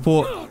appreciate the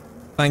support.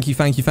 Thank you,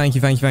 thank you, thank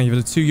you, thank you, thank you.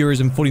 For the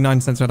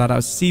 €2.49 for that. That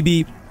was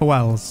CB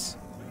Powells.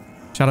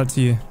 Shout out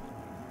to you.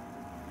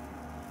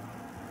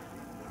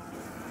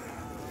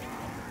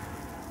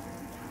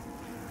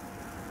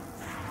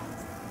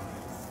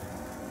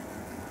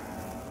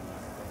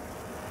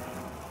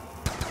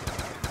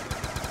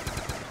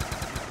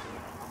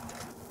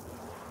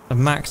 The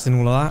max in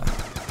all of that.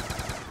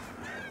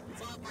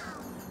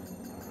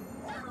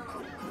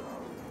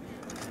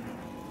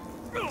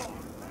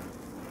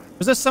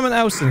 Was there someone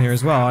else in here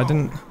as well? I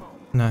didn't...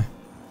 No.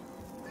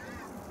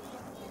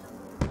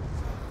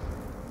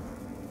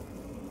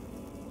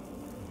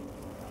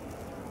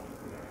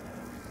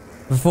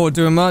 Before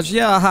doing merch?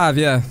 Yeah, I have,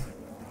 yeah.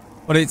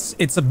 But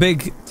it's a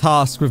big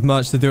task with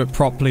merch to do it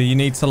properly. You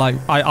need to, like...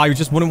 I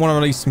just wouldn't want to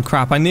release some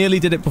crap. I nearly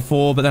did it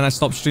before, but then I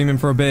stopped streaming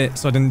for a bit,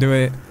 so I didn't do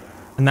it.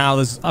 And now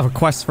there's a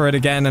request for it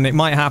again, and it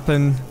might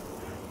happen.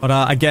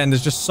 But again,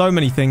 there's just so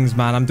many things,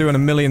 man. I'm doing a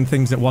million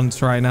things at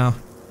once right now.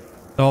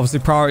 So obviously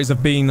priorities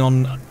have been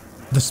on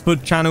the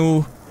Spud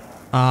channel,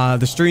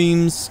 the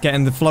streams,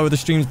 getting the flow of the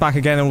streams back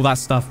again and all that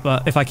stuff.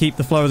 But if I keep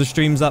the flow of the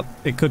streams up,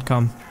 it could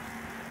come.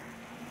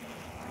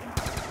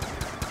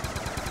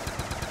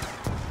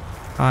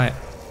 Alright.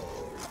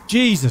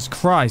 Jesus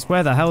Christ,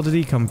 where the hell did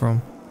he come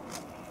from?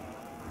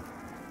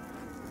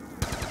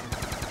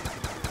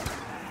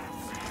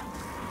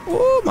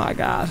 Oh my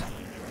god.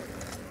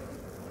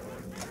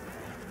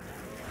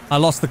 I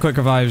lost the quick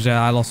revives,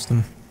 yeah, I lost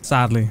them.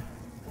 Sadly.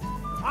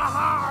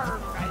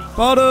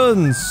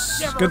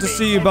 Buttons! Good to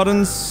see you,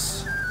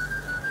 Buttons.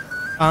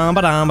 Thank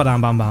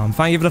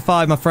you for the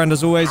 5, my friend,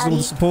 as always, all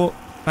the support.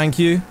 Thank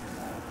you.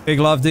 Big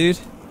love, dude.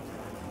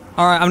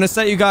 Alright, I'm gonna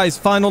set you guys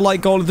final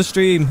like goal of the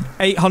stream.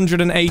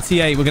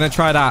 888. We're gonna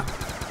try that.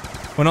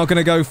 We're not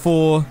gonna go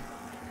for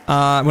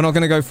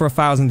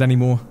 1,000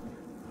 anymore.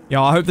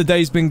 Yeah, I hope the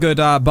day's been good,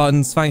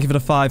 Buttons. Thank you for the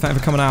 5. Thank you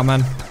for coming out,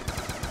 man.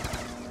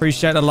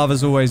 Appreciate the love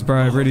as always,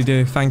 bro. I really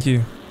do. Thank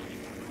you.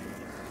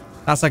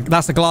 That's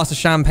a glass of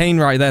champagne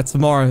right there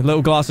tomorrow. A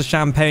little glass of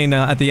champagne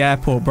at the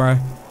airport, bro.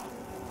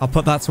 I'll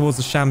put that towards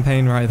the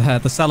champagne right there.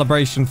 The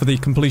celebration for the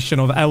completion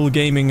of L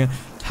Gaming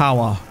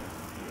Tower.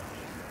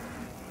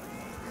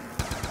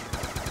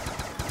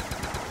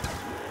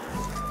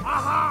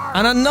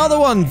 And another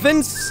one,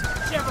 Vince.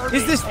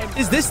 Is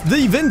this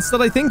the Vince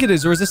that I think it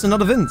is, or is this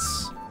another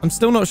Vince? I'm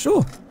still not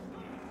sure.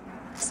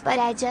 But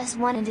I just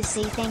wanted to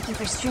say thank you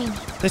for streaming.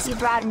 You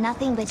brought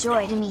nothing but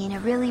joy to me in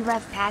a really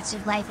rough patch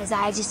of life as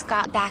I just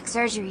got back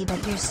surgery,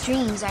 but your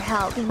streams are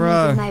helping me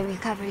with my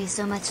recovery.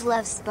 So much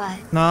love, Spud.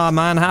 Nah,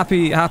 man,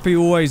 happy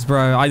always,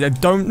 bro. I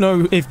don't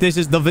know if this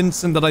is the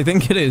Vincent that I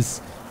think it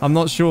is. I'm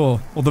not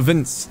sure. Or the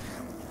Vince.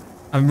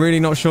 I'm really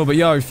not sure, but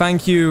yo,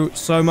 thank you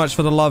so much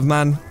for the love,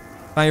 man.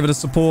 Thank you for the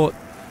support.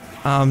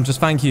 Just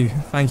thank you.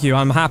 Thank you.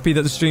 I'm happy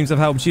that the streams have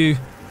helped you.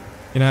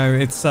 You know,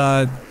 it's,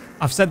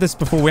 I've said this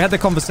before. We had the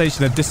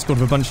conversation at Discord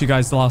with a bunch of you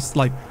guys last,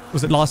 like,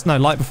 Was it last night?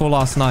 Night before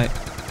last night.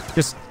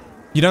 Just,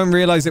 you don't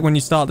realize it when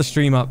you start the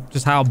stream up,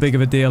 just how big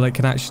of a deal it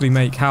can actually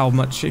make, how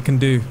much it can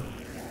do.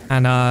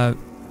 And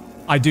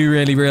I do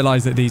really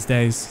realize it these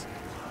days.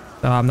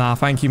 So nah,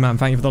 thank you, man.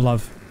 Thank you for the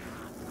love.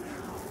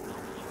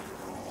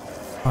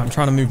 I'm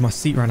trying to move my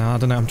seat right now. I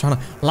don't know. I'm trying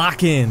to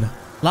lock in.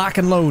 Lock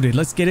and loaded.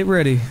 Let's get it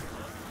ready.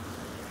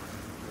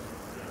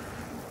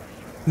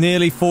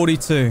 Nearly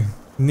 42.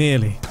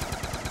 Nearly.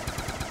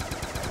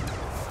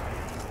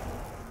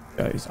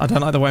 Guys, I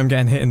don't like the way I'm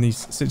getting hit in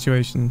these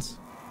situations.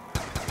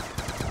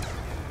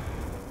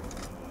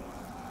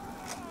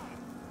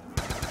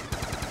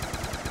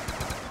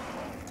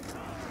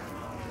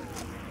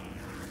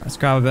 Let's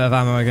grab a bit of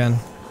ammo again.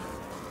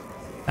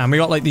 And we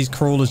got like these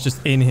crawlers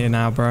just in here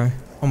now, bro.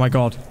 Oh my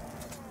god.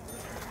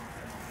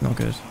 Not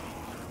good.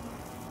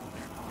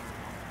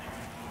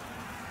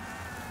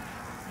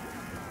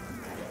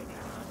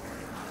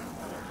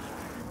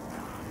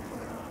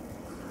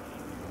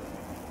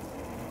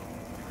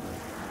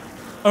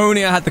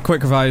 Only I had the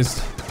quick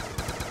revised.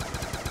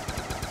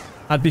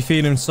 I'd be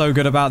feeling so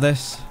good about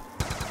this.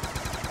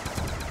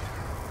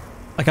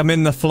 Like I'm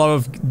in the flow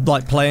of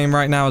like playing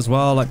right now as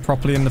well, like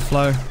properly in the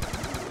flow.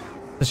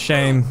 It's a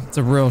shame. It's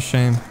a real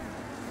shame.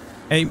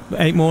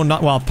 Eight more,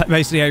 well,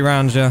 basically 8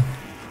 rounds, yeah.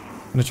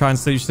 I'm gonna try and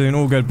sleep soon.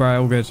 All good,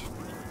 bro. All good.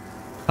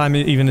 Time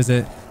even is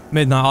it?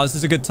 Midnight. Oh, this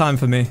is a good time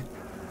for me.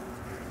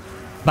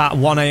 About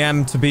 1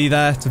 AM to be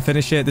there to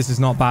finish it. This is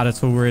not bad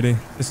at all, really.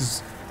 This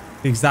is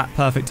the exact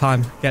perfect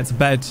time. Get to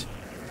bed,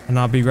 and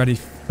I'll be ready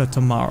for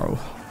tomorrow.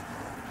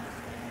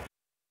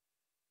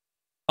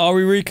 Are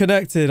we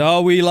reconnected?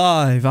 Are we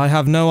live? I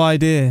have no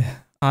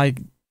idea. I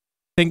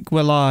think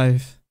we're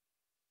live.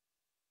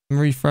 I'm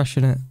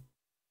refreshing it.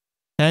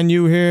 Can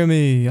you hear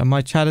me?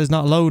 My chat is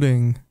not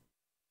loading.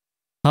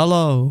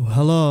 Hello,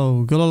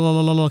 hello.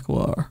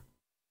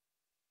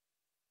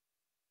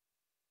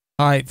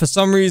 Alright, for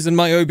some reason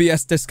my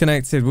OBS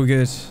disconnected. We're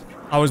good.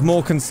 I was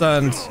more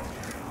concerned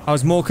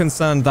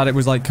that it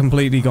was like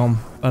completely gone.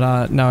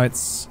 But no, it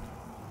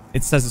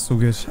says it's all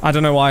good. I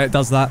don't know why it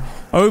does that.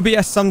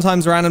 OBS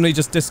sometimes randomly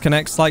just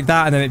disconnects like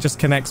that and then it just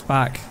connects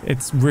back.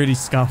 It's really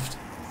scuffed.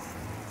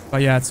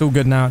 But yeah, it's all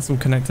good now. It's all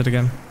connected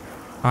again.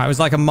 Alright, it was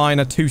like a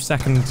minor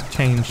 2-second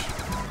change.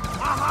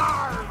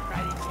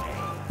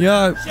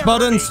 Yo,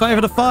 buttons, 5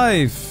 out of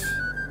 5.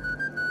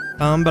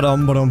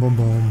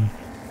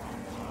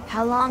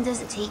 How long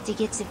does it take to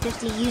get to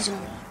 50 usually?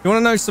 You want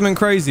to know something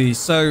crazy?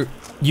 So,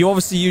 you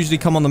obviously usually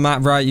come on the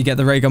map, right? You get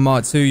the Ray Gun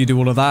Mark II, you do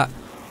all of that.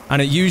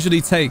 And it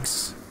usually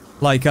takes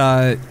like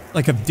a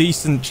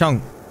decent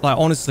chunk. Like,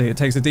 honestly, it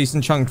takes a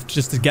decent chunk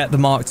just to get the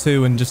Mark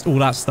II and just all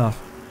that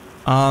stuff.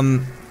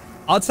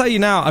 I'll tell you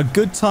now, a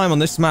good time on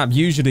this map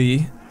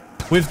usually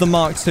with the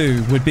Mark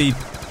II would be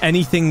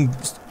anything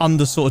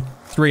under sort of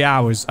 3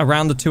 hours.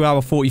 Around the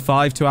 2-hour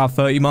 45, 2-hour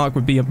 30 mark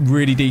would be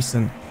really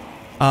decent.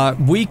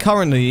 We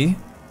currently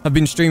have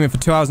been streaming for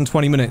 2 hours and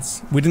 20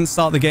 minutes. We didn't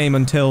start the game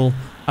until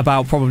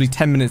about probably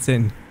 10 minutes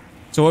in.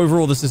 So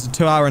overall, this is a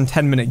 2-hour and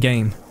 10-minute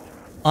game.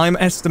 I'm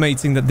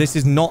estimating that this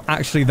is not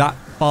actually that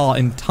far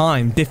in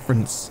time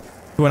difference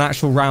to an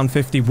actual round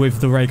 50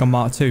 with the Ray Gun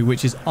Mark II,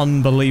 which is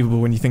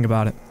unbelievable when you think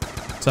about it.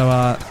 So,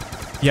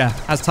 yeah,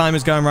 as time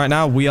is going right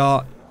now, we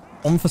are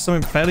on for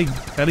something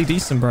fairly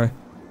decent, bro.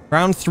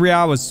 Around 3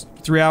 hours,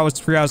 3 hours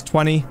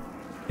 20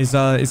 is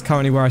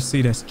currently where I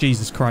see this.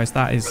 Jesus Christ,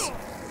 that is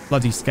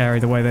bloody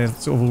scary the way they're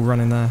sort of all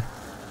running there.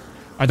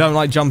 I don't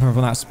like jumping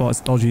from that spot,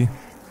 it's dodgy.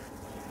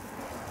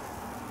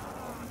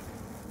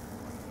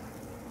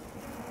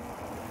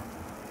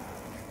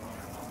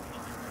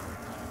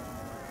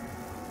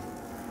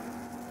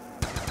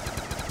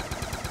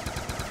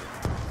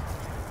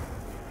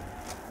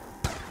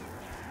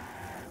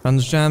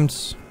 Guns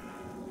jammed.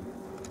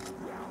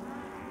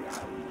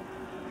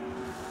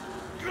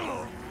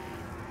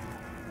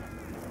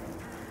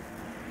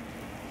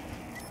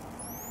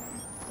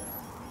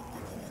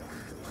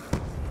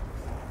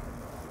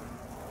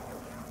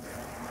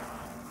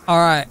 All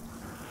right.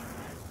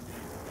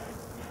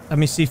 Let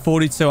me see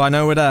 42. I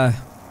know we're there.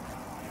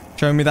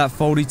 Show me that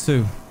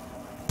 42.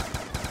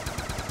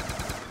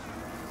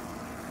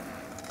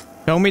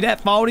 Show me that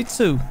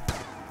 42.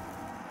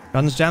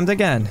 Guns jammed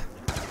again.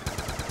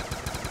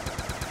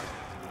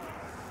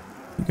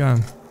 Keep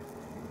going.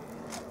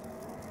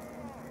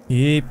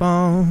 Keep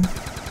on.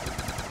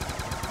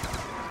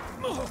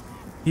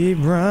 Keep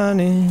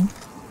running.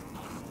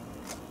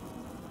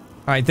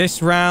 Alright,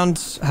 this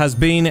round has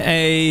been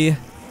a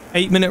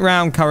 8-minute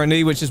round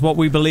currently, which is what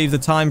we believe the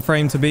time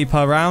frame to be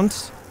per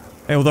round.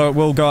 Although it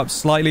will go up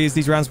slightly as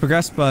these rounds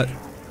progress, but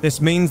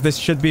this means this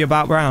should be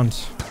about round.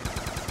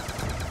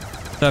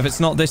 So if it's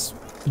not this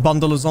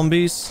bundle of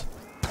zombies,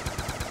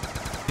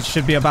 it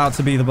should be about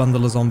to be the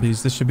bundle of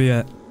zombies. This should be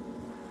it.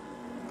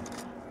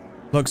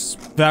 Looks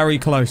very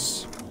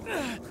close.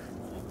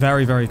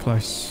 Very, very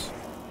close.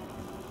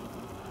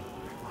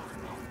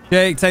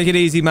 Jake, take it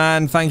easy,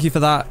 man. Thank you for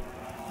that.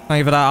 Thank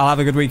you for that. I'll have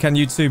a good weekend.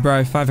 You too,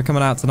 bro. Thanks for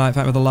coming out tonight.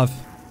 Thank you for the love.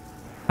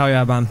 Hell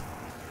yeah, man.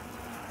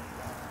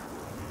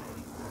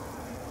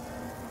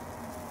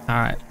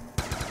 Alright.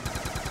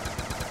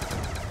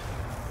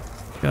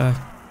 go.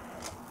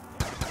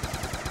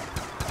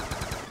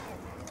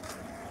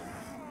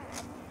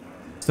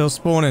 Still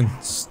spawning.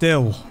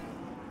 Still.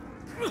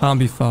 Can't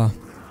be far.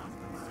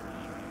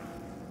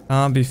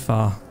 Can't be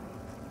far.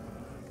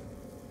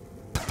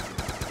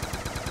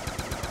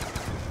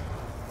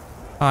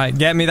 Alright,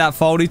 get me that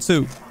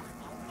 42.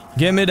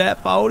 Give me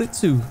that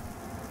 42.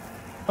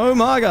 Oh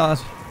my god.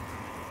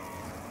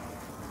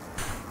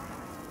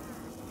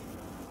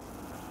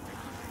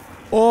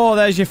 Oh,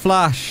 there's your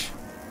flash.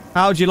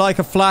 How'd you like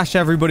a flash,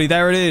 everybody?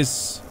 There it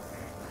is.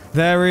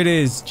 There it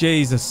is.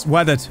 Jesus.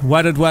 Weathered.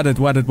 Weathered, weathered,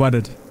 weathered,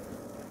 weathered.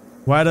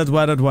 Weathered,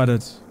 weathered,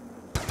 weathered.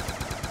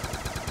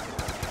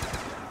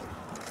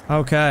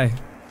 Okay.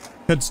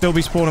 Could still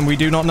be spawning. We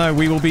do not know.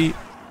 We will be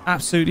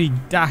absolutely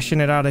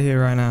dashing it out of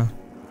here right now.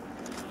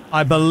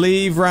 I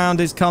believe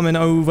round is coming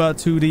over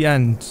to the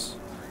end.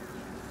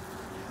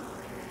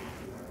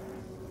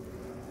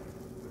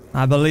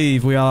 I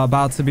believe we are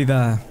about to be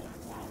there.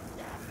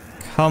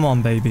 Come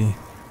on, baby.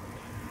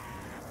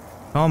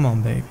 Come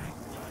on, baby.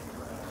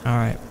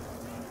 Alright.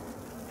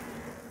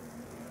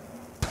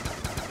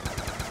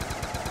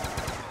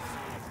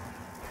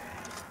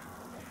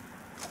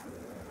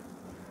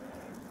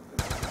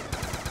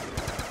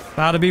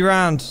 About to be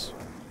round.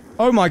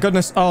 Oh my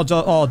goodness.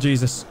 Oh,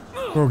 Jesus.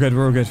 We're all good.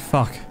 We're all good.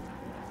 Fuck.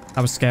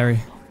 That was scary.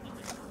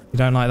 You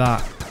don't like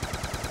that.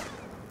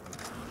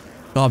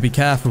 Gotta be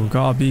careful.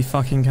 Gotta be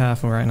fucking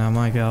careful right now.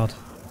 My god.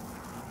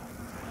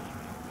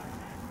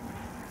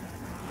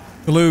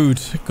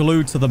 Glued.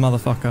 Glued to the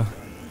motherfucker.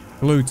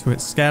 Glued to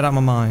it. Scared out of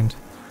my mind.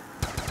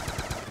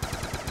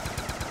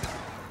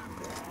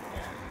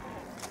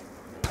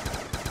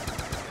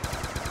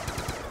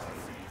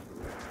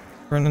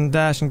 Run and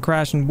dash and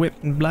crash and whip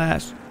and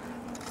blast.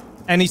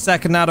 Any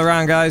second now to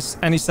round, guys.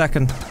 Any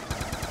second.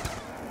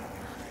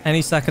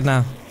 Any second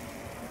now.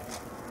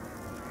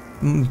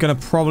 I'm gonna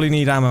probably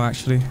need ammo,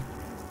 actually.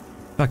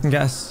 If I can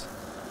guess.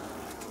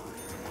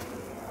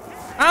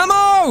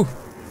 Ammo!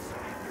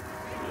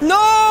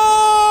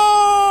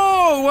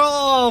 No!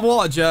 Well,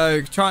 what a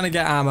joke. Trying to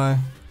get ammo.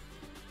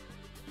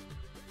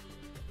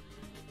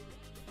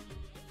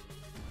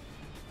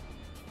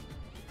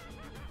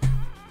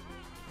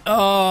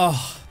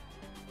 Oh.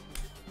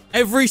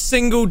 Every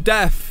single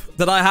death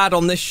that I had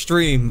on this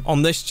stream,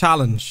 on this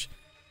challenge,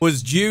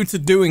 was due to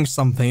doing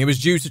something. It was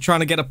due to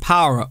trying to get a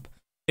power-up.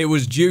 It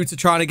was due to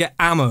trying to get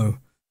ammo.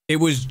 It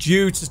was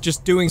due to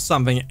just doing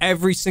something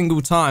every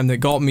single time that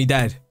got me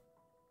dead.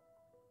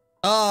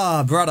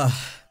 Ah, brother.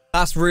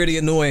 That's really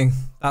annoying.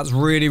 That's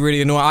really,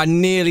 really annoying. I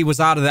nearly was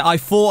out of there. I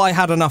thought I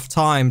had enough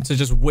time to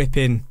just whip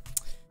in.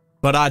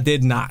 But I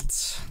did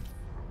not.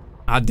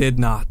 I did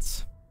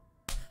not.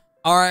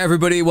 Alright,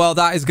 everybody. Well,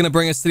 that is going to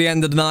bring us to the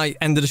end of the night,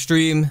 end of the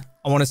stream.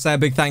 I want to say a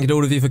big thank you to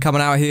all of you for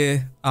coming out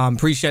here.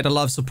 Appreciate the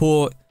love,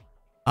 support.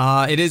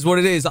 It is what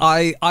it is.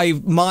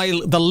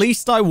 The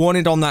least I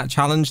wanted on that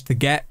challenge to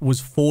get was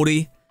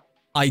 40.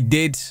 I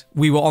did.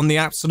 We were on the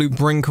absolute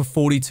brink of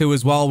 42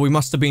 as well. We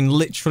must have been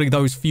literally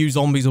those few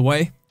zombies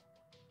away.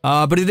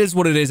 But it is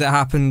what it is. It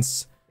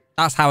happens.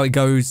 That's how it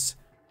goes.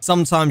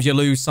 Sometimes you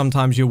lose,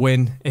 sometimes you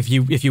win. If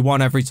you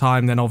won every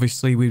time, then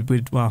obviously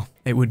well,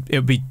 it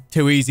would be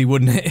too easy,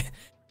 wouldn't it?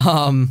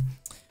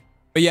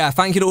 But yeah,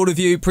 thank you to all of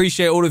you.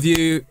 Appreciate all of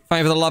you. Thank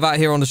you for the love out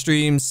here on the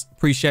streams.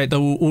 Appreciate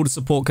all the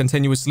support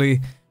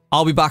continuously.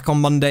 I'll be back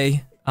on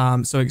Monday,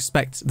 so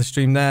expect the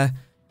stream there.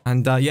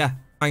 And yeah,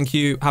 thank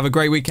you. Have a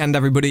great weekend,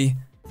 everybody.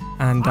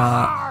 And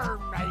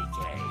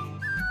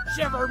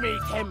shiver me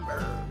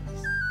timbers.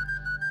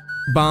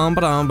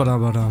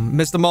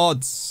 Mr.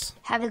 Mods.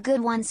 Have a good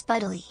one,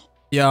 Spuddley.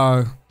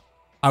 Yo,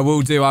 I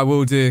will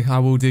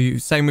do.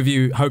 Same with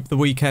you. Hope the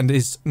weekend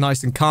is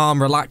nice and calm,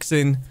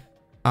 relaxing.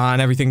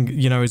 And everything,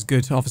 you know, is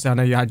good. Obviously, I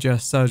know you had your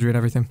surgery and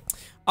everything.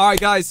 All right,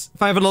 guys.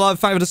 Thank you for the love.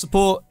 Thank you for the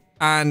support.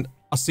 And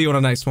I'll see you on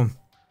the next one.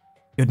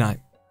 Good night.